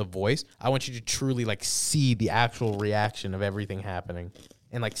just the voice. I want you to truly like see the actual reaction of everything happening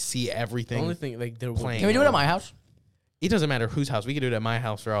and like see The everything. only thing, like, there Playing. Can we do it at my house? It doesn't matter whose house. We can do it at my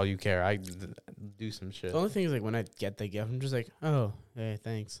house for all you care. I do some shit. The only thing is, like, when I get the gift, I'm just like, oh, hey,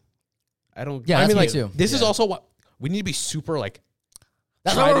 thanks. I don't. Yeah, I that's mean, me like, too. this is also what we need to be super like.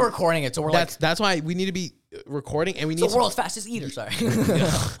 That's try why we're to- recording it. So we're like, That's why we need to be recording, and we need the world's fastest eater. Sorry,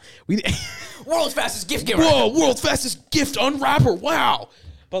 we. world's fastest gift giver. Whoa, world's fastest gift unwrapper. Wow.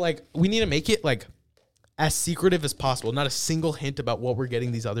 But like we need to make it like as secretive as possible. Not a single hint about what we're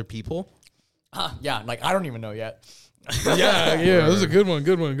getting these other people. Yeah, like I don't even know yet. Yeah, this is a good one.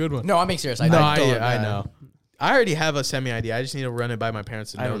 No, I'm being serious. I I don't. know. I already have a semi idea. I just need to run it by my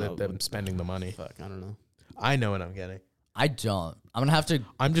parents to I know don't that know. I'm spending the money. Fuck, I don't know. I know what I'm getting. I don't. I'm gonna have to.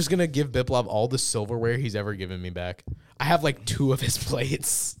 I'm just gonna give Biplov all the silverware he's ever given me back. I have like 2 of his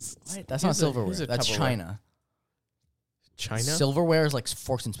plates. Wait, that's Here's not a- silverware. here's a That's Tupperware. China. China. Silverware is like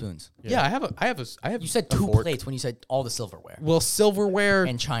forks and spoons. Yeah, I have. You said a 2 fork. plates when you said all the silverware. Well, silverware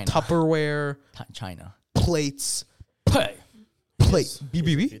And China. Tupperware, China. plates, Hey. plate, He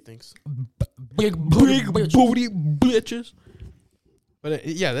BBB, thinks. Big big booty bitches. But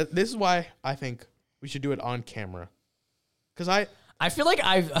yeah, this is why I think we should do it on camera. Because I feel like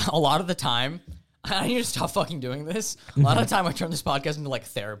a lot of the time, I need to stop fucking doing this. A lot of the time I turn this podcast into like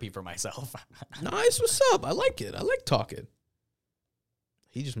therapy for myself. nice, what's up? I like it. I like talking.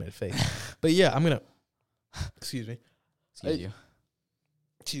 He just made a face. But yeah, I'm gonna. Excuse me. Excuse you.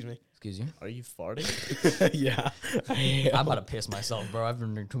 Excuse me. Excuse you. Are you farting? Yeah. I'm about to piss myself, bro. I've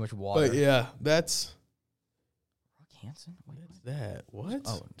been drinking too much water. But yeah, that's Hanson? Wait, that. What?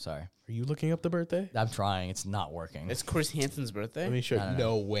 oh, sorry. Are you looking up the birthday? I'm trying. It's not working. It's Chris Hansen's birthday. Let me show you.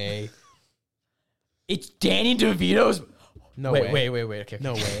 No way. It's Danny DeVito's. No wait, way. wait. Okay.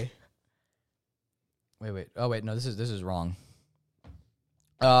 No way. Wait. Oh wait, no. This is wrong.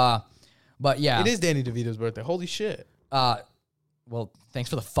 But yeah. It is Danny DeVito's birthday. Holy shit. Well, thanks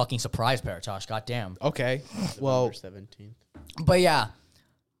for the fucking surprise, Paratosh. Goddamn. Okay. Well, 17th. But yeah.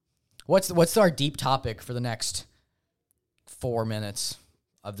 What's our deep topic for the next 4 minutes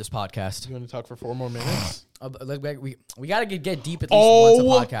of this podcast? you want to talk for 4 more minutes? We gotta get deep at least once a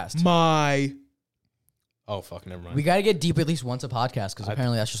podcast. My. Oh fuck! Never mind. We gotta get deep at least once a podcast because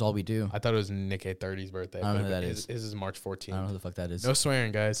apparently that's just all we do. I thought it was Nick A30's birthday. I don't know but who that his- is. His is March 14th. I don't know who the fuck that is. No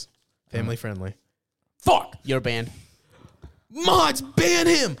swearing, guys. Family friendly. Fuck. You're banned. Mods, ban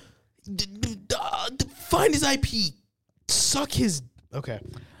him. Find his IP. Suck his. Okay.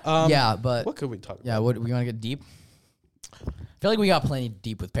 Yeah, but What could we talk about? yeah, what we want to get deep. I feel like we got plenty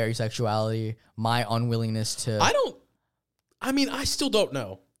deep with perisexuality. My unwillingness to. I still don't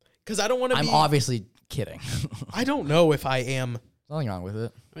know. Because I don't want to be. I'm obviously kidding. I don't know if I am. Nothing wrong with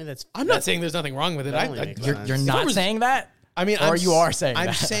it. I mean, that's. I'm not saying there's nothing wrong with it. That only makes You're, sense. you're If not I was- saying that. I mean, Or you are saying I'm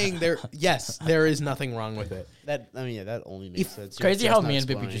that. saying there. Yes, there is nothing wrong with it. that. I mean, yeah, that only makes sense. It's crazy You're how just me not and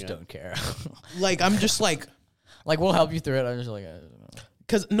Bippy exploring just it. don't care. Like I'm just like, Like we'll help you through it. I'm just like,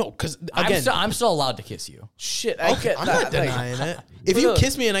 because again, I'm still allowed to kiss you. Shit, I get I'm that. not Like, denying it. If you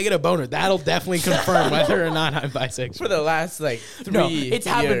kiss me and I get a boner, that'll definitely confirm whether or not I'm bisexual. for the last like 3 No, it's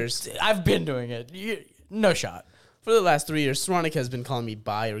years. happened. I've been doing it. No shot. For the last 3 years, Saronic has been calling me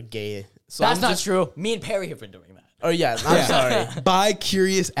bi or gay. So That's I'm not just, true. Me and Perry have been doing that. Oh yeah, I'm sorry. Bi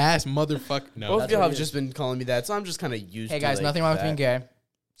curious ass motherfucker. No, Both of That's y'all what have it just been calling me that, so I'm just kind of used. Hey to guys, like, nothing wrong with that. being gay.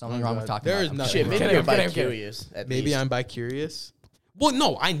 Something Oh, wrong God. with talking There about is it. nothing Shit, maybe kidding, you're I'm kidding, I'm kidding. bi-curious. At maybe least. I'm bi curious. Well,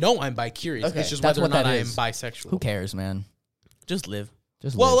 no, I know I'm bi curious. Okay, It's just that's whether or what not that I am is. bisexual. Who cares, man? Just live.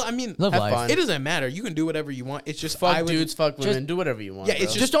 Just Well, live. I mean, Live have life. fun. it doesn't matter. You can do whatever you want. It's just Fuck I would, dudes, fuck women, just- do whatever you want. Yeah,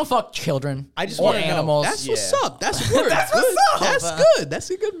 it's bro. Just don't fuck children. I just or want animals. That's Yeah. what's up. That's good. That's what's up. That's good. That's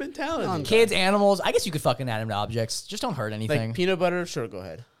a good mentality. Kids, animals. I guess you could fuck inanimate objects. Just don't hurt anything. like peanut butter. Sure, go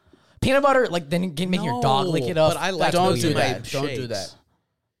ahead. Peanut butter, like then you can make your dog lick it up. But I like Don't those do in my that. Don't do shakes. that.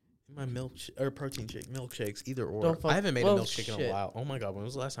 My milk or protein shake, milkshakes, either or. Don't fuck- I haven't made well, a milkshake in a shit. while. Oh my god, when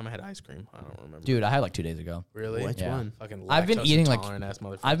was the last time I had ice cream? I don't remember. Dude, I had like 2 days ago. Really? Which Yeah. one? Fucking I've been lactose eating, like- intolerant ass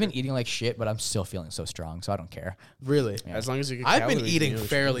motherfucker. I've been eating like shit, but I'm still feeling so strong, so I don't care. really. Yeah. As long as you get I've been calories, eating you know,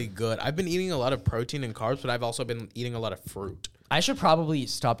 fairly good. I've been eating a lot of protein and carbs, but I've also been eating a lot of fruit. I should probably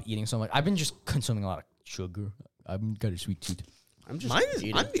stop eating so much. I've been just consuming a lot of sugar. I've got a sweet tooth. I'm just Mine is.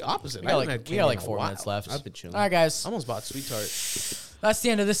 eating. I'm the opposite. We I got haven't like, had we got candy like in a 4 while. minutes left. I've been chilling. All right, guys. I almost bought sweet tart. That's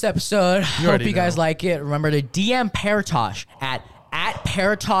the end of this episode. Hope already you guys know. like it. Remember to DM Paratosh at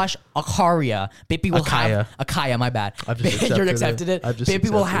Paratosh Akaria. Bippy will have Akaya. My bad. I've just You're accepted accepted it. it. I've just Bippy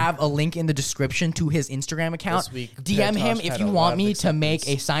will accepted. have a link in the description to his Instagram account. This week, DM him Paratosh if had you a lot want of me to make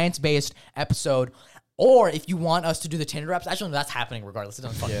a acceptance. science-based episode. Or if you want us to do the Tinder apps, actually that's happening regardless. It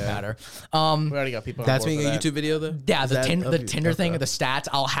doesn't fucking Yeah. matter. We already got people. That's on board being a for that. YouTube video though. Yeah, Is the that the of- Tinder thing, okay. the stats.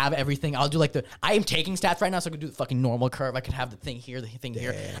 I'll have everything. I'll do like the. I am taking stats right now, so I could do the fucking normal curve. I could have the thing here, the thing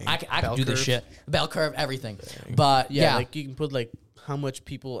here. I could Bell do this curve. shit, bell curve, everything. But Yeah, yeah, like you can put like how much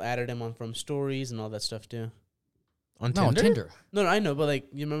people added him on from stories and all that stuff too. on no, on Tinder. Tinder. No, I know, but like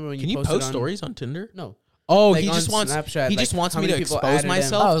you remember when Can you you posted post on, stories on Tinder? No, Oh, Like he on just wants. Snapchat, he like, just wants how me many to people expose added him?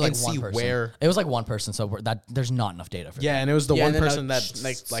 myself Oh, it was like and one see person. where. It was like one person, so there's not enough data for Yeah, that. and it was the Yeah, one and then person I'll that's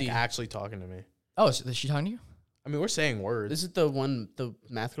like, like see. actually talking to me. Oh, is she talking to you? I mean, we're saying words. this is the one, the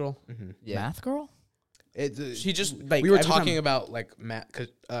math girl. Yeah, Math girl? she just like we were every time- talking about like math because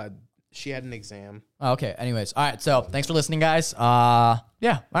she had an exam. Oh, okay. Anyways, all right. So thanks for listening, guys. Yeah.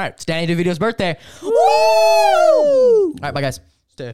 All right. It's Danny DeVito's birthday. Woo! All right. Bye, guys.